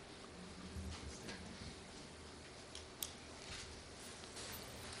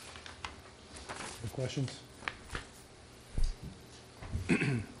 Any questions?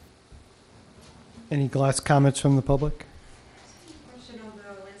 Any last comments from the public? Question on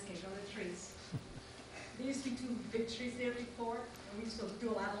the landscape, on the trees. There used to be two big trees there before, and we used to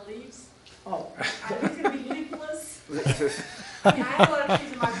do a lot of leaves. Oh. Are these gonna be leafless? I mean, I have a lot of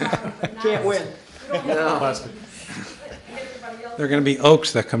trees in my property, but not. Can't win. We don't have a lot of leaves. Everybody else. They're going to be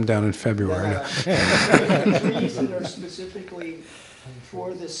oaks that come down in February. Trees that are specifically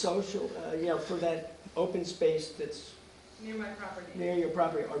for the social, you know, for that open space that's Near my property. near your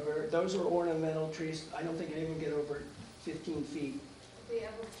property, those are ornamental trees. I don't think any of them get over 15 feet. The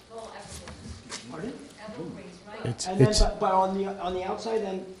evergreens. Pardon? Evergreens, right? And then, but on the outside,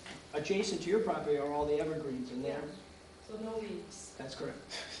 then, adjacent to your property are all the evergreens in there. So no leaves. That's correct.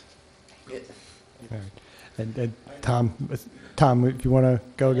 All right. And Tom, if you want to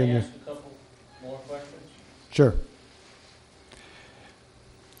go Can I again. ask a couple more questions? Sure.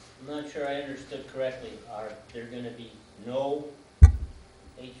 I'm not sure I understood correctly. Are there going to be no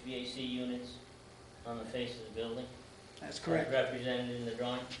HVAC units on the face of the building? That's correct. As represented in the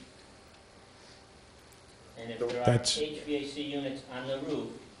drawing? And if there are That's- HVAC units on the roof,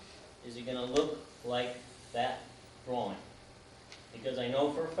 is it going to look like that drawing? Because I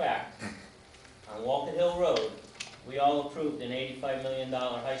know for a fact, on Walcott Hill Road, we all approved an $85 million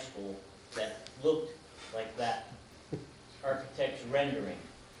high school that looked like that architect's rendering.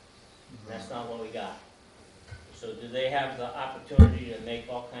 That's not what we got. So do they have the opportunity to make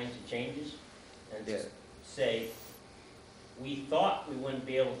all kinds of changes? And to say, we thought we wouldn't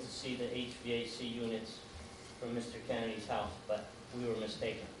be able to see the HVAC units from Mr. Kennedy's house, but we were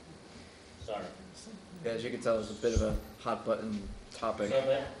mistaken. Sorry. Yeah, as you can tell, it's a bit of a hot button topic.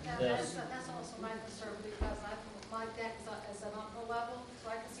 So That's also my concern, because my deck is an upper level, so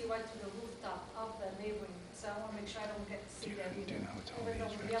I can see right through the rooftop of the neighboring, so I want to make sure I don't get to see that either, even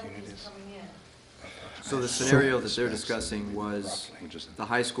though the other is coming in. So the scenario that they're discussing was the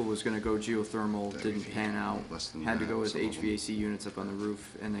high school was gonna go geothermal, didn't pan out, had to go with HVAC units up on the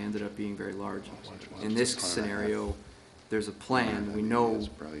roof, and they ended up being very large. In this scenario, there's a plan, we know,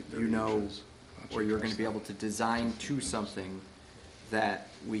 you know, or you're gonna be able to design to something that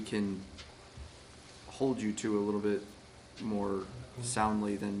we can hold you to a little bit more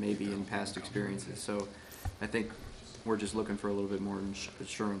soundly than maybe in past experiences. So I think we're just looking for a little bit more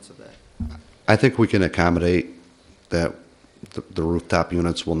assurance of that. I think we can accommodate that the rooftop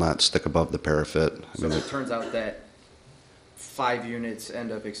units will not stick above the parapet. So if it turns out that 5 units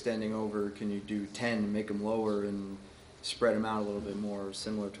end up extending over, can you do 10 and make them lower and spread them out a little bit more,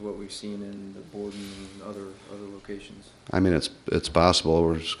 similar to what we've seen in the Borden and other locations? I mean, it's possible.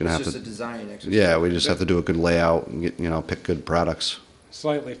 We're just going to have to. It's just a design exercise. Yeah, we just have to do a good layout and get, you know, pick good products.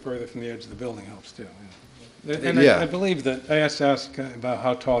 Slightly further from the edge of the building helps too. And Yeah. I believe that, I asked to ask about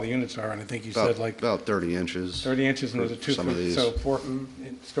how tall the units are, and I think you said like About 30 inches. 30 inches, and there's a for 2 some of foot, these. so 4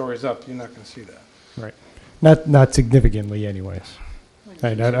 stories up, you're not going to see that. Right. Not significantly anyways.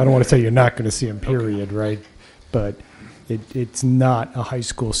 I don't want to say you're not going to see them, period, right? But it's not a high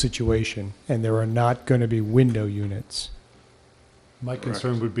school situation, and there are not going to be window units. My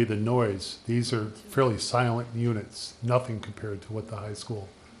concern would be the noise. These are fairly silent units, nothing compared to what the high school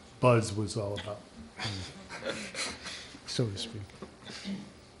buzz was all about. So to speak.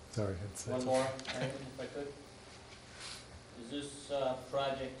 Sorry. One more, if I could. Is this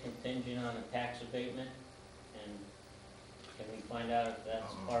project contingent on a tax abatement And can we find out if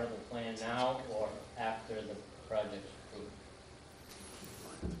that's part of the plan now or after the project's approved?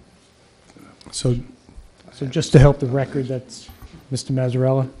 So just to help the record, that's Mr.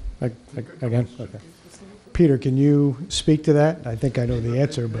 Mazzarella, again? Okay. Peter, can you speak to that? I think I know the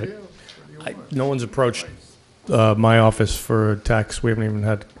answer, but. No one's approached my office for tax. We haven't even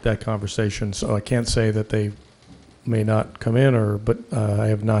had that conversation, so I can't say that they may not come in, but I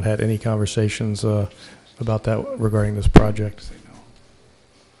have not had any conversations about that regarding this project.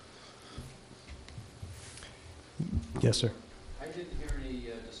 Yes, sir. I didn't hear any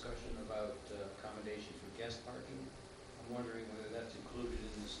discussion about accommodations for guest parking. I'm wondering whether that's included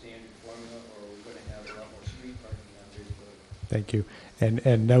in the standard formula, or we're going to have a lot more street parking on Ridge Road. Thank you.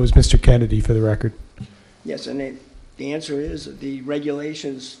 And that was Mr. Kennedy for the record. Yes, and the answer is that the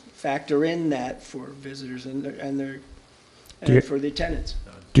regulations factor in that for visitors and for the tenants.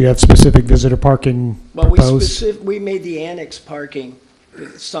 Do you have specific visitor parking proposed? Well, we made the annex parking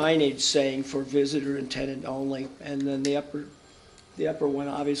with signage saying for visitor and tenant only, and then the upper one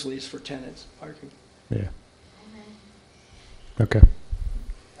obviously is for tenants parking. Yeah. Okay.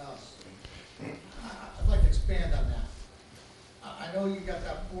 I'd like to expand on that. I know you got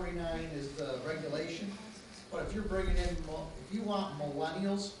that 49 is the regulation, but if you're bringing in, if you want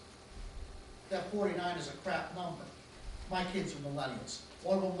millennials, that 49 is a crap number. My kids are millennials.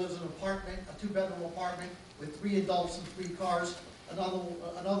 One of them lives in an apartment, a 2-bedroom apartment with 3 adults and 3 cars. Another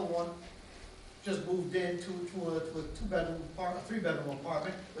one just moved into a 2-bedroom apartment, a 3-bedroom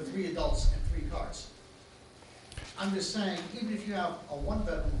apartment with 3 adults and 3 cars. I'm just saying, even if you have a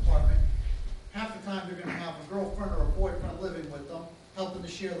 1-bedroom apartment, half the time they're going to have a girlfriend or a boyfriend living with them, helping to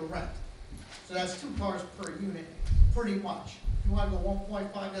share the rent. So that's 2 cars per unit, pretty much. If you want to go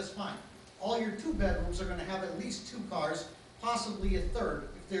 1.5, that's fine. All your 2 bedrooms are going to have at least 2 cars, possibly a third,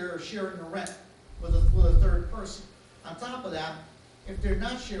 if they're sharing the rent with a third person. On top of that, if they're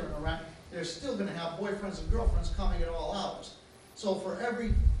not sharing the rent, they're still going to have boyfriends and girlfriends coming at all hours. So for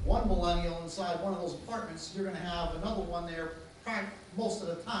every one millennial inside one of those apartments, you're going to have another one there most of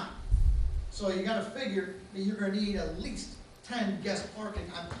the time. So you got to figure that you're going to need at least 10 guest parking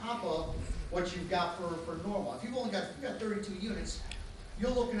on top of what you've got for normal. If you've only got 32 units,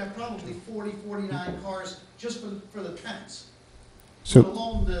 you're looking at probably 40, 49 cars just for the tenants. So, let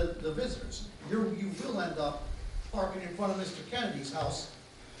alone the visitors. You will end up parking in front of Mr. Kennedy's house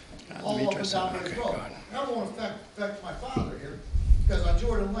all up and down Ridge Road. That won't affect my father here, because on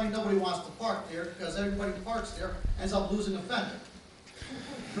Jordan Lane, nobody wants to park there, because everybody who parks there ends up losing a fender.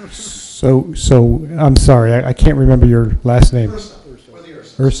 So I'm sorry, I can't remember your last name.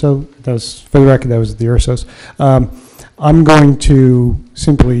 Urso? That was, for the record, that was the Ursos. I'm going to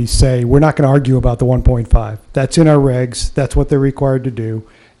simply say, we're not going to argue about the 1.5. That's in our regs, that's what they're required to do,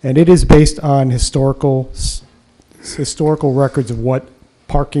 and it is based on historical records of what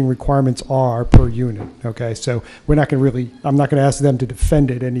parking requirements are per unit, okay? So we're not going to really, I'm not going to ask them to defend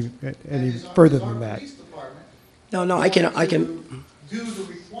it any further than that. No, I can. Do the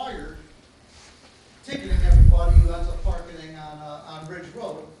required ticketing everybody who ends up parking on Ridge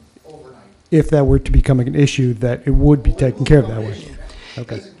Road overnight. If that were to become an issue, that it would be taken care of that way.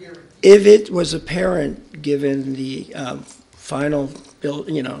 Okay. If it was apparent, given the final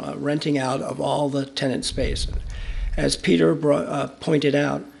renting out of all the tenant space, as Peter pointed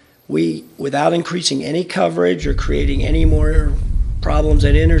out, without increasing any coverage or creating any more problems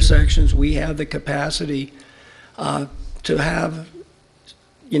at intersections, we have the capacity to have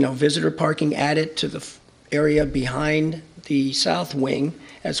visitor parking added to the area behind the south wing,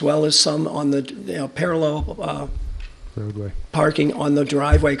 as well as some on the parallel roadway parking on the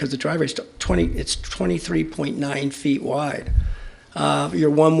driveway, because the driveway is 23.9 feet wide. Your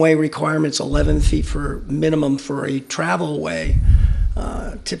one-way requirement's 11 feet for minimum for a travel way.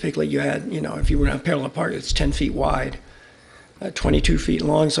 Typically, you had, if you were on parallel park, it's 10 feet wide, 22 feet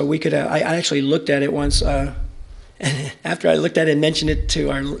long. So we could have, I actually looked at it once. And after I looked at it and mentioned it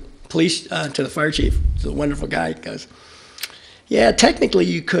to our police, to the fire chief, he's a wonderful guy, he goes, yeah, technically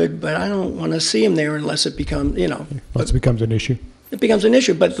you could, but I don't want to see him there unless it becomes, Unless it becomes an issue. It becomes an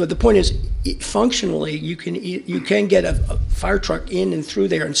issue, but the point is, functionally, you can get a fire truck in and through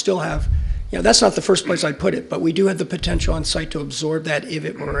there and still have, that's not the first place I'd put it, but we do have the potential on site to absorb that if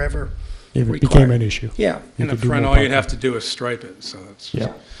it were ever If it required. became an issue. Yeah. In the front, all you'd have to do is stripe it, so that's.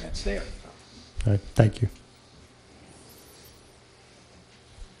 Yeah. That's there. All right, thank you.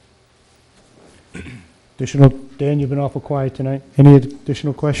 Additional, Dan, you've been awful quiet tonight. Any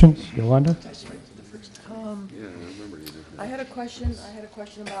additional questions? Yolanda? I had a question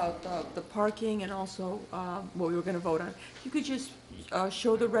about the parking and also what we were going to vote on. If you could just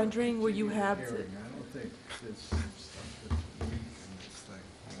show the rendering where you have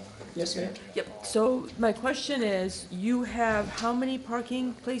Yes, ma'am? Yep, so my question is, you have how many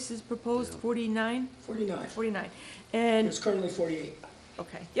parking places proposed? 49? 49. 49. And, There's currently 48.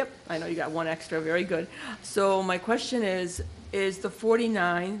 okay, yep, I know you got one extra, very good. So my question is the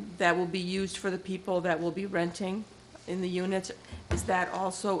 49 that will be used for the people that will be renting in the units, is that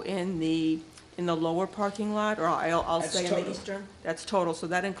also in the lower parking lot, or I'll That's say in the total. eastern? That's total, so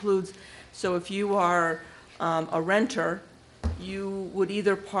that includes, so if you are a renter, you would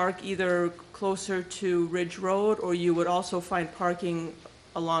either park either closer to Ridge Road, or you would also find parking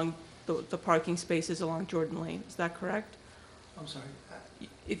along the parking spaces along Jordan Lane, is that correct? I'm sorry.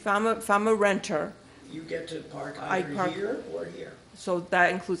 If I'm a renter, You get to park I either park- here or here. so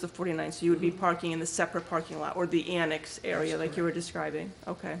that includes the 49, so you would be parking in the separate parking lot, or the annex area That's like you were describing,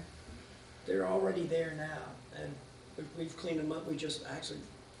 okay. They're already there now, and we've cleaned them up. We just actually,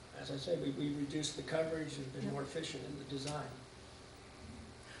 as I said, we reduced the coverage and been more efficient in the design.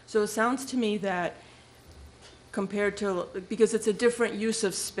 So it sounds to me that compared to, because it's a different use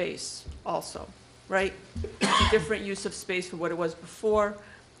of space also, right? It's a different use of space from what it was before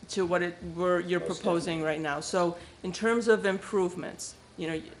to what you're proposing right now. So in terms of improvements, you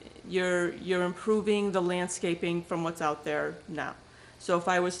know, you're improving the landscaping from what's out there now. So if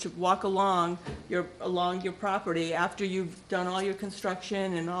I was to walk along your property after you've done all your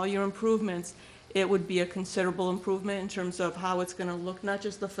construction and all your improvements, it would be a considerable improvement in terms of how it's gonna look, not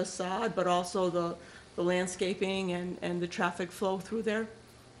just the facade, but also the landscaping and the traffic flow through there?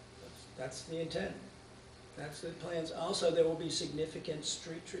 That's the intent. That's the plans. Also, there will be significant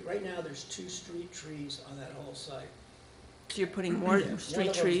street tree. Right now, there's 2 street trees on that whole site. So you're putting more Yeah,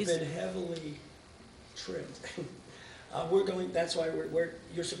 street trees? One of them's been heavily trimmed. That's why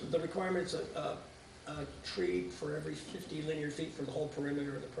the requirement's a tree for every 50 linear feet for the whole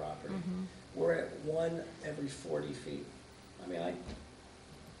perimeter of the property. Mhm. We're at 1 every 40 feet. I mean,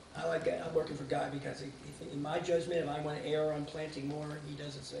 I'm working for Guy because in my judgment, if I want to err on planting more, he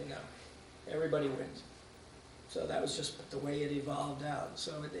doesn't say no. Everybody wins. So that was just the way it evolved out.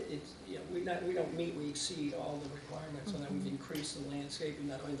 So it's, you know, we don't meet, we exceed all the requirements, and then we've increased the landscaping,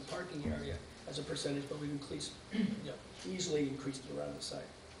 not only the parking area as a percentage, but we've increased, easily increased it around the site.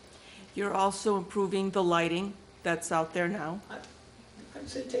 You're also improving the lighting that's out there now? I'd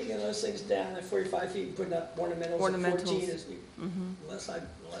say taking those things down at 45 feet and putting up ornamentals at 14 is, unless I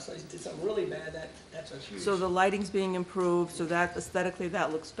did something really bad, that's a huge. So the lighting's being improved, so that aesthetically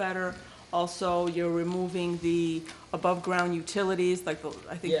that looks better. Also, you're removing the above-ground utilities, like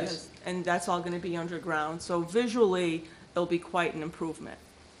I think, Yes. and that's all gonna be underground. So visually, it'll be quite an improvement.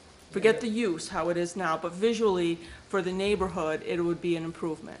 Forget the use, how it is now, but visually, for the neighborhood, it would be an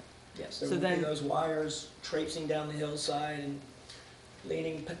improvement. Yes, there So will be then- those wires traipsing down the hillside and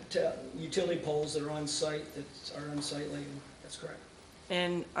leaning utility poles that are on site, lately. That's correct.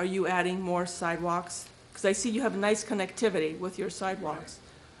 And are you adding more sidewalks? Because I see you have nice connectivity with your sidewalks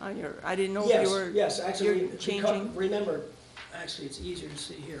on your, I didn't know if you were. Yes, actually, you're changing. remember, actually, it's easier to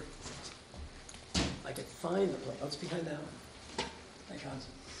see here. I could find the place, it's behind that one. Thank God.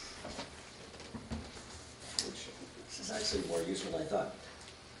 This is actually more useful than I thought.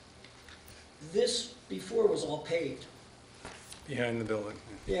 This before was all paved. Behind the building.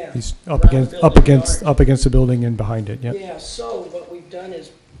 Yeah. He's around the building yard. up against the building and behind it, yep. Yeah, so what we've done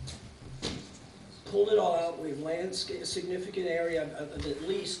is pulled it all out, we've landscaped a significant area of at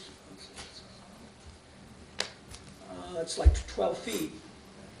least, it's like 12 feet,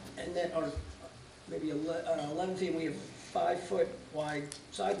 and then, or maybe 11 feet, we have 5-foot wide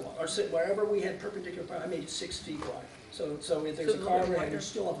sidewalk, or wherever we had perpendicular, I made it 6 feet wide. So if there's a So car a little there, you wider.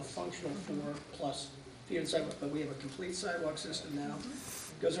 still have a functional 4+ feet of sidewalk, but we have a complete sidewalk system now.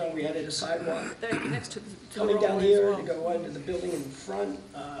 Goes around, we added a sidewalk That next to the coming road down as here well. to go into the building in front.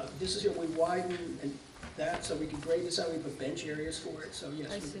 This is here, we widen and that, so we can grade this out, we put bench areas for it, so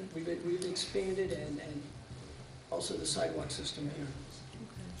yes, I see. we've expanded and also the sidewalk system here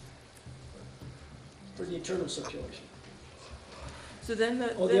for the internal circulation. So then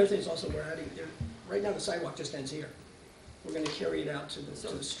The other thing is also we're adding, right now the sidewalk just ends here. We're gonna carry it out to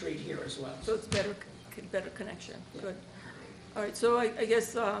the street here as well. So it's better connection, good. All right, so I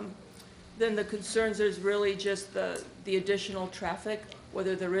guess then the concerns is really just the additional traffic,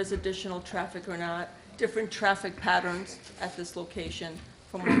 whether there is additional traffic or not, different traffic patterns at this location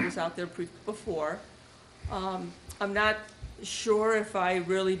from what was out there before. I'm not sure if I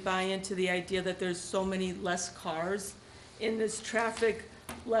really buy into the idea that there's so many less cars in this traffic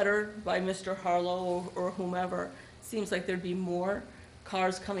letter by Mr. Harlow or whomever. Seems like there'd be more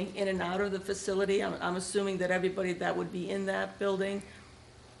cars coming in and out of the facility. I'm assuming that everybody that would be in that building,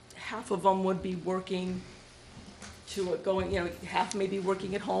 half of them would be working to it going, half may be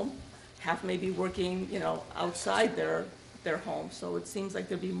working at home, half may be working, outside their home. So it seems like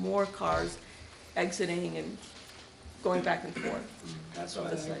there'd be more cars exiting and going back and forth That's from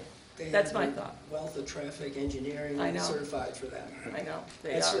why the site. they That's have my the thought. Wealth of traffic engineering I know. certified for that. I know,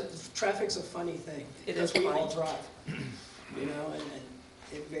 they That's are. Traffic's a funny thing. It because is we all funny. drive, and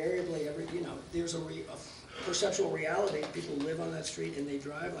invariably, there's a perceptual reality. People live on that street and they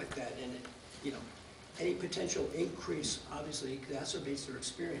drive like that, and any potential increase obviously exacerbates their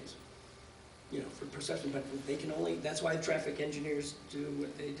experience, for perception, but they can only, that's why traffic engineers do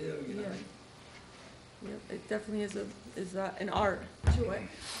what they do, Yeah. Yeah, it definitely is an art to it.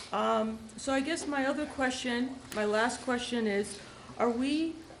 So I guess my last question is,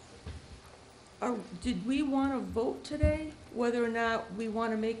 did we want to vote today whether or not we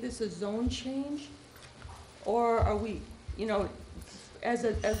want to make this a zone change? Or are we, as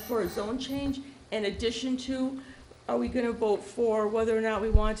for a zone change, in addition to, are we going to vote for whether or not we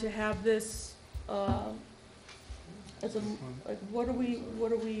want to have this as a, what are we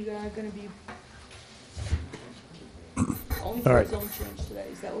going to be? Only for All a right. zone change today,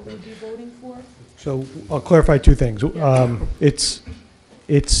 is that what we'll be voting for? So I'll clarify two things.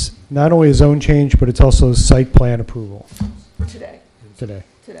 It's not only a zone change, but it's also site plan approval Today, today,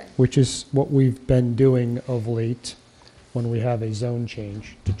 today. which is what we've been doing of late when we have a zone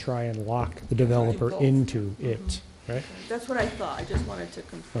change to try and lock the developer both. into it, right? That's what I thought, I just wanted to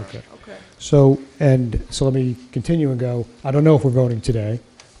confirm. Okay. Okay. So let me continue and go, I don't know if we're voting today.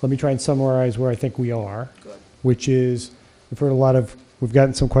 Let me try and summarize where I think we are, Good. which is, we've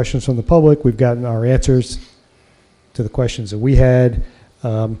gotten some questions from the public, we've gotten our answers to the questions that we had,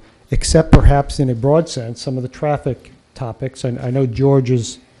 except perhaps in a broad sense, some of the traffic topics. I know George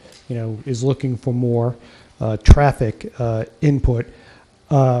is looking for more traffic input.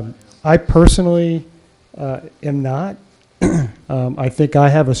 I personally am not. I think I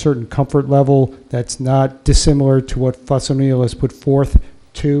have a certain comfort level that's not dissimilar to what Fuss O'Neill has put forth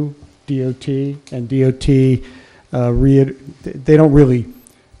to DOT, and DOT, they don't really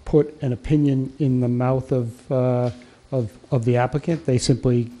put an opinion in the mouth of the applicant. They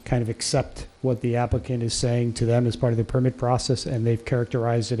simply kind of accept what the applicant is saying to them as part of the permit process, and they've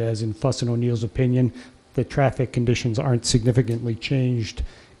characterized it as, in Fuss and O'Neill's opinion, the traffic conditions aren't significantly changed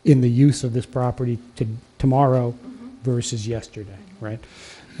in the use of this property tomorrow versus yesterday, right?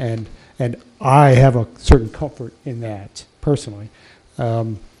 And I have a certain comfort in that, personally.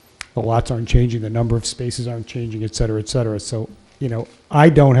 The lots aren't changing, the number of spaces aren't changing, et cetera, et cetera. So, I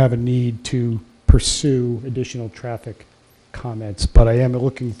don't have a need to pursue additional traffic comments, but I am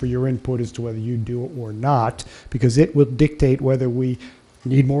looking for your input as to whether you do it or not, because it will dictate whether we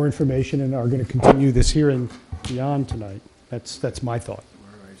need more information and are going to continue this hearing beyond tonight. That's my thought.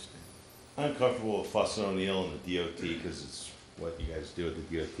 I'm comfortable with Fuss and O'Neill and the DOT because it's what you guys do at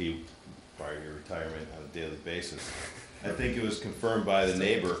the DOT prior to your retirement on a daily basis. I think it was confirmed by the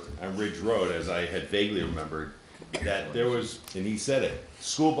neighbor on Ridge Road, as I had vaguely remembered, that there was, and he said it,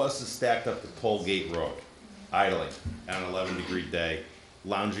 school buses stacked up the Toll Gate Road, idling on an 11-degree day,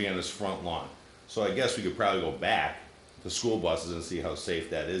 lounging on his front lawn. So I guess we could probably go back to school buses and see how safe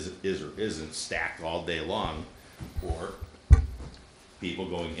that is or isn't, stacked all day long, or people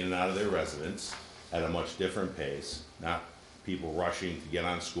going in and out of their residence at a much different pace, not people rushing to get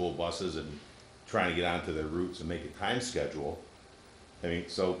on school buses and trying to get onto their routes and make a time schedule. I mean,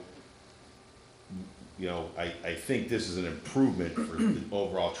 so, I think this is an improvement for the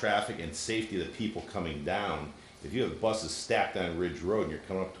overall traffic and safety of the people coming down. If you have buses stacked on Ridge Road and you're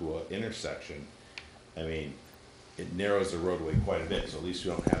coming up to an intersection, I mean, it narrows the roadway quite a bit, so at least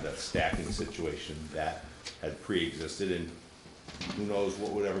we don't have that stacking situation that had pre-existed, and who knows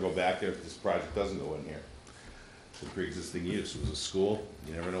what would ever go back there if this project doesn't go in here. It's a pre-existing use. It was a school.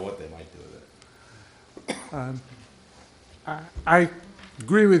 You never know what they might do with it. I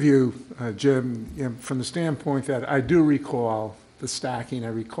agree with you, Jim, from the standpoint that I do recall the stacking, I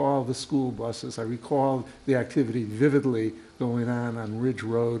recall the school buses, I recall the activity vividly going on Ridge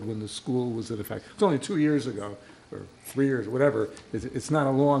Road when the school was in effect. It's only 2 years ago, or 3 years, whatever. It's not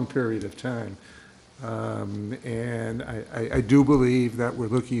a long period of time. And I do believe that we're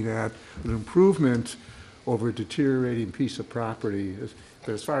looking at an improvement over a deteriorating piece of property.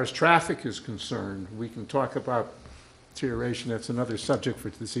 But as far as traffic is concerned, we can talk about deterioration. That's another subject for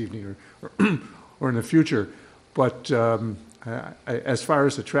this evening or in the future. But as far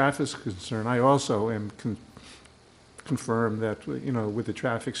as the traffic is concerned, I also am confirmed that, with the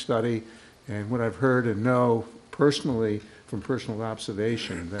traffic study and what I've heard and know personally from personal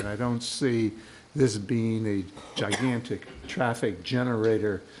observation, that I don't see this being a gigantic traffic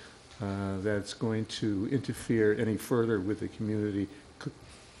generator that's going to interfere any further with the community.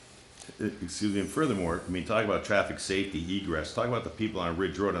 Excuse me, and furthermore, I mean, talk about traffic safety, egress, talk about the people on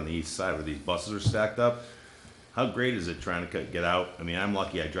Ridge Road on the east side where these buses are stacked up. How great is it trying to get out? I mean, I'm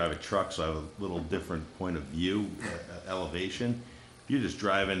lucky I drive a truck, so I have a little different point of view, elevation. If you're just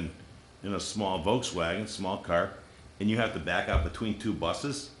driving in a small Volkswagen, small car, and you have to back out between two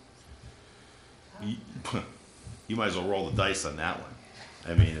buses, you might as well roll the dice on that one.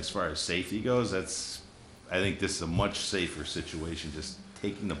 I mean, as far as safety goes, I think this is a much safer situation, just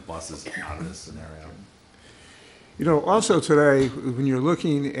taking the buses out of this scenario. You know, also today, when you're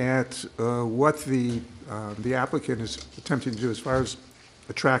looking at what the applicant is attempting to do as far as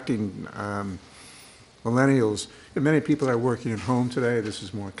attracting millennials, and many people are working at home today. This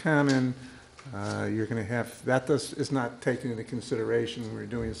is more common. You're going to have that is not taken into consideration when we're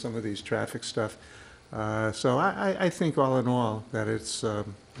doing some of these traffic stuff. So I think all in all that it's a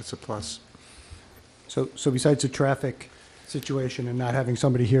plus. So besides the traffic situation and not having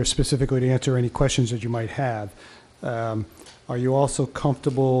somebody here specifically to answer any questions that you might have, are you also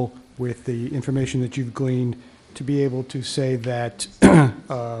comfortable with the information that you've gleaned to be able to say that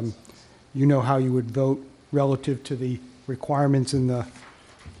you know how you would vote relative to the requirements in the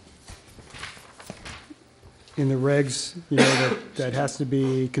regs, you know, that has to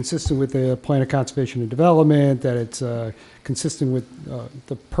be consistent with the plan of conservation and development, that it's consistent with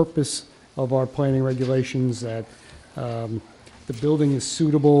the purpose of our planning regulations, that the building is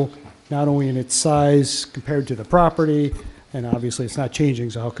suitable not only in its size compared to the property, and obviously it's not changing,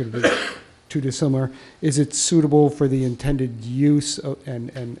 so how could it be too dissimilar? Is it suitable for the intended use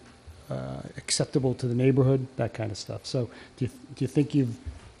and acceptable to the neighborhood, that kind of stuff? So do you think you've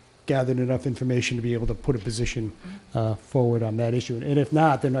gathered enough information to be able to put a position forward on that issue? And if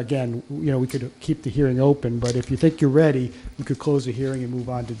not, then again, you know, we could keep the hearing open, but if you think you're ready, we could close the hearing and move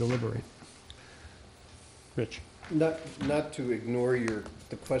on to deliberate. Rich? Not to ignore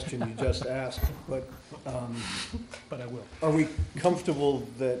the question you just asked, but I will. Are we comfortable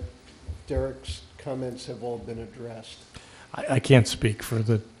that Derek's comments have all been addressed? I can't speak for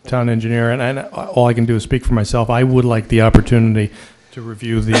the town engineer, and all I can do is speak for myself. I would like the opportunity to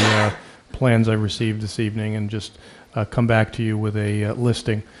review the plans I received this evening and just come back to you with a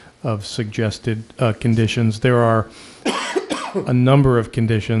listing of suggested conditions. There are a number of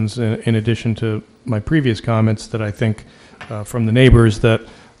conditions in addition to my previous comments that I think from the neighbors that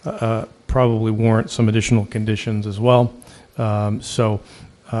probably warrant some additional conditions as well. So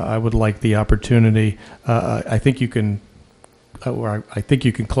I would like the opportunity. I think you can, or I think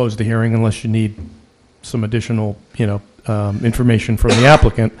you can close the hearing unless you need some additional, information from the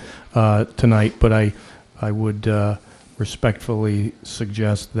applicant tonight. But I would respectfully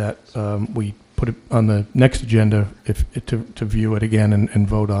suggest that we put it on the next agenda to view it again and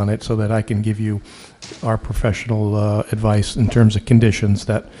vote on it, so that I can give you our professional advice in terms of conditions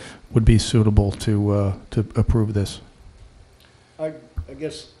that would be suitable to approve this. I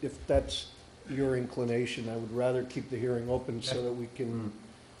guess if that's your inclination, I would rather keep the hearing open so that we can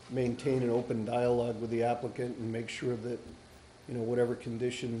maintain an open dialogue with the applicant and make sure that, whatever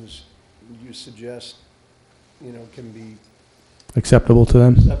conditions you suggest, can be acceptable to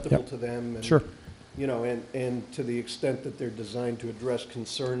them. Acceptable to them. And, sure. And to the extent that they're designed to address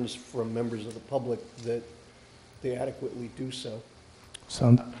concerns from members of the public, that they adequately do so.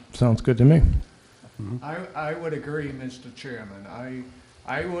 Sounds good to me. I would agree, Mr. Chairman.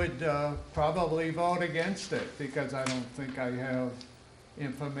 I would probably vote against it because I don't think I have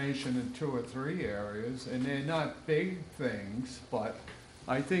information in 2 or 3 areas, and they're not big things, but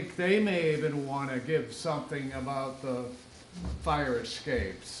I think they may even want to give something about the fire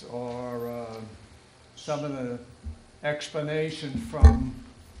escapes or some of the explanation from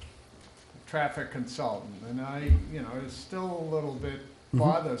traffic consultant. And it's still a little bit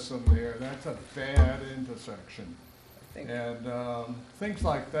bothersome there. That's a bad intersection. And things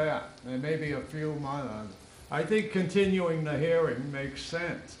like that. There may be a few months. I think continuing the hearing makes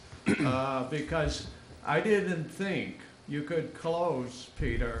sense because I didn't think you could close,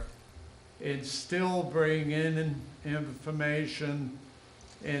 Peter, and still bring in information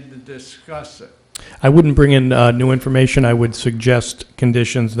and discuss it. I wouldn't bring in new information. I would suggest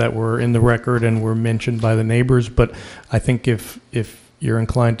conditions that were in the record and were mentioned by the neighbors. But I think if you're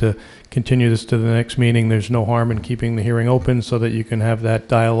inclined to continue this to the next meeting, there's no harm in keeping the hearing open so that you can have that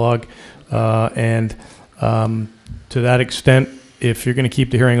dialogue. And to that extent, if you're going to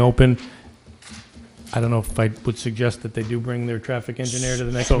keep the hearing open, I don't know if I would suggest that they do bring their traffic engineer to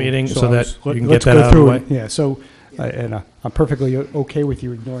the next meeting so that you can get that out of the way. Yeah, so, and I'm perfectly okay with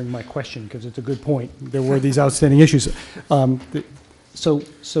you ignoring my question because it's a good point. There were these outstanding issues. So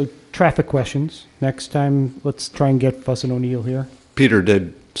traffic questions. Next time, let's try and get Fuss and O'Neill here. Peter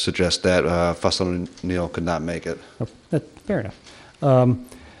did suggest that Fuss and O'Neill could not make it. Oh, fair enough.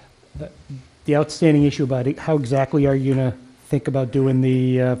 The outstanding issue about it, how exactly are you going to think about doing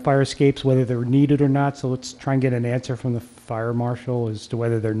the fire escapes, whether they're needed or not? So let's try and get an answer from the fire marshal as to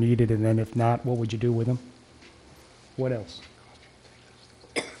whether they're needed, and then if not, what would you do with them? What else?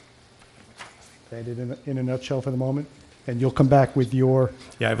 That in a nutshell for the moment, and you'll come back with your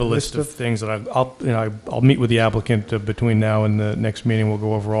Yeah, I have a list of things that I'll meet with the applicant between now and the next meeting. We'll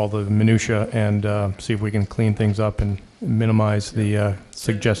go over all the minutia and see if we can clean things up and minimize the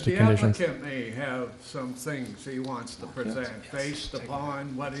suggested conditions. The applicant may have some things he wants to present based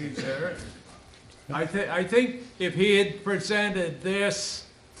upon what he's heard. I think if he had presented this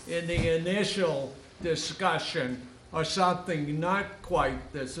in the initial discussion or something not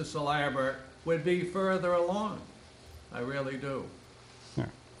quite this elaborate, would be further along. I really do. All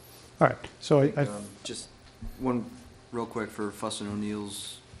right. So Just one real quick for Fuss and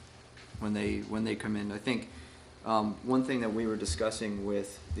O'Neill's, when they come in, I think one thing that we were discussing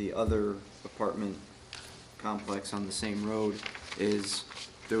with the other apartment complex on the same road is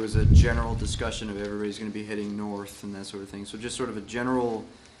there was a general discussion of everybody's going to be heading north and that sort of thing. So just sort of a general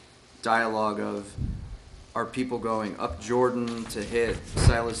dialogue of, are people going up Jordan to hit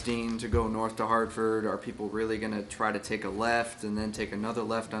Silas Dean to go north to Hartford? Are people really going to try to take a left and then take another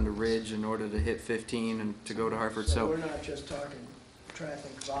left onto Ridge in order to hit 15 and to go to Hartford? So we're not just talking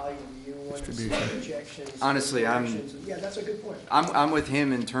traffic volume, you want projections. Honestly, yeah, that's a good point. I'm with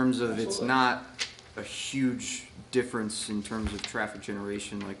him in terms of it's not a huge difference in terms of traffic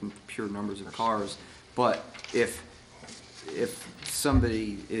generation, like pure numbers of cars. But if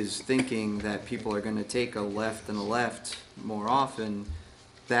somebody is thinking that people are going to take a left and a left more often,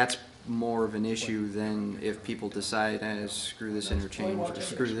 that's more of an issue than if people decide, screw this interchange, or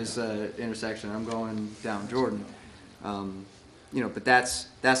screw this intersection, I'm going down Jordan. But that's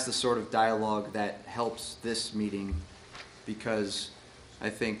the sort of dialogue that helps this meeting, because I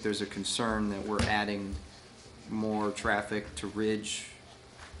think there's a concern that we're adding more traffic to Ridge,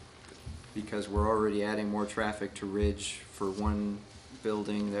 because we're already adding more traffic to Ridge for one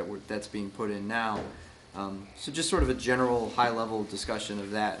building that's being put in now. So just sort of a general high-level discussion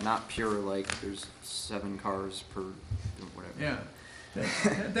of that, not pure like there's 7 cars per whatever. Yeah.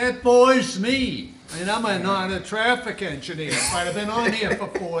 That bores me. I'm not a traffic engineer, but I've been on here for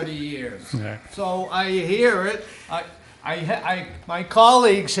 40 years. Yeah. So I hear it. My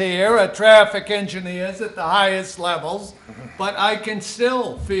colleagues here are traffic engineers at the highest levels, but I can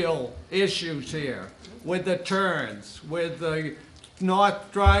still feel issues here with the turns, with the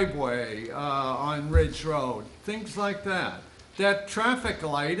north driveway on Ridge Road, things like that. That traffic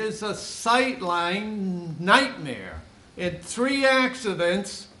light is a sightline nightmare. In 3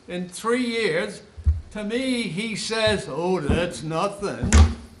 accidents in 3 years, to me, he says, oh, that's nothing.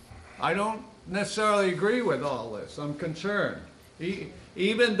 I don't necessarily agree with all this. I'm concerned.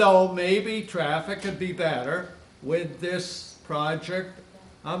 Even though maybe traffic could be better with this project,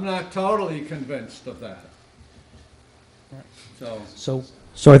 I'm not totally convinced of that.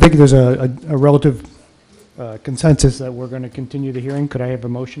 So I think there's a relative consensus that we're going to continue the hearing. Could I have a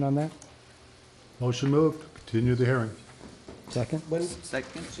motion on that? Motion moved, continue the hearing. Second?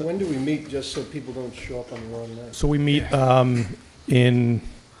 So when do we meet, just so people don't show up on the wrong night? So we meet in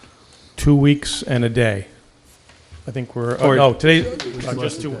 2 weeks and a day. I think we're, today,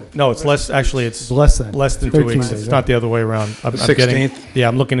 just 2, no, it's less, actually, it's less than 2 13 weeks. days, It's not the other way around. I'm getting- 16th? Yeah,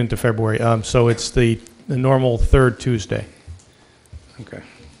 I'm looking into February. So it's the normal 3rd Tuesday. Okay.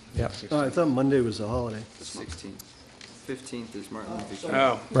 Yeah. Oh, I thought Monday was a holiday. 16th. 15th is Martin Luther King.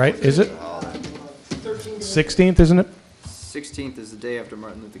 Oh. Right, is it? 16th, isn't it? 16th is the day after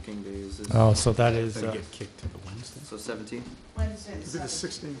Martin Luther King Day. Oh, so that is, Get kicked to the Wednesday. So 17th? Is it the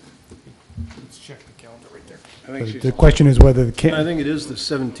 16th? let's check the calendar right there. The question is whether I think it is the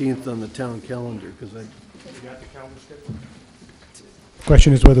 17th on the town calendar, because I,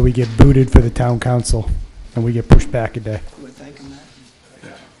 question is whether we get booted for the town council and we get pushed back a day. We're thinking that.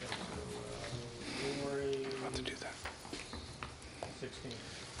 About to do that.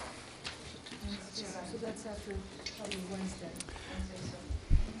 So that's after, probably Wednesday.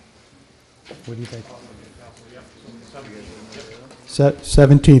 What do you think?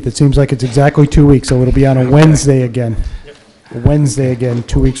 17th, it seems like it's exactly 2 weeks, so it'll be on a Wednesday again. A Wednesday again,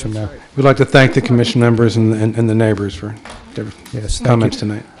 2 weeks from now. We'd like to thank the commission members and the neighbors for their Yes, thank comments you.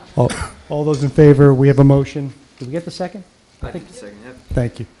 tonight. All those in favor, we have a motion. Did we get the second? I think the second, yep.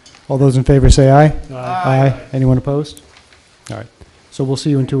 Thank you. All those in favor say aye. Aye. Aye. Anyone opposed? All right. So we'll see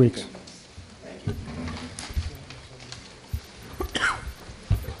you in 2 weeks.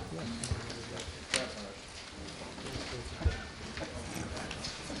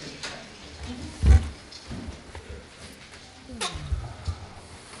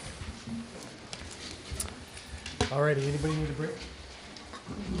 All righty, anybody need a break?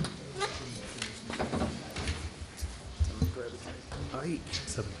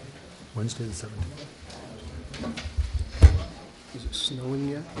 Wednesday the 17th. Is it snowing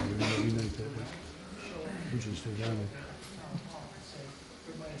yet? We should stay down there.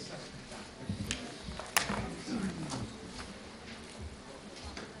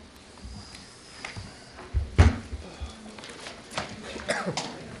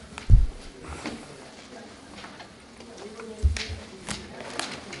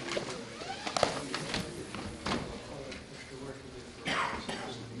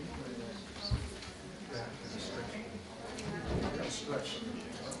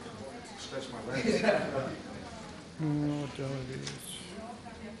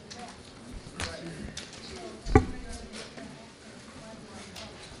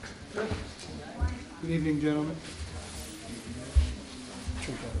 Good evening, gentlemen.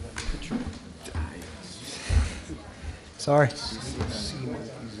 Sorry. It's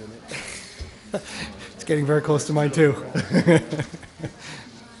getting very close to mine, too.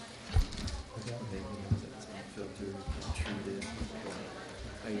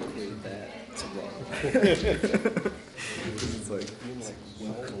 It's like,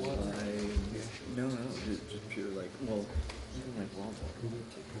 no, just pure like, well, even like well water,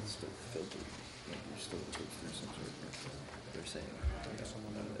 it's still filtered, like you're still going through some sort of, they're saying, that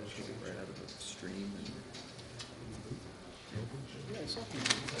should be right out of the stream and.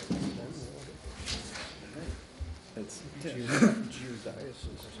 It's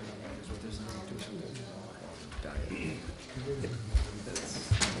geodiasis. There's no diet.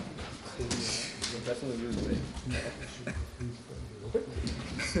 You'll definitely lose weight.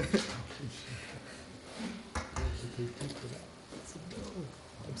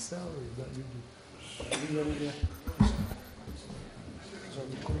 I'm salary, not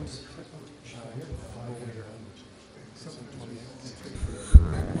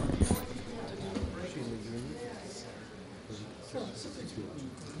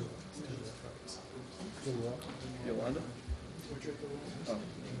Yolanda? Oh.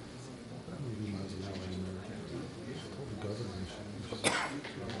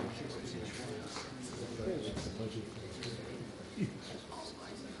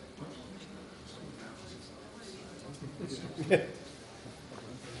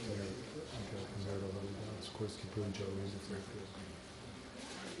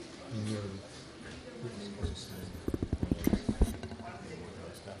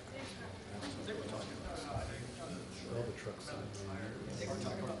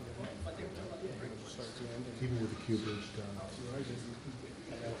 Even with the cube bridge down.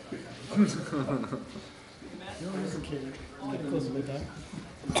 You don't listen, kid. Get close to midnight.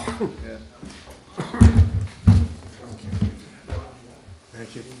 Yeah. Thank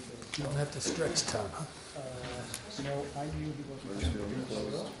you. You don't have to stretch, Tom. No, I knew he wasn't. Wethersfield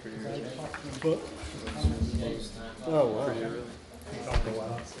closed for But, Oh, wow.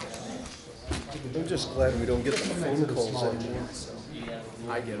 I'm just glad we don't get the phone calls anymore.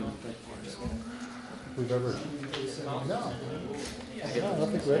 I get them. We've ever. No. No,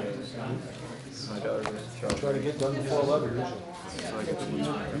 nothing great. My daughter goes to Charles. Try to get done before 11 usually. So I get the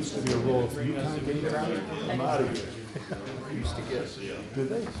ones. Used to be a rule, if you can't get it out, I'm out of here. Used to get. Did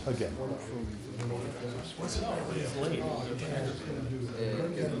they? Again.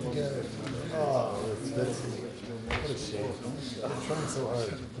 Oh, that's, what a shame. I'm trying so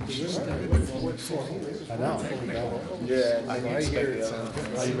hard. I know. Yeah, I hear it.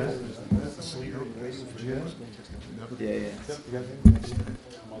 How you been? Yeah, yeah. You got it? You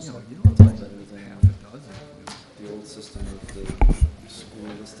know what's all better than half a dozen? The old system of the school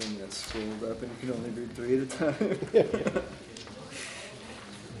listing that's scrolled up and you can only read 3 at a time.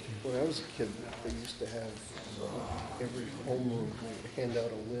 When I was a kid, they used to have every homeroom hand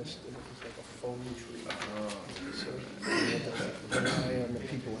out a list, and it was like a phone tree. So you had to rely on the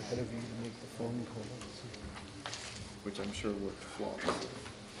people ahead of you to make the phone calls. Which I'm sure worked flawlessly.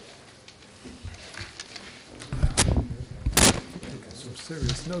 Got some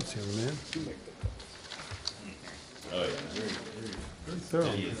serious notes here, man. Oh, yeah. Very thorough,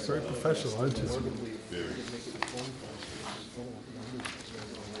 very professional, aren't you?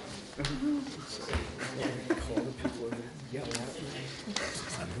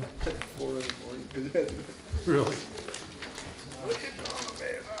 Really?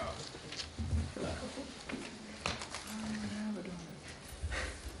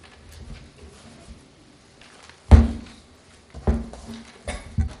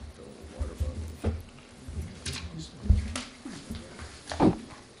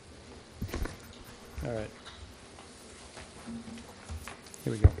 All right.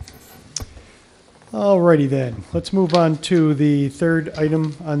 Here we go. Alrighty then, let's move on to the third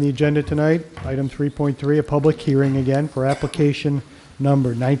item on the agenda tonight, item 3.3, a public hearing again for application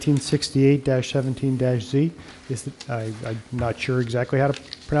number 1968-17-Z. I'm not sure exactly how to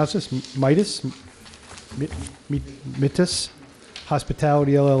pronounce this, Midas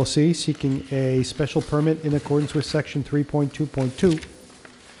Hospitality LLC, seeking a special permit in accordance with section 3.2.2,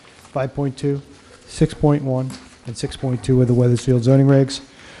 5.2, 6.1, and 6.2 of the Wethersfield zoning regs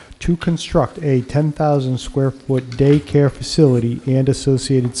to construct a 10,000 square foot daycare facility and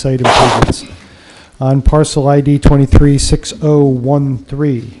associated site improvements on parcel ID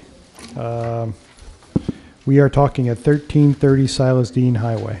 236013. We are talking at 1330 Silas Dean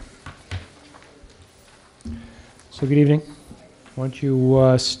Highway. So good evening. Why don't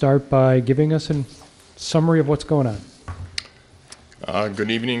you start by giving us a summary of what's going on? Good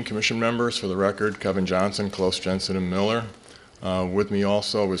evening, Commission members. For the record, Kevin Johnson, Close, Jensen, and Miller. With me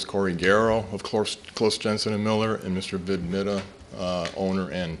also is Corey Garrow of Close, Jensen, and Miller, and Mr. Vid Mitta,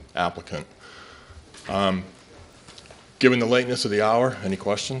 owner and applicant. Given the lateness of the hour, any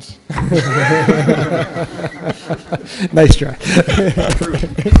questions? Nice try.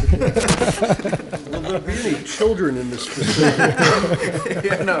 Will there be any children in this facility?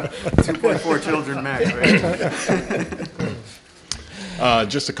 Yeah, no, 2.4 children max, right?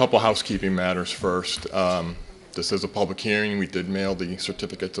 Just a couple housekeeping matters first. This is a public hearing. We did mail the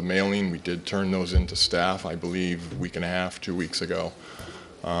certificates of mailing. We did turn those into staff, I believe, a week and a half, 2 weeks ago.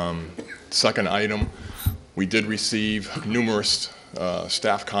 Second item, we did receive numerous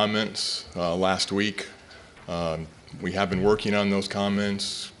staff comments last week. We have been working on those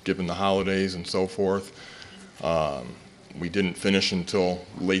comments, given the holidays and so forth. We didn't finish until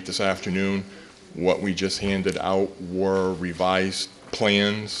late this afternoon. What we just handed out were revised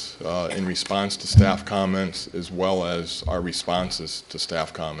plans in response to staff comments, as well as our responses to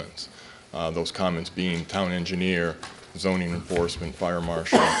staff comments. Those comments being town engineer, zoning enforcement, fire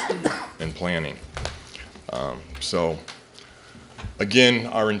marshal, and planning. So again,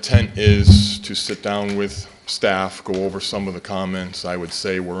 our intent is to sit down with staff, go over some of the comments. I would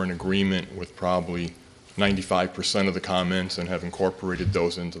say we're in agreement with probably 95% of the comments and have incorporated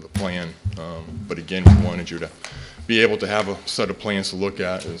those into the plan. But again, we wanted you to be able to have a set of plans to look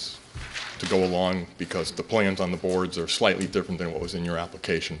at as to go along, because the plans on the boards are slightly different than what was in your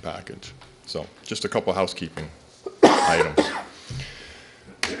application package. So just a couple housekeeping items.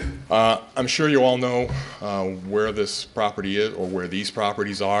 I'm sure you all know where this property is, or where these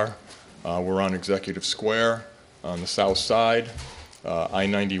properties are. We're on Executive Square on the south side,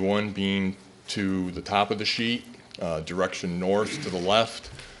 I-91 being to the top of the sheet, direction north to the left,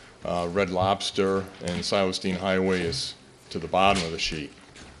 Red Lobster and Silas Dean Highway is to the bottom of the sheet.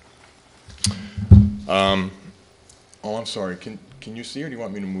 Oh, I'm sorry, can you see, or do you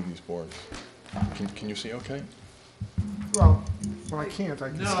want me to move these boards? Can you see okay? Well, I can't, I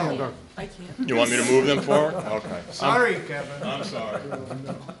can stand up. I can't. You want me to move them forward? Okay. Sorry, Kevin. I'm sorry.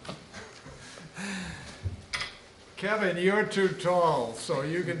 Kevin, you're too tall, so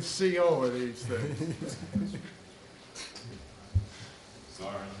you can see over these things.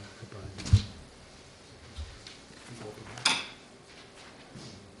 Sorry.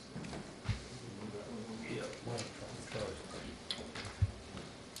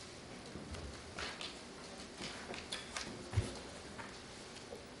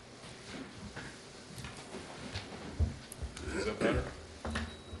 Is that better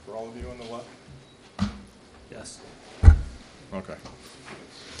for all of you on the left? Yes. Okay.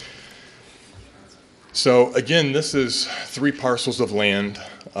 So again, this is 3 parcels of land.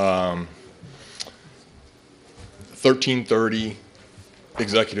 1330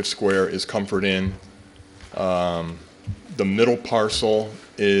 Executive Square is Comfort Inn. The middle parcel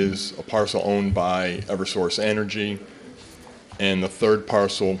is a parcel owned by Eversource Energy. And the third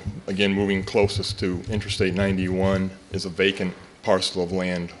parcel, again moving closest to Interstate 91, is a vacant parcel of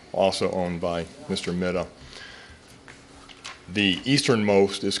land also owned by Mr. Mitta. The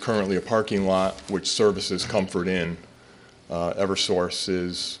easternmost is currently a parking lot which services Comfort Inn. Eversource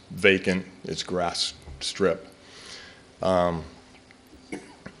is vacant, it's grass strip.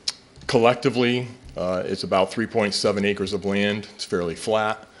 Collectively, it's about 3.7 acres of land. It's fairly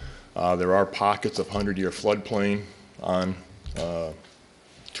flat. There are pockets of 100-year floodplain on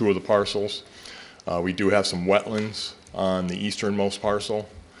 2 of the parcels. We do have some wetlands on the easternmost parcel.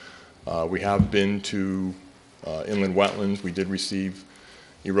 We have been to inland wetlands. We did receive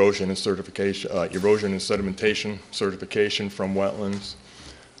erosion and sedimentation certification from wetlands,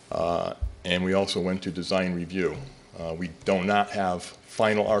 and we also went to design review. We do not have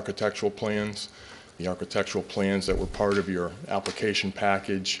final architectural plans. The architectural plans that were part of your application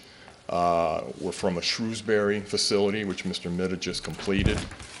package were from a Shrewsbury facility, which Mr. Mitta just completed.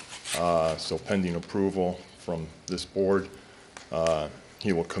 So pending approval from this board,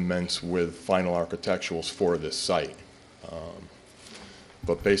 he will commence with final architecturals for this site.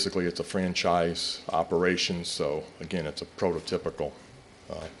 But basically, it's a franchise operation, so again, it's a prototypical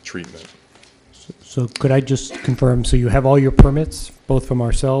treatment. So could I just confirm, so you have all your permits, both from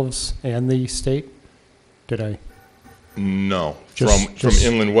ourselves and the state? Did I? No, Just- from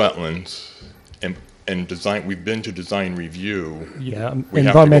inland wetlands and design, we've been to design review. Yeah, We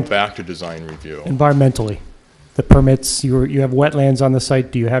have to go back to design review. Environmentally, the permits, you have wetlands on the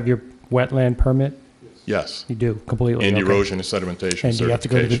site, do you have your wetland permit? Yes. You do, completely? And okay. erosion and sedimentation And do you have to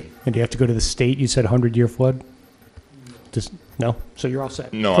go to the, certification. and do you have to go to the state, you said 100-year flood? Just, no? So you're all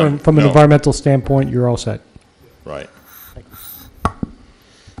set? No, From an no. environmental standpoint, you're all set? Right.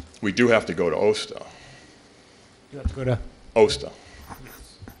 We do have to go to OSTA. You have to go to? OSTA.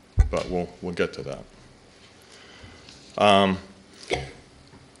 But we'll get to that.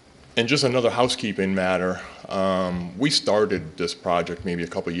 And just another housekeeping matter. We started this project maybe a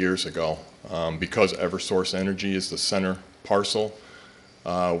couple years ago because Eversource Energy is the center parcel.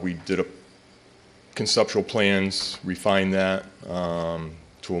 We did a conceptual plans, refined that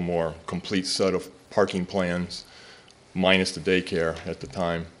to a more complete set of parking plans, minus the daycare at the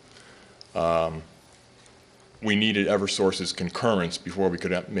time. We needed Eversource's concurrence before we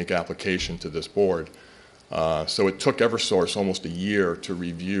could make application to this board. So it took Eversource almost a year to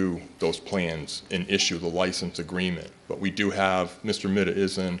review those plans and issue the license agreement. But we do have, Mr. Mitta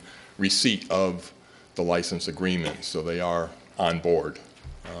is in receipt of the license agreement, so they are on board.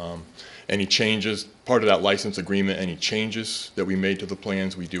 Any changes, part of that license agreement, any changes that we made to the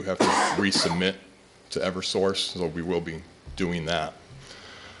plans, we do have to resubmit to Eversource, so we will be doing that.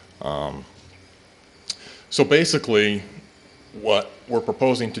 So basically, what we're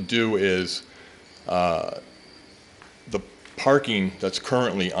proposing to do is the parking that's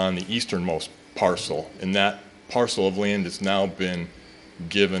currently on the easternmost parcel, and that parcel of land has now been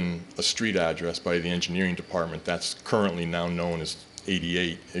given a street address by the engineering department. That's currently now known as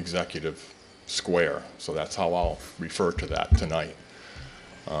 88 Executive Square, so that's how I'll refer to that tonight.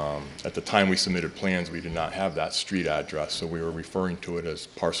 At the time we submitted plans, we did not have that street address, so we were referring to it as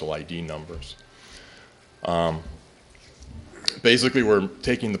parcel ID numbers. Basically, we're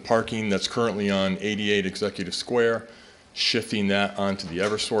taking the parking that's currently on 88 Executive Square, shifting that onto the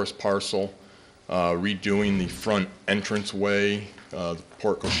Eversource parcel, redoing the front entranceway, the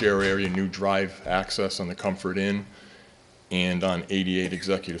Port Cochere area, new drive access on the Comfort Inn, and on 88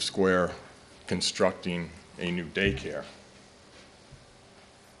 Executive Square, constructing a new daycare.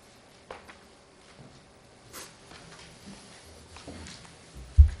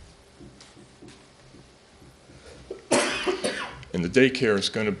 And the daycare is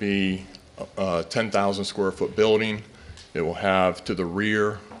going to be a 10,000 square foot building. It will have to the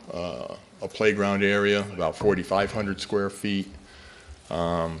rear a playground area, about 4,500 square feet.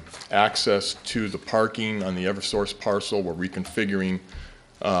 Access to the parking on the Eversource parcel, we're reconfiguring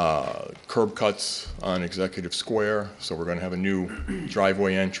curb cuts on Executive Square. So we're going to have a new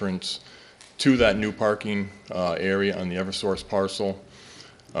driveway entrance to that new parking area on the Eversource parcel.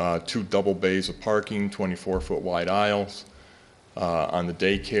 2 double bays of parking, 24-foot wide aisles. On the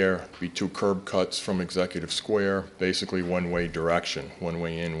daycare, be 2 curb cuts from Executive Square, basically one-way direction, one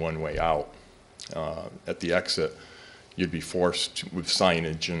way in, one way out. At the exit, you'd be forced to, with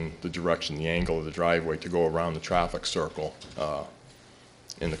signage and the direction, the angle of the driveway, to go around the traffic circle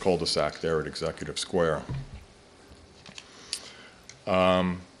in the cul-de-sac there at Executive Square.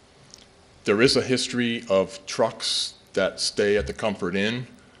 There is a history of trucks that stay at the Comfort Inn.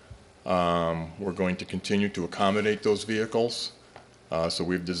 We're going to continue to accommodate those vehicles. So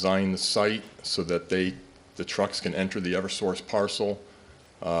we've designed the site so that the trucks can enter the Eversource parcel,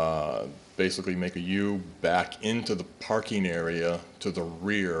 basically make a U back into the parking area to the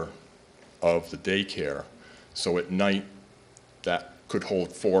rear of the daycare. So at night, that could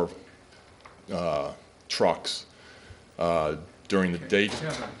hold 4 trucks. During the day.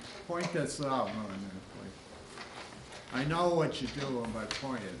 Kevin, point this out. No, I know what you're doing by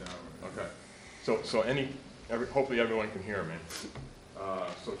pointing it out. Okay. So hopefully everyone can hear me.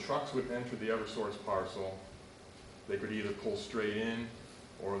 So trucks would enter the Eversource parcel. They could either pull straight in,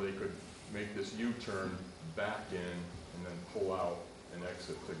 or they could make this U-turn back in and then pull out and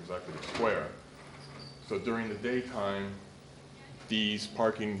exit to Executive Square. So during the daytime, these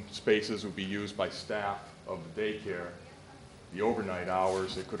parking spaces would be used by staff of the daycare. The overnight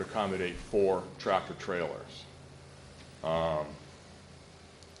hours, it could accommodate 4 tractor trailers.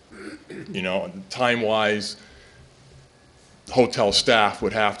 You know, time-wise, hotel staff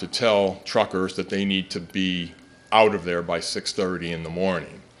would have to tell truckers that they need to be out of there by 6:30 in the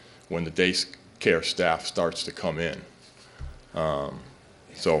morning when the daycare staff starts to come in.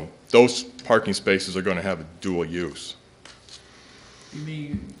 So those parking spaces are going to have a dual use. You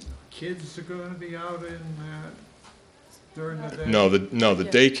mean kids are gonna be out in that during the day? No, the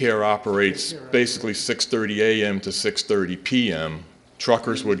daycare operates basically 6:30 a.m. to 6:30 p.m.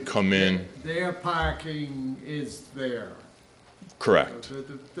 Truckers would come in. Their parking is there. Correct.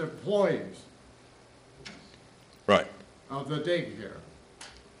 The employees Right. of the daycare.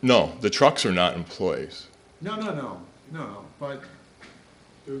 No, the trucks are not employees. No, but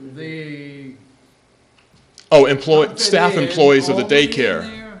the. Staff employees of the only in daycare.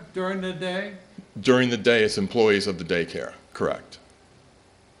 there during the day? During the day, it's employees of the daycare, correct.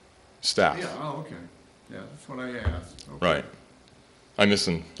 Staff. Yeah, oh, okay. Yeah, that's what I asked. Okay. Right. I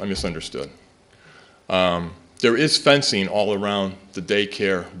misunderstood. There is fencing all around the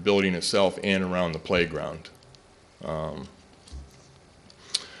daycare building itself and around the playground.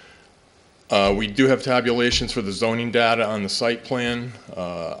 We do have tabulations for the zoning data on the site plan.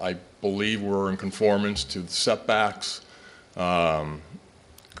 I believe we're in conformance to the setbacks.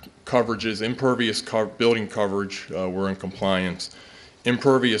 Coverages, impervious building coverage, we're in compliance.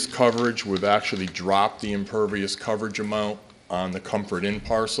 Impervious coverage, we've actually dropped the impervious coverage amount on the Comfort Inn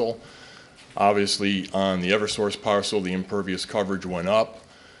parcel. Obviously, on the Eversource parcel, the impervious coverage went up.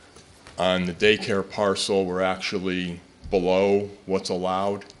 On the daycare parcel, we're actually below what's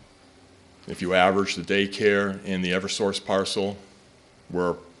allowed. If you average the daycare and the Eversource parcel,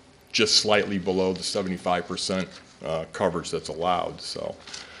 we're just slightly below the 75% coverage that's allowed. So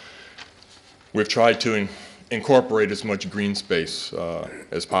we've tried to incorporate as much green space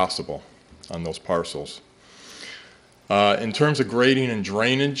as possible on those parcels. In terms of grading and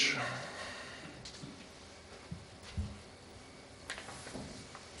drainage,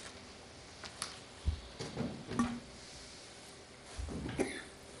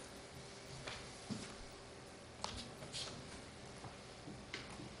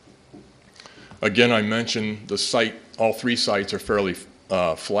 again, I mentioned the site, all three sites are fairly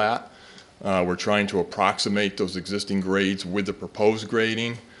flat. We're trying to approximate those existing grades with the proposed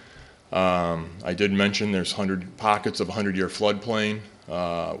grading. I did mention there's pockets of 100-year floodplain.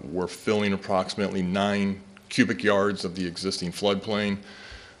 We're filling approximately 9 cubic yards of the existing floodplain,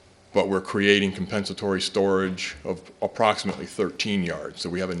 but we're creating compensatory storage of approximately 13 yards. So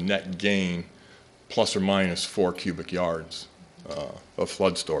we have a net gain plus or minus 4 cubic yards of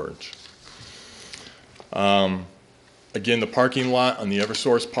flood storage. Again, the parking lot on the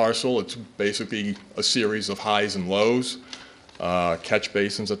Eversource parcel, it's basically a series of highs and lows. Catch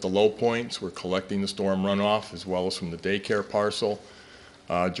basins at the low points. We're collecting the storm runoff as well as from the daycare parcel,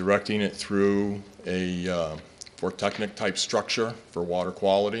 directing it through a Vortechnic type structure for water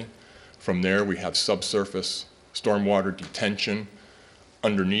quality. From there, we have subsurface stormwater detention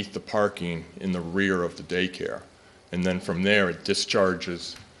underneath the parking in the rear of the daycare. And then from there, it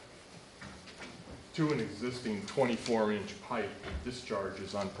discharges to an existing 24-inch pipe that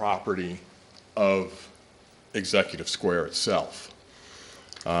discharges on property of Executive Square itself.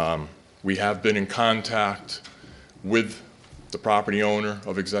 We have been in contact with the property owner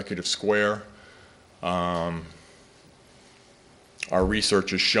of Executive Square. Our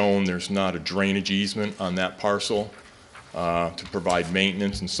research has shown there's not a drainage easement on that parcel to provide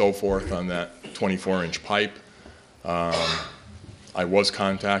maintenance and so forth on that 24-inch pipe. I was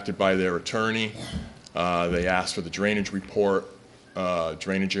contacted by their attorney. They asked for the drainage report,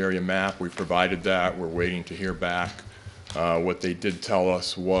 drainage area map. We provided that. We're waiting to hear back. What they did tell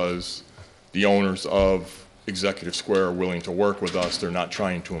us was the owners of Executive Square are willing to work with us. They're not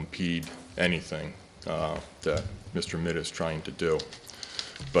trying to impede anything that Mr. Mitt is trying to do.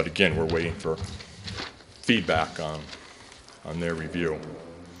 But again, we're waiting for feedback on their review.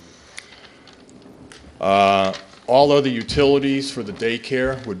 All other utilities for the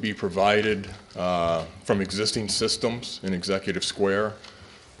daycare would be provided from existing systems in Executive Square: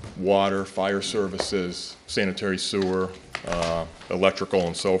 water, fire services, sanitary sewer, electrical,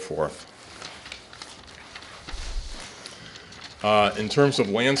 and so forth. In terms of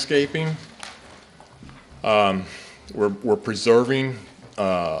landscaping, we're preserving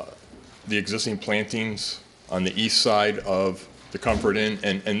the existing plantings on the east side of the Comfort Inn,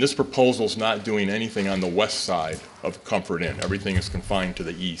 and this proposal is not doing anything on the west side of Comfort Inn. Everything is confined to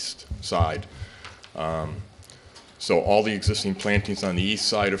the east side. So all the existing plantings on the east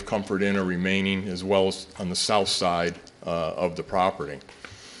side of Comfort Inn are remaining, as well as on the south side of the property.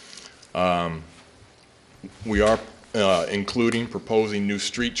 We are proposing new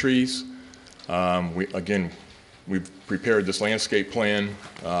street trees. Again, We've prepared this landscape plan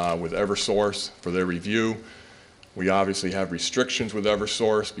with Eversource for their review. We obviously have restrictions with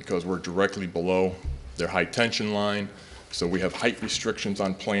Eversource because we're directly below their high tension line. So we have height restrictions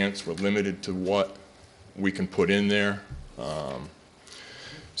on plants. We're limited to what we can put in there.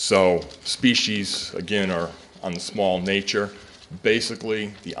 So species, again, are on the small nature.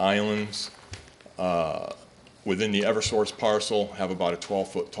 Basically, the islands within the Eversource parcel have about a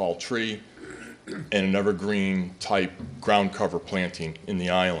 12-foot tall tree and an evergreen type ground cover planting in the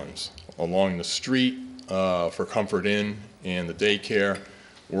islands. Along the street for Comfort Inn and the daycare,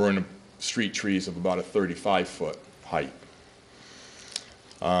 we're in street trees of about a 35-foot height.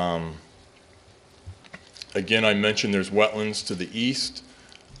 Again, I mentioned there's wetlands to the east.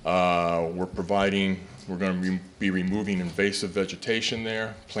 We're going to be removing invasive vegetation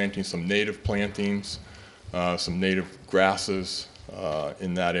there, planting some native plantings, some native grasses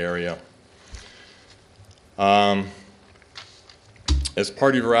in that area. As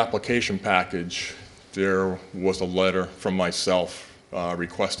part of your application package, there was a letter from myself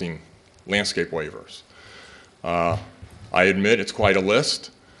requesting landscape waivers. I admit it's quite a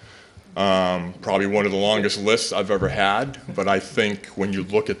list. Probably one of the longest lists I've ever had, but I think when you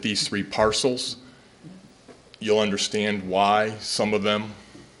look at these 3 parcels, you'll understand why some of them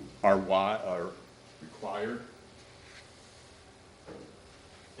are required.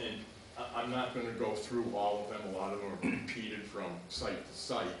 And I'm not going to go through all of them. A lot of them are repeated from site to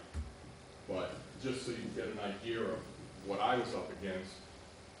site, but just so you get an idea of what I was up against,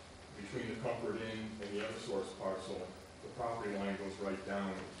 between the Comfort Inn and the Eversource parcel, the property line goes right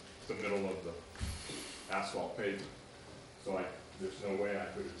down the middle of the asphalt pavement. So there's no way I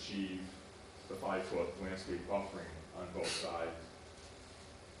could achieve the 5-foot landscape buffering on both sides.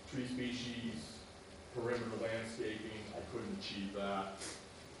 Tree species, perimeter landscaping, I couldn't achieve that.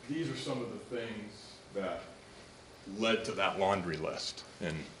 These are some of the things that led to that laundry list.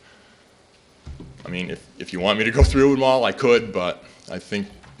 And I mean, if you want me to go through them all, I could, but I think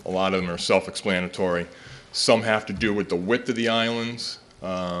a lot of them are self-explanatory. Some have to do with the width of the islands,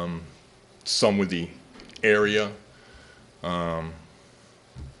 some with the area.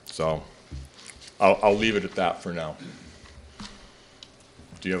 So I'll leave it at that for now.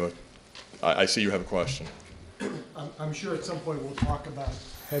 Do you have I see you have a question. I'm sure at some point we'll talk about,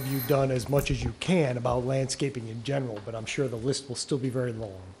 have you done as much as you can about landscaping in general, but I'm sure the list will still be very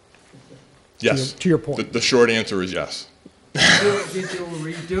long. Yes. To your point. The short answer is yes. Did you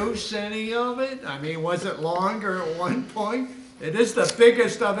reduce any of it? I mean, was it longer at one point? It is the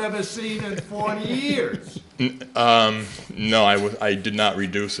biggest I've ever seen in 40 years. No, I did not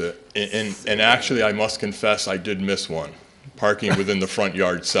reduce it. And actually, I must confess, I did miss one. Parking within the front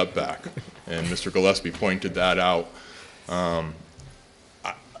yard setback. And Mr. Gillespie pointed that out.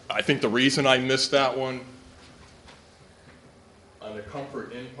 I think the reason I missed that one, on the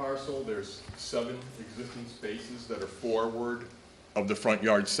Comfort Inn parcel, there's 7 existing spaces that are forward of the front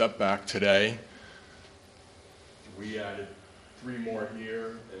yard setback today. We added 3 more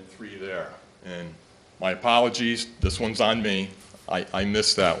here and 3 there. And my apologies, this one's on me. I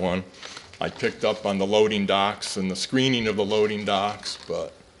missed that one. I picked up on the loading docks and the screening of the loading docks,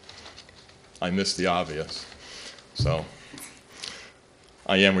 but I missed the obvious. So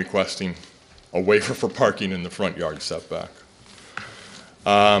I am requesting a waiver for parking in the front yard setback.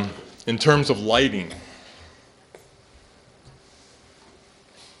 In terms of lighting,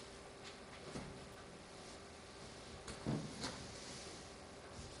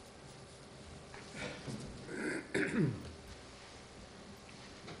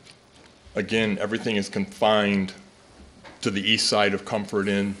 again, everything is confined to the east side of Comfort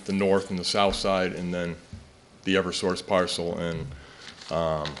Inn, the north and the south side, and then the Eversource parcel and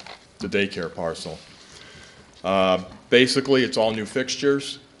the daycare parcel. Basically, it's all new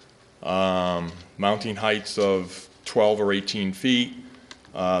fixtures, mounting heights of 12 or 18 feet.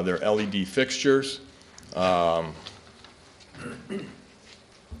 They're LED fixtures. In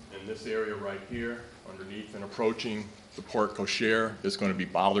this area right here, underneath and approaching the porte cochere, is going to be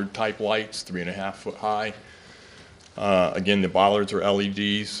bollard type lights, 3.5 foot high. Again, the bollards are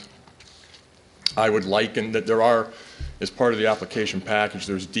LEDs. I would liken that there are, as part of the application package,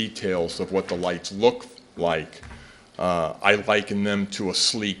 there's details of what the lights look like. I liken them to a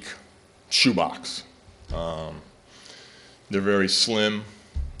sleek shoebox. They're very slim,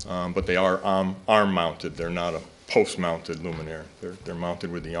 but they are arm mounted. They're not a post mounted luminaire. They're mounted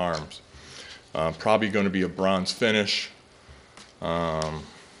with the arms. Probably going to be a bronze finish.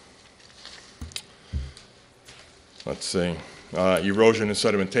 Let's see. Erosion and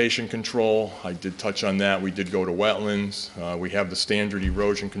sedimentation control, I did touch on that. We did go to wetlands. We have the standard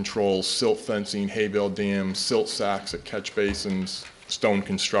erosion controls, silt fencing, hay bale dams, silt sacks at catch basins, stone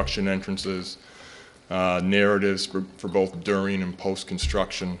construction entrances, narratives for both during and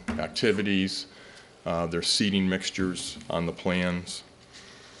post-construction activities. There's seeding mixtures on the plans.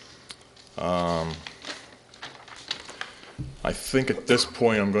 I think at this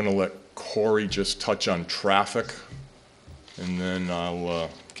point I'm going to let Corey just touch on traffic, and then I'll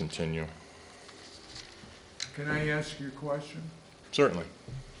continue. Can I ask you a question? Certainly.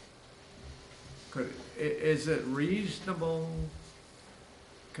 Is it reasonable,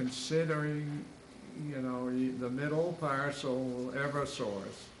 considering, the middle parcel,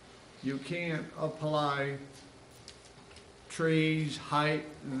 Eversource, you can't apply trees, height,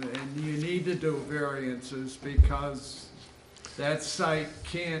 and you need to do variances because that site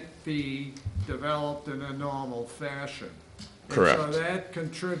can't be developed in a normal fashion. Correct. And so that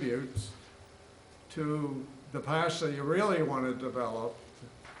contributes to the parcel you really want to develop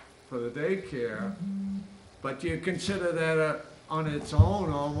for the daycare, but you consider that on its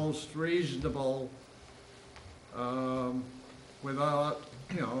own almost reasonable without,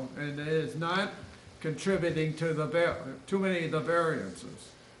 and it is not contributing to too many of the variances.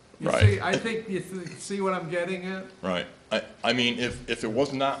 Right. See, I think you see what I'm getting at? Right. I mean, if it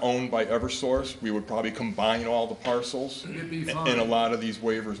was not owned by Eversource, we would probably combine all the parcels. It'd be And fine. a lot of these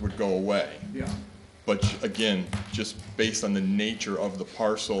waivers would go away. Yeah. But again, just based on the nature of the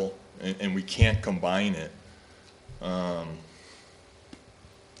parcel, and we can't combine it,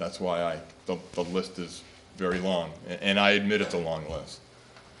 that's why the list is very long. And I admit it's a long list.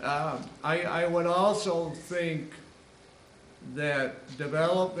 I would also think that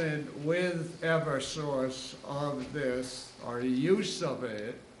development with Eversource of this, or the use of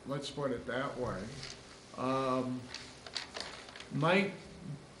it, let's put it that way, might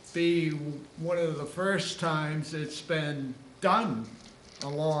be one of the first times it's been done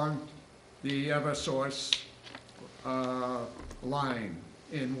along the Eversource line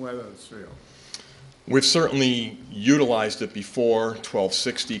in Wethersfield. We've certainly utilized it before.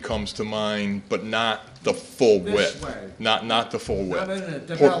 1260 comes to mind, but not the full This width. way. Not the full width. Not in a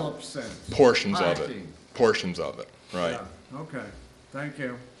developed sense. Portions of it. Parking. Portions of it, right. Yeah, okay, thank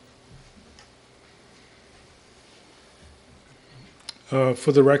you.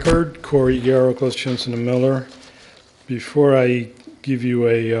 For the record, Corey Garrow, Close Johnson and Miller. Before I give you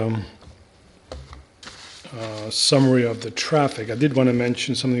a summary of the traffic, I did want to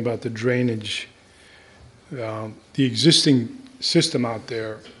mention something about the drainage. The existing system out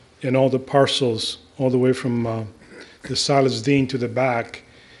there and all the parcels, all the way from the Silas Dean to the back,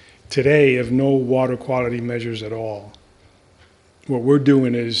 today have no water quality measures at all. What we're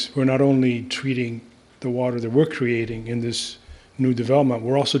doing is we're not only treating the water that we're creating in this new development,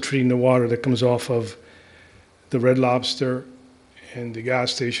 we're also treating the water that comes off of the Red Lobster and the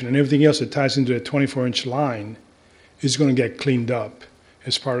gas station and everything else that ties into a 24-inch line is going to get cleaned up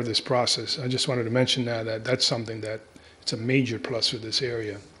as part of this process. I just wanted to mention that's something that it's a major plus for this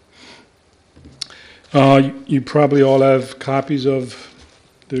area. You probably all have copies of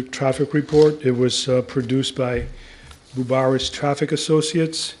the traffic report. It was produced by Bubaris Traffic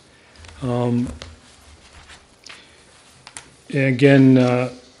Associates. And again,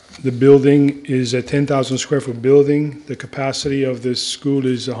 the building is a 10,000 square foot building. The capacity of this school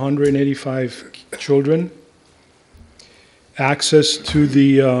is 185 children. Access to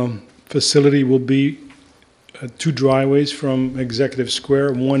the facility will be 2 driveways from Executive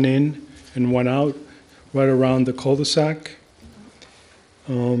Square, one in and one out, right around the cul-de-sac.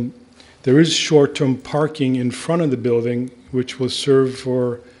 There is short-term parking in front of the building, which will serve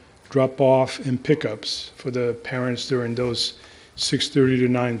for drop-off and pickups for the parents during those 6:30 to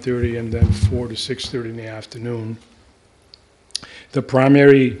 9:30 and then 4 to 6:30 in the afternoon. The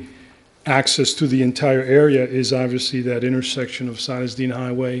primary access to the entire area is obviously that intersection of Silas Dean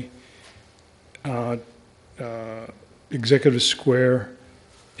Highway, Executive Square,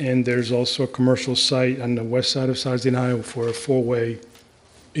 and there's also a commercial site on the west side of Silas Dean Highway for a 4-way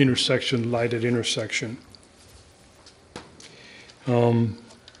intersection, lighted intersection.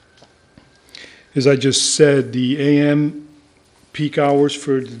 As I just said, the AM peak hours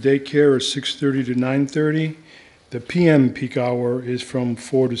for the daycare are 6:30 to 9:30. The PM peak hour is from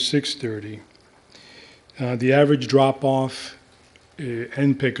 4 to 6:30. The average drop-off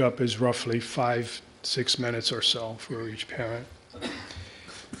and pickup is roughly 5-6 minutes or so for each parent.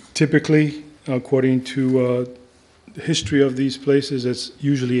 Typically, according to the history of these places, it's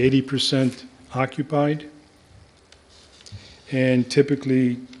usually 80% occupied. And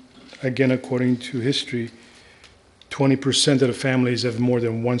typically, again, according to history, 20% of the families have more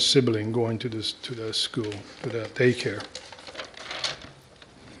than one sibling going to the school, to the daycare.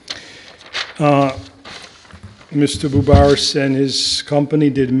 Mr. Bubaris and his company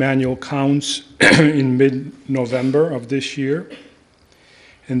did manual counts in mid-November of this year,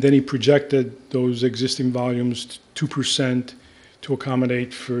 and then he projected those existing volumes 2% to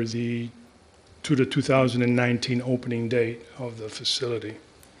accommodate for the 2019 opening date of the facility.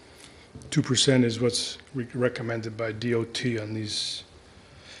 2% is what's recommended by DOT on these.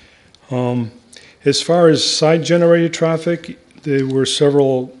 As far as site-generated traffic, there were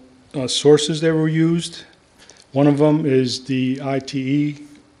several sources that were used. One of them is the ITE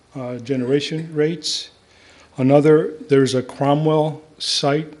generation rates. Another, there's a Cromwell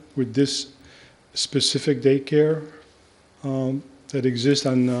site with this specific daycare that exists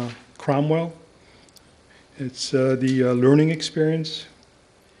on Cromwell. It's the learning experience.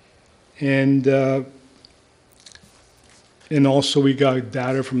 And also we got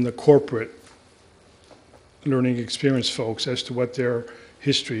data from the corporate learning experience folks as to what their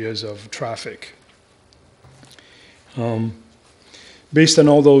history is of traffic. Based on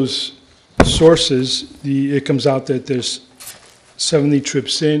all those sources, it comes out that there's 70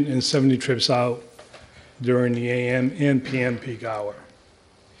 trips in and 70 trips out during the AM and PM peak hour.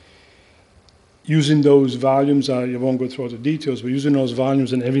 Using those volumes, I won't go through all the details, but using those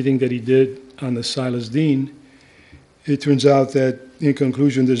volumes and everything that he did on the Silas Dean, it turns out that, in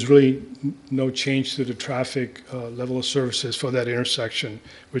conclusion, there's really no change to the traffic level of services for that intersection,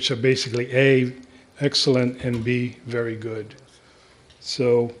 which are basically A, excellent, and B, very good.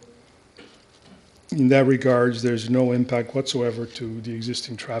 So in that regards, there's no impact whatsoever to the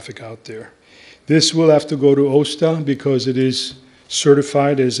existing traffic out there. This will have to go to OSTA because it is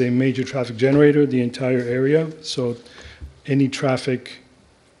certified as a major traffic generator, the entire area. So any traffic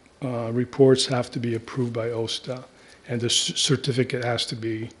reports have to be approved by OSTA, and the certificate has to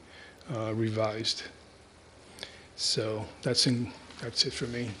be revised. So that's it for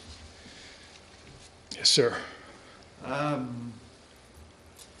me. Yes, sir.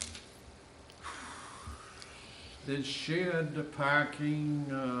 There's shared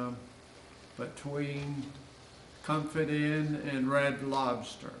parking between Comfort Inn and Red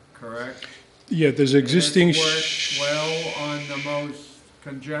Lobster, correct? Yeah, there's existing. And it's worked well on the most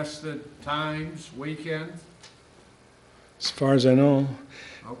congested times, weekends? As far as I know.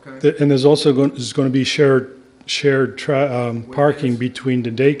 Okay. And there's also going to be shared parking between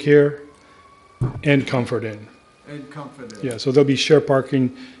the daycare and Comfort Inn. And Comfort Inn. Yeah, so there'll be shared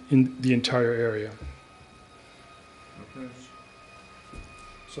parking in the entire area. Okay.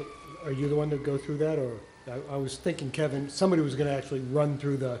 So are you the one to go through that, or I was thinking, Kevin, somebody was going to actually run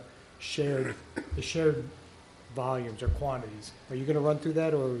through the shared volumes or quantities. Are you going to run through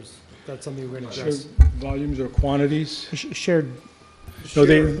that, or is that something we're going to address? Shared volumes or quantities? Shared. No,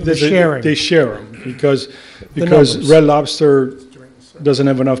 sharing. They share them because numbers. Red Lobster doesn't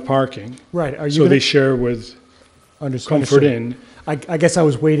have enough parking. Right. Are you so gonna, they share with Comfort Inn. I guess I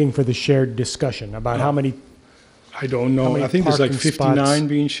was waiting for the shared discussion about how many. I don't know. I think there's like 59 spots?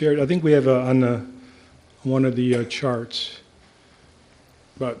 being shared. I think we have on one of the charts,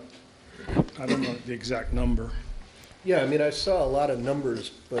 but I don't know the exact number. Yeah, I mean, I saw a lot of numbers,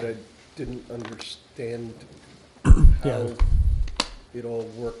 but I didn't understand how it all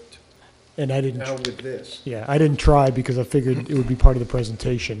worked. And I didn't. Now with this. Yeah, I didn't try because I figured it would be part of the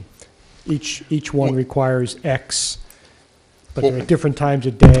presentation. Each one requires X, but they're at different times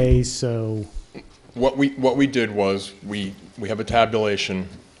of day, so. What we did was we have a tabulation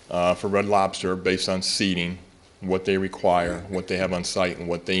for Red Lobster based on seating, what they require, what they have on site, and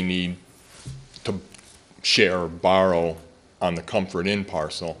what they need to share or borrow on the Comfort Inn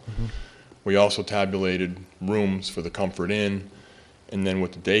parcel. Mm-hmm. We also tabulated rooms for the Comfort Inn and then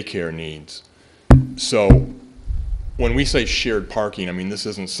what the daycare needs. So when we say shared parking, I mean, this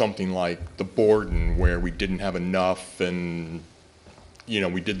isn't something like the Borden where we didn't have enough and,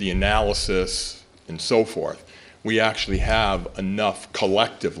 we did the analysis and so forth. We actually have enough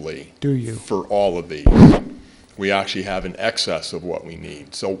collectively for all of these. We actually have an excess of what we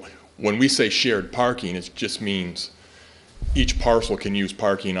need. So when we say shared parking, it just means each parcel can use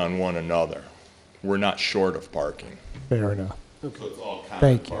parking on one another. We're not short of parking. Fair enough. So it's all common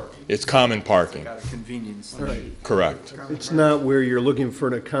Thank parking. It's common parking. Got a convenience. Right. Correct. It's not where you're looking for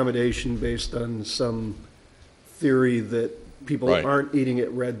an accommodation based on some theory that people Right. aren't eating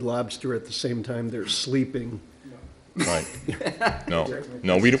at Red Lobster at the same time they're sleeping. Right.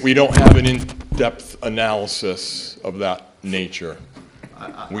 No, we don't have an in-depth analysis of that nature.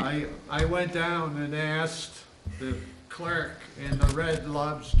 I went down and asked the clerk in the Red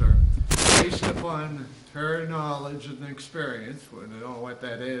Lobster, based upon her knowledge and experience, we don't know what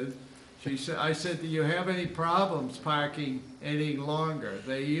that is. She said, I said, do you have any problems parking any longer?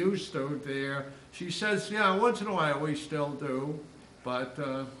 They used to there. She says, yeah, once in a while we still do, but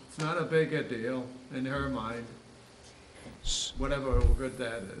it's not a big a deal in her mind, whatever good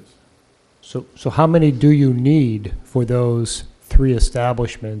that is. So how many do you need for those 3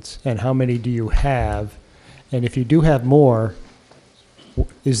 establishments, and how many do you have? And if you do have more,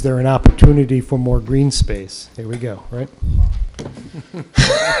 is there an opportunity for more green space? There we go, right?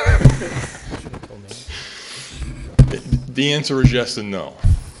 The answer is yes and no.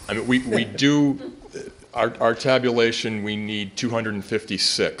 I mean, we do, our tabulation, we need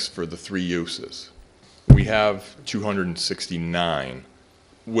 256 for the 3 uses. We have 269,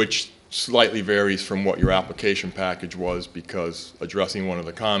 which slightly varies from what your application package was, because addressing one of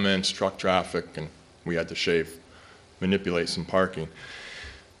the comments, truck traffic, and we had to manipulate some parking.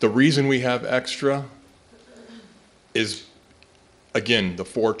 The reason we have extra is, again, the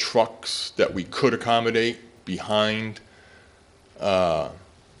 4 trucks that we could accommodate behind the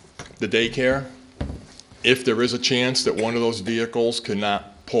daycare. If there is a chance that one of those vehicles could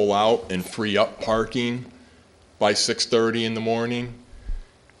not pull out and free up parking by 6:30 in the morning,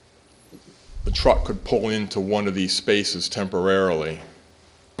 the truck could pull into one of these spaces temporarily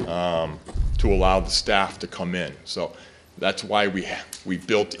to allow the staff to come in. So that's why we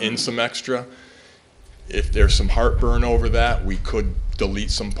built in some extra. If there's some heartburn over that, we could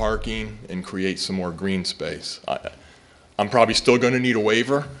delete some parking and create some more green space. I'm probably still going to need a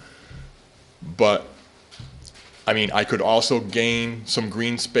waiver, but I mean, I could also gain some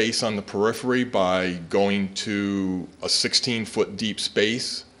green space on the periphery by going to a 16-foot deep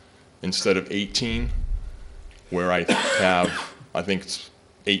space instead of 18, where I have, I think it's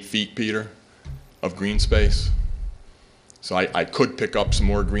 8 feet, Peter, of green space. So I could pick up some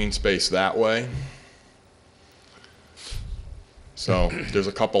more green space that way. So there's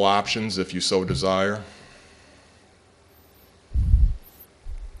a couple options if you so desire.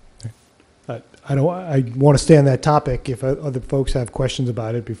 I want to stay on that topic. If other folks have questions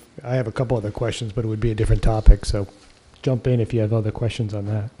about it, I have a couple other questions, but it would be a different topic. So jump in if you have other questions on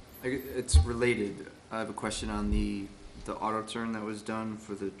that. It's related. I have a question on the auto turn that was done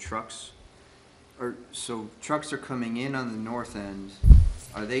for the trucks. So trucks are coming in on the north end.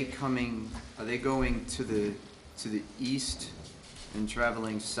 Are they going to the east and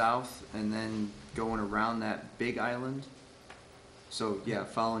traveling south and then going around that big island? So yeah,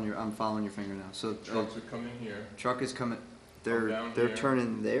 I'm following your finger now. So Trucks are coming here. Truck is coming. Come down here. They're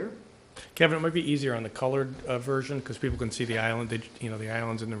turning there. Kevin, it might be easier on the colored version because people can see the island. The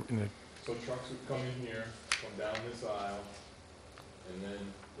island's in the. So trucks would come in here, come down this aisle, and then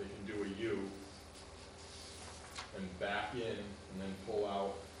they can do a U and back in, and then pull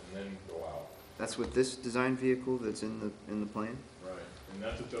out, and then go out. That's with this design vehicle that's in the plan. Right, and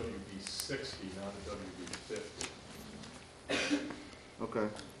that's a WB60, not a WB50. Okay.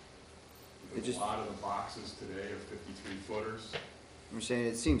 A lot of the boxes today are 53-footers. I'm saying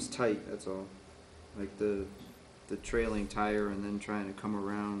it seems tight. That's all. Like the trailing tire and then trying to come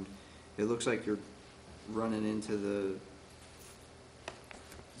around. It looks like you're running into the.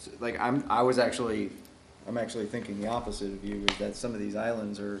 Like I'm actually thinking the opposite of you, is that some of these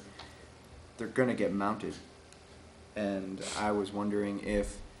islands they're gonna get mounted, and I was wondering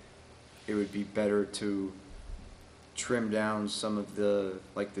if it would be better to trim down some of the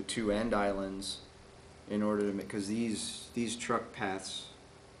 2 end islands in order to make, because these truck paths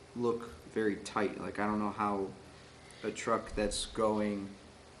look very tight. Like I don't know how a truck that's going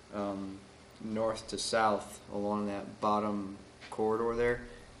north to south along that bottom corridor there,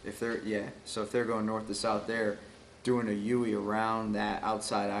 if they're going north to south there, doing a U-ey around that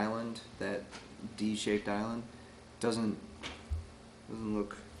outside island, that D-shaped island, doesn't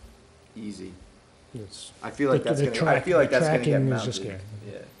look easy. Yes. I feel like that's gonna get mounted.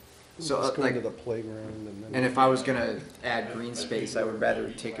 Yeah. So Let's go to the playground and then. and if I was gonna add green space, I would rather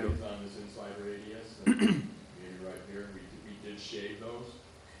take it. On this inside radius, and maybe right here, we did shade those.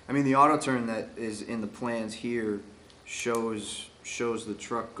 I mean, the auto turn that is in the plans here shows the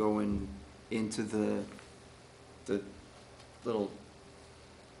truck going into the little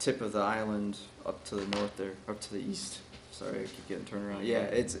tip of the island up to the north there, up to the east. Sorry, I keep getting turned around. Yeah,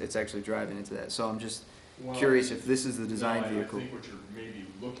 it's actually driving into that. So I'm just curious if this is the design vehicle. I think what you're maybe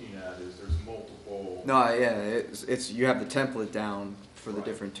looking at is there's multiple. No, yeah, it's you have the template down for the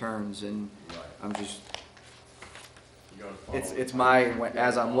different turns, and I'm just. It's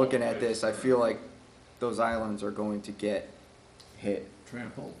as I'm looking at this, I feel like those islands are going to get hit.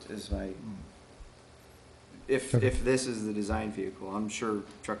 Trampled. if this is the design vehicle, I'm sure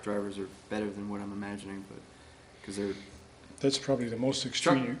truck drivers are better than what I'm imagining, but, because That's probably the most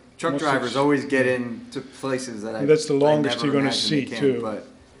extreme. truck drivers always get into places that That's the longest I never you're gonna imagined they see, can, too. But,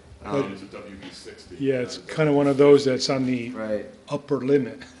 It's a WB60. Yeah, it's kind of one of those that's on the right, upper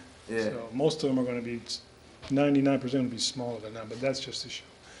limit. yeah. So most of them are going to be, 99% will be smaller than that, but that's just to show.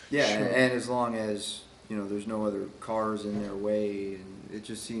 Yeah, Sure. and as long as, there's no other cars in their way, and it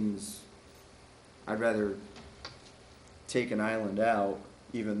just seems, I'd rather take an island out,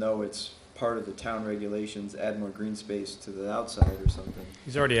 even though it's part of the town regulations, add more green space to the outside or something.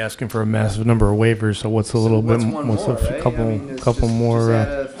 He's already asking for a massive number of waivers, so what's a little bit, What's one what's more, a right? couple, I mean, it's couple just more? add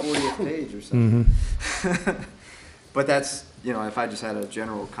a 40th page or something. Mhm. But that's, if I just had a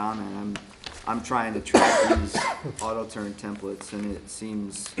general comment, I'm trying to track these auto turn templates, and it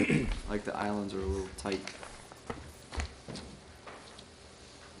seems like the islands are a little tight.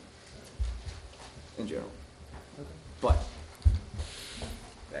 In general. But,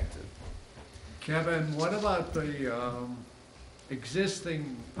 back to. Kevin, what about the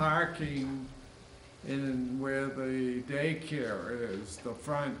existing parking in where the daycare is, the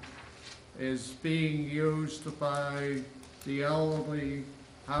front is being used by the elderly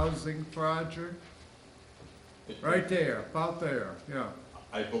housing project? Right there, about there, yeah.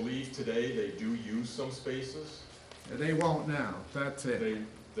 I believe today they do use some spaces. They won't now, that's it.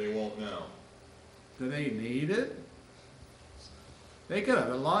 They won't now. Do they need it? They got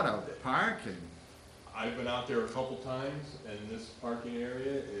a lot of parking. I've been out there a couple times, and this parking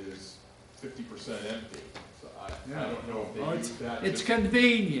area is 50% empty. So I don't know if they use that. It's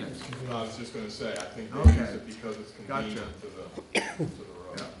convenient. I was just gonna say, I think they Okay. use it because it's convenient Gotcha. to the road.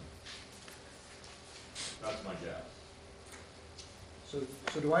 Yeah. That's my guess. So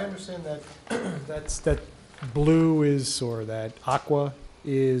do I understand that, that blue is, or that aqua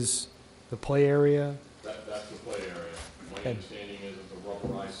is the play area? That's the play area. My And- understanding is it's a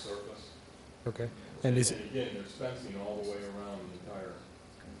rubberized surface. Okay. And is, And again, there's fencing all the way around the entire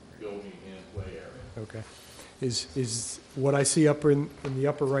building and play area. okay. Is what I see up in the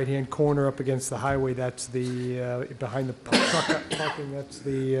upper right-hand corner up against the highway, that's the, behind the truck parking, that's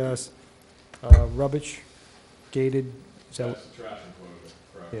the rubbish gated? Is that, That's the trash enclosure,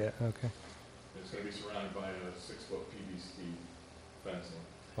 correct. yeah, okay. It's gonna be surrounded by a 6-foot PVC fencing.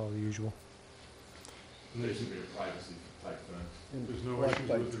 All the usual. Basically a privacy type fence. And there's no Blocked issues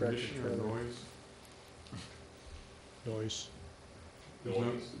by with tractor emission or trailer. noise? Noise.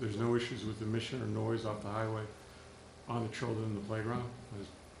 There's no issues with emission or noise off the highway on the children in the playground?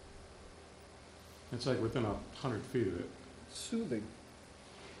 It's like within 100 feet of it. Soothing.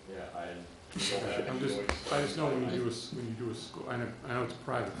 Yeah, I I just know when you do a school, I know it's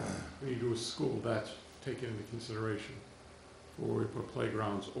private, when you do a school, that's taken into consideration for where we put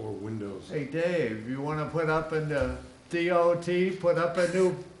playgrounds or windows. Hey, Dave, you wanna put up in the DOT, put up a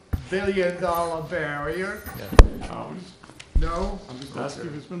new billion-dollar barrier? No? I'm just asking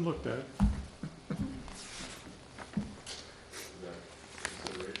if it's been looked at.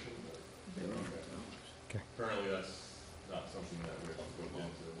 Currently, that's not something that we've looked into.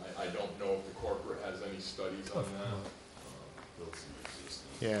 I don't know if the corporate has any studies on that.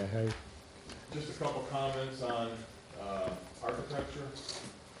 Yeah. Just a couple comments on architecture.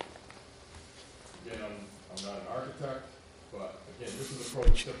 Again, I'm not an architect, but again, this is a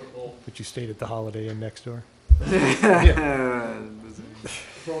prototypical. But you stayed at the Holiday Inn next door?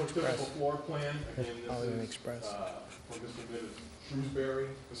 Prototypical floor plan. Again, Holiday Inn this is Express. from Mr. Shrewsbury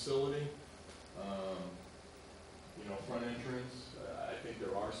facility. Front entrance, I think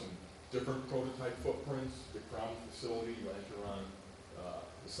there are some different prototype footprints. The Crown facility, you enter on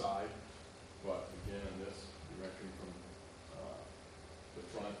the side, but again, on this, you're entering from the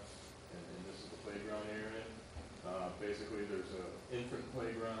front, and this is the playground area. Basically, there's a infant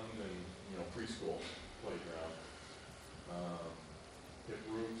playground and, preschool playground. Hip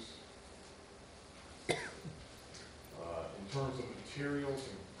roofs. In terms of materials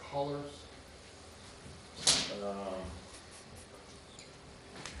and colors, we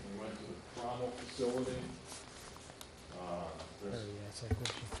went to the Cromwell facility.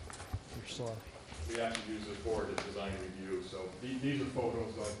 We have to use this board as design review, so these are photos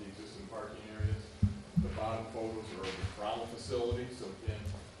of the existing parking areas. The bottom photos are of the Cromwell facility, so again,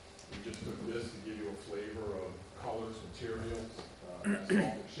 we just took this to give you a flavor of colors, materials,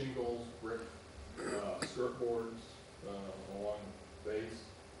 asphalt shingles, brick, skirt boards along the base,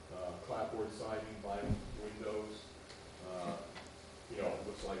 clapboard siding, vinyl windows. It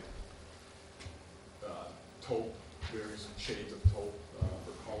looks like taupe, various shades of taupe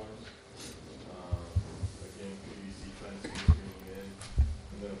for colors. Again, PVC fencing screening in,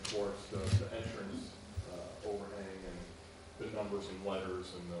 and then of course the entrance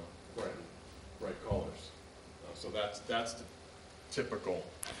that's the typical.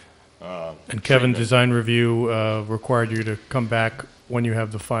 And Kevin, treatment. design review required you to come back when you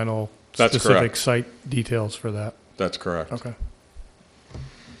have the final That's specific correct. site details for that. That's correct. Okay.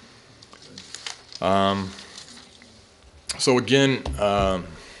 So again,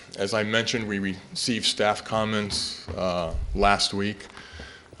 as I mentioned, we received staff comments last week.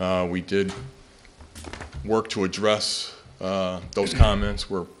 We did work to address those comments.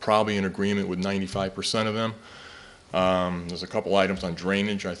 We're probably in agreement with 95% of them. There's a couple items on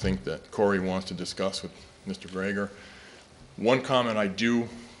drainage I think that Corey wants to discuss with Mr. Greger. One comment I do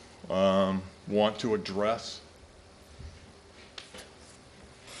want to address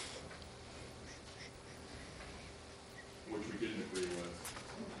which we didn't agree with.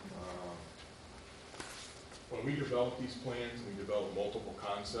 When we developed these plans, we developed multiple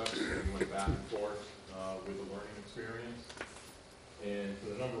concepts, and we went back and forth with the learning experience. And for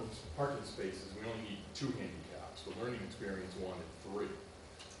the number of parking spaces, we only need 2 handicaps. The learning experience wanted 3.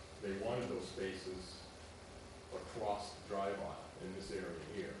 They wanted those spaces across the drive aisle in this area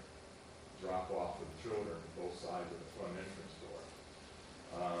here. Drop off for the children both sides of the front entrance door.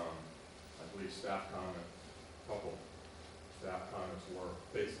 I believe staff comment, couple staff comments were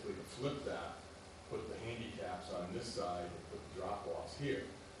basically to flip that, put the handicaps on this side and put the drop-offs here.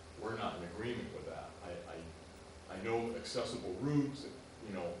 We're not in agreement with that. I know accessible routes,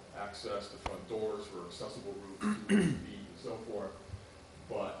 you know, access to front doors for accessible routes, 2 feet and so forth,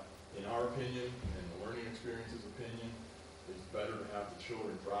 but in our opinion, and the learning experience's opinion, it's better to have the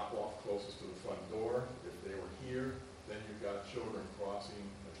children drop off closest to the front door. If they were here, then you've got children crossing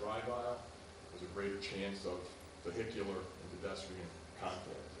a drive aisle. There's a greater chance of vehicular and pedestrian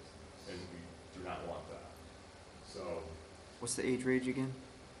conflict, and we do not want that. So, What's the age range again?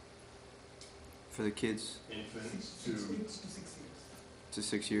 For the kids? infants To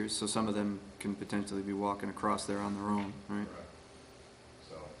 6 years, so some of them can potentially be walking across there on their own, right? Correct.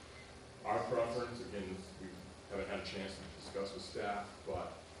 So, our preference, again, we haven't had a chance to discuss with staff,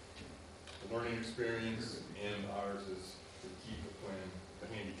 but the learning experience and ours is to keep the plan, the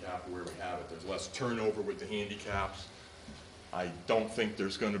handicap where we have it. There's less turnover with the handicaps. I don't think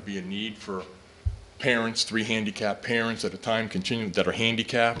there's going to be a need for parents, 3 handicapped parents at a time that are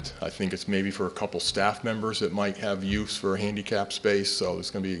handicapped. I think it's maybe for a couple staff members that might have use for a handicap space, so there's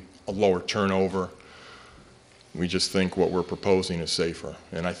going to be a lower turnover. We just think what we're proposing is safer,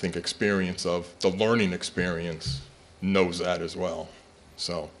 and I think the learning experience knows that as well.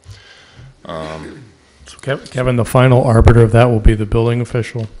 So, So Kevin, the final arbiter of that will be the building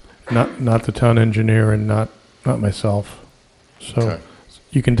official, not the town engineer and not myself. So Okay.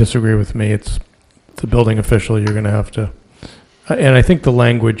 you can disagree with me. It's the building official. You're going to have to, and I think the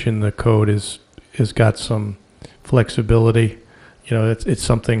language in the code is got some flexibility. You know, it's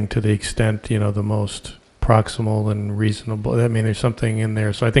something to the extent, you know, the most proximal and reasonable. I mean, there's something in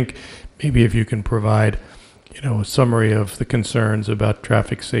there. So I think maybe if you can provide, you know, a summary of the concerns about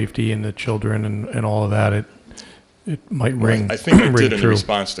traffic safety and the children and all of that, it might ring. I think I ring did in true.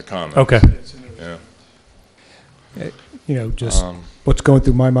 response to comments. Okay. Yeah. You know, just what's going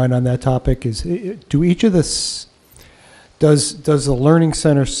through my mind on that topic is, do each of this, does the Learning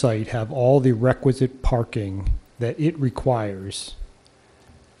Center site have all the requisite parking that it requires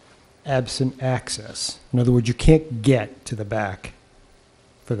absent access? In other words, you can't get to the back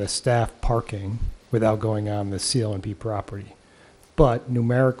for the staff parking without going on the CL&P property. But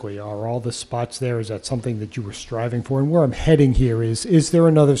numerically, are all the spots there? Is that something that you were striving for? And where I'm heading here is there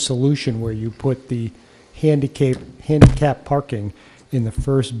another solution where you put the handicap parking in the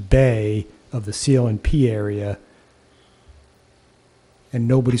first bay of the CL&P area and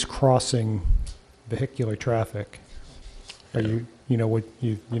nobody's crossing vehicular traffic? Are you know what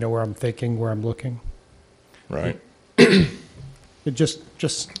you know where I'm thinking, where I'm looking? Right. It just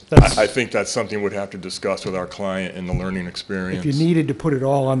that's, I think that's something we'd have to discuss with our client in the learning experience. if you needed to put it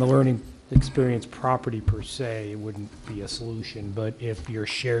all on the learning experience property per se, it wouldn't be a solution. But if you're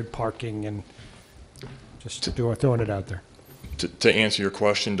shared parking and just throwing it out there. To answer your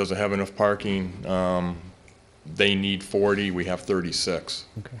question, does it have enough parking? They need 40, we have 36.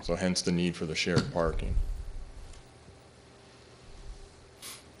 Okay. So hence the need for the shared parking.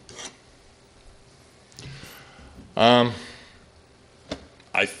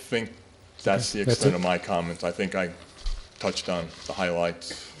 I think that's the extent of my comments. I think I touched on the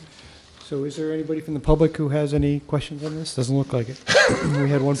highlights. So is there anybody from the public who has any questions on this? Doesn't look like it. We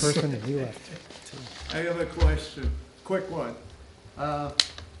had one person and he left. I have a question, quick one.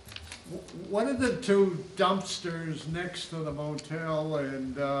 What are the 2 dumpsters next to the motel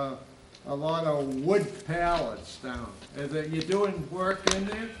and a lot of wood pallets down? Is it, you doing work in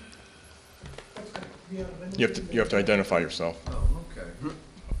there? You have to identify yourself. Oh, okay.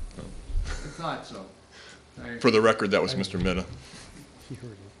 I thought so. Thanks. For the record, that was Mr. Mitta.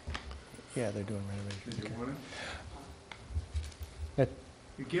 Yeah, they're doing renovations. Did you want That- it?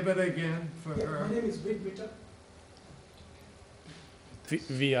 You give it again for her. My name is Big Vita.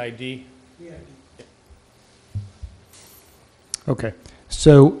 VID. Okay,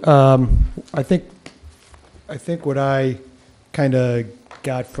 so I think what I kind of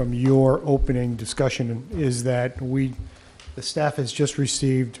got from your opening discussion is that the staff has just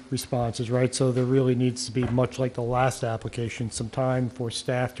received responses, right? So there really needs to be, much like the last application, some time for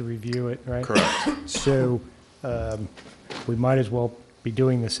staff to review it, right? Correct. So we might as well be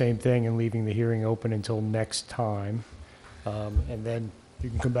doing the same thing and leaving the hearing open until next time. And then you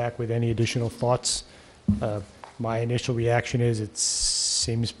can come back with any additional thoughts. My initial reaction is it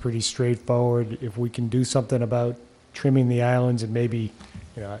seems pretty straightforward. If we can do something about trimming the islands and maybe,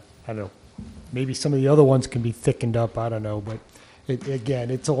 I don't know, maybe some of the other ones can be thickened up, I don't know. But again,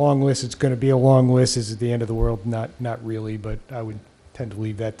 it's a long list. It's going to be a long list. Is it the end of the world? Not really, but I would tend to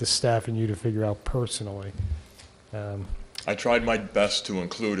leave that to staff and you to figure out personally. I tried my best to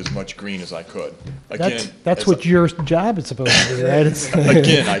include as much green as I could. Again, That's what your job is supposed to be, right?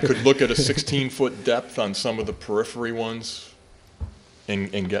 Again, I could look at a 16-foot depth on some of the periphery ones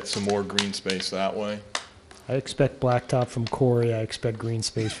and get some more green space that way. I expect blacktop from Corey. I expect green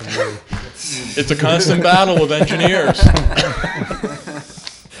space from you. It's a constant battle with engineers.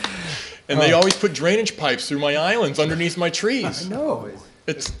 And they always put drainage pipes through my islands underneath my trees. I know.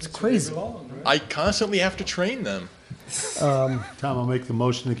 It's crazy. I constantly have to train them. Tom, I'll make the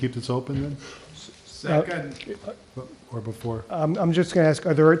motion to keep this open then, Second. or before. I'm just going to ask,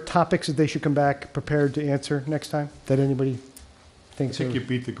 are there topics that they should come back prepared to answer next time that anybody I thinks think of? you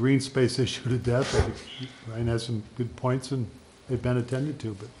beat the green space issue to death. I think Ryan has some good points and they've been attended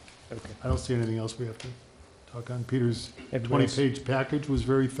to, but Okay. I don't see anything else we have to talk on. Peter's Everybody else- 20-page package was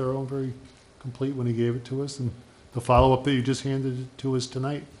very thorough and very complete when he gave it to us, and the follow-up that you just handed to us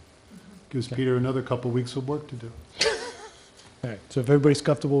tonight gives Peter another couple weeks of work to do. All right, so if everybody's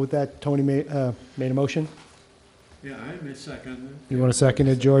comfortable with that, Tony made a motion? Yeah, I may second You want to second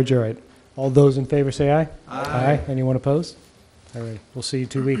it, George? All right. All those in favor say aye. Aye. Anyone opposed? All right, we'll see you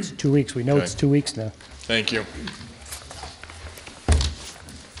 2 weeks. 2 weeks, we know Okay. it's 2 weeks now. Thank you.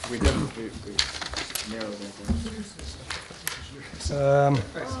 We definitely narrowed that down.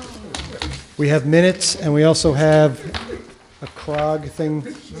 We have minutes, and we also have a CROG thing.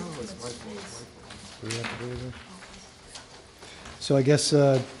 So I guess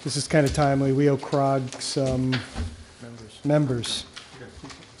this is kind of timely. We owe CROG some members.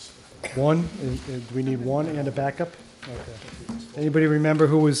 One? Do we need one and a backup? Okay. Anybody remember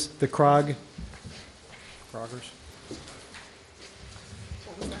who was the CROG? Progress.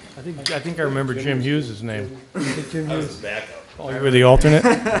 I think I remember Jim Hughes' name. Jim Hughes. Backup. Oh, you were the alternate?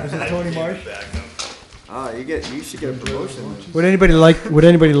 Was it Tony Marsh? You should get a promotion. Would anybody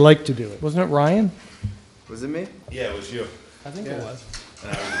like to do it? Wasn't it Ryan? Was it me? Yeah, it was you. I think it was.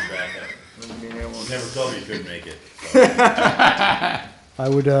 And I was the backup. I mean, I won't- You never told me you couldn't make it.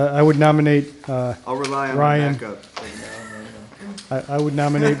 I would nominate I'll rely on Ryan. my backup. I would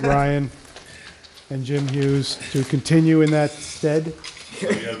nominate Ryan and Jim Hughes to continue in that stead.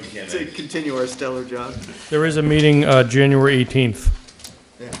 To continue our stellar job. There is a meeting January 18th,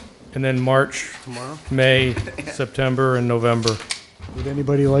 Yeah. and then March, Tomorrow? May, September, and November. Would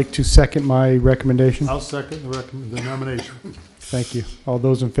anybody like to second my recommendation? I'll second the nomination. Thank you. All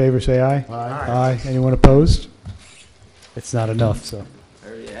those in favor say aye. Aye. Aye. Anyone opposed? It's not enough, so. I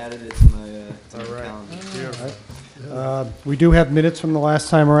already added it to my calendar. We do have minutes from the last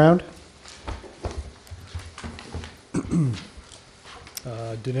time around.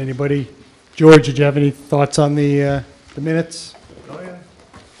 Did anybody, George, did you have any thoughts on the minutes? Oh, yeah.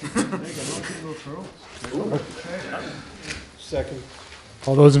 Make a motion to approve. Second.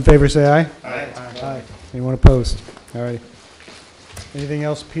 All those in favor say aye. Aye. Anyone opposed? All right. Anything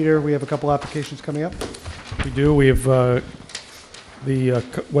else, Peter? We have a couple applications coming up. We do. We have, the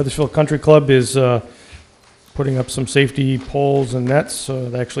Wethersfield Country Club is putting up some safety poles and nets.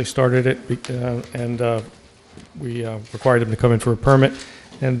 They actually started it, and we required them to come in for a permit.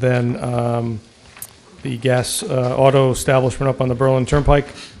 And then the gas auto establishment up on the Berlin Turnpike,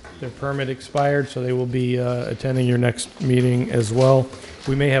 their permit expired, so they will be attending your next meeting as well.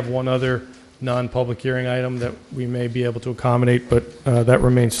 We may have one other non-public hearing item that we may be able to accommodate, but that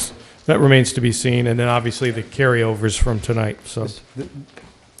remains to be seen. And then obviously the carryovers from tonight.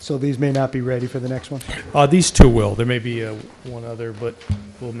 So these may not be ready for the next one? These two will. There may be one other, but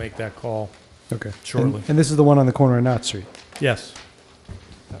we'll make that call. Okay. Shortly. And this is the one on the corner of Knott Street? Yes.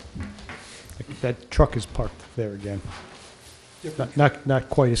 that truck is parked there again. Not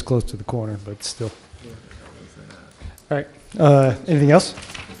quite as close to the corner, but still. All right, anything else?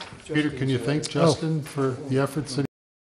 Peter, can you thank Justin for the efforts that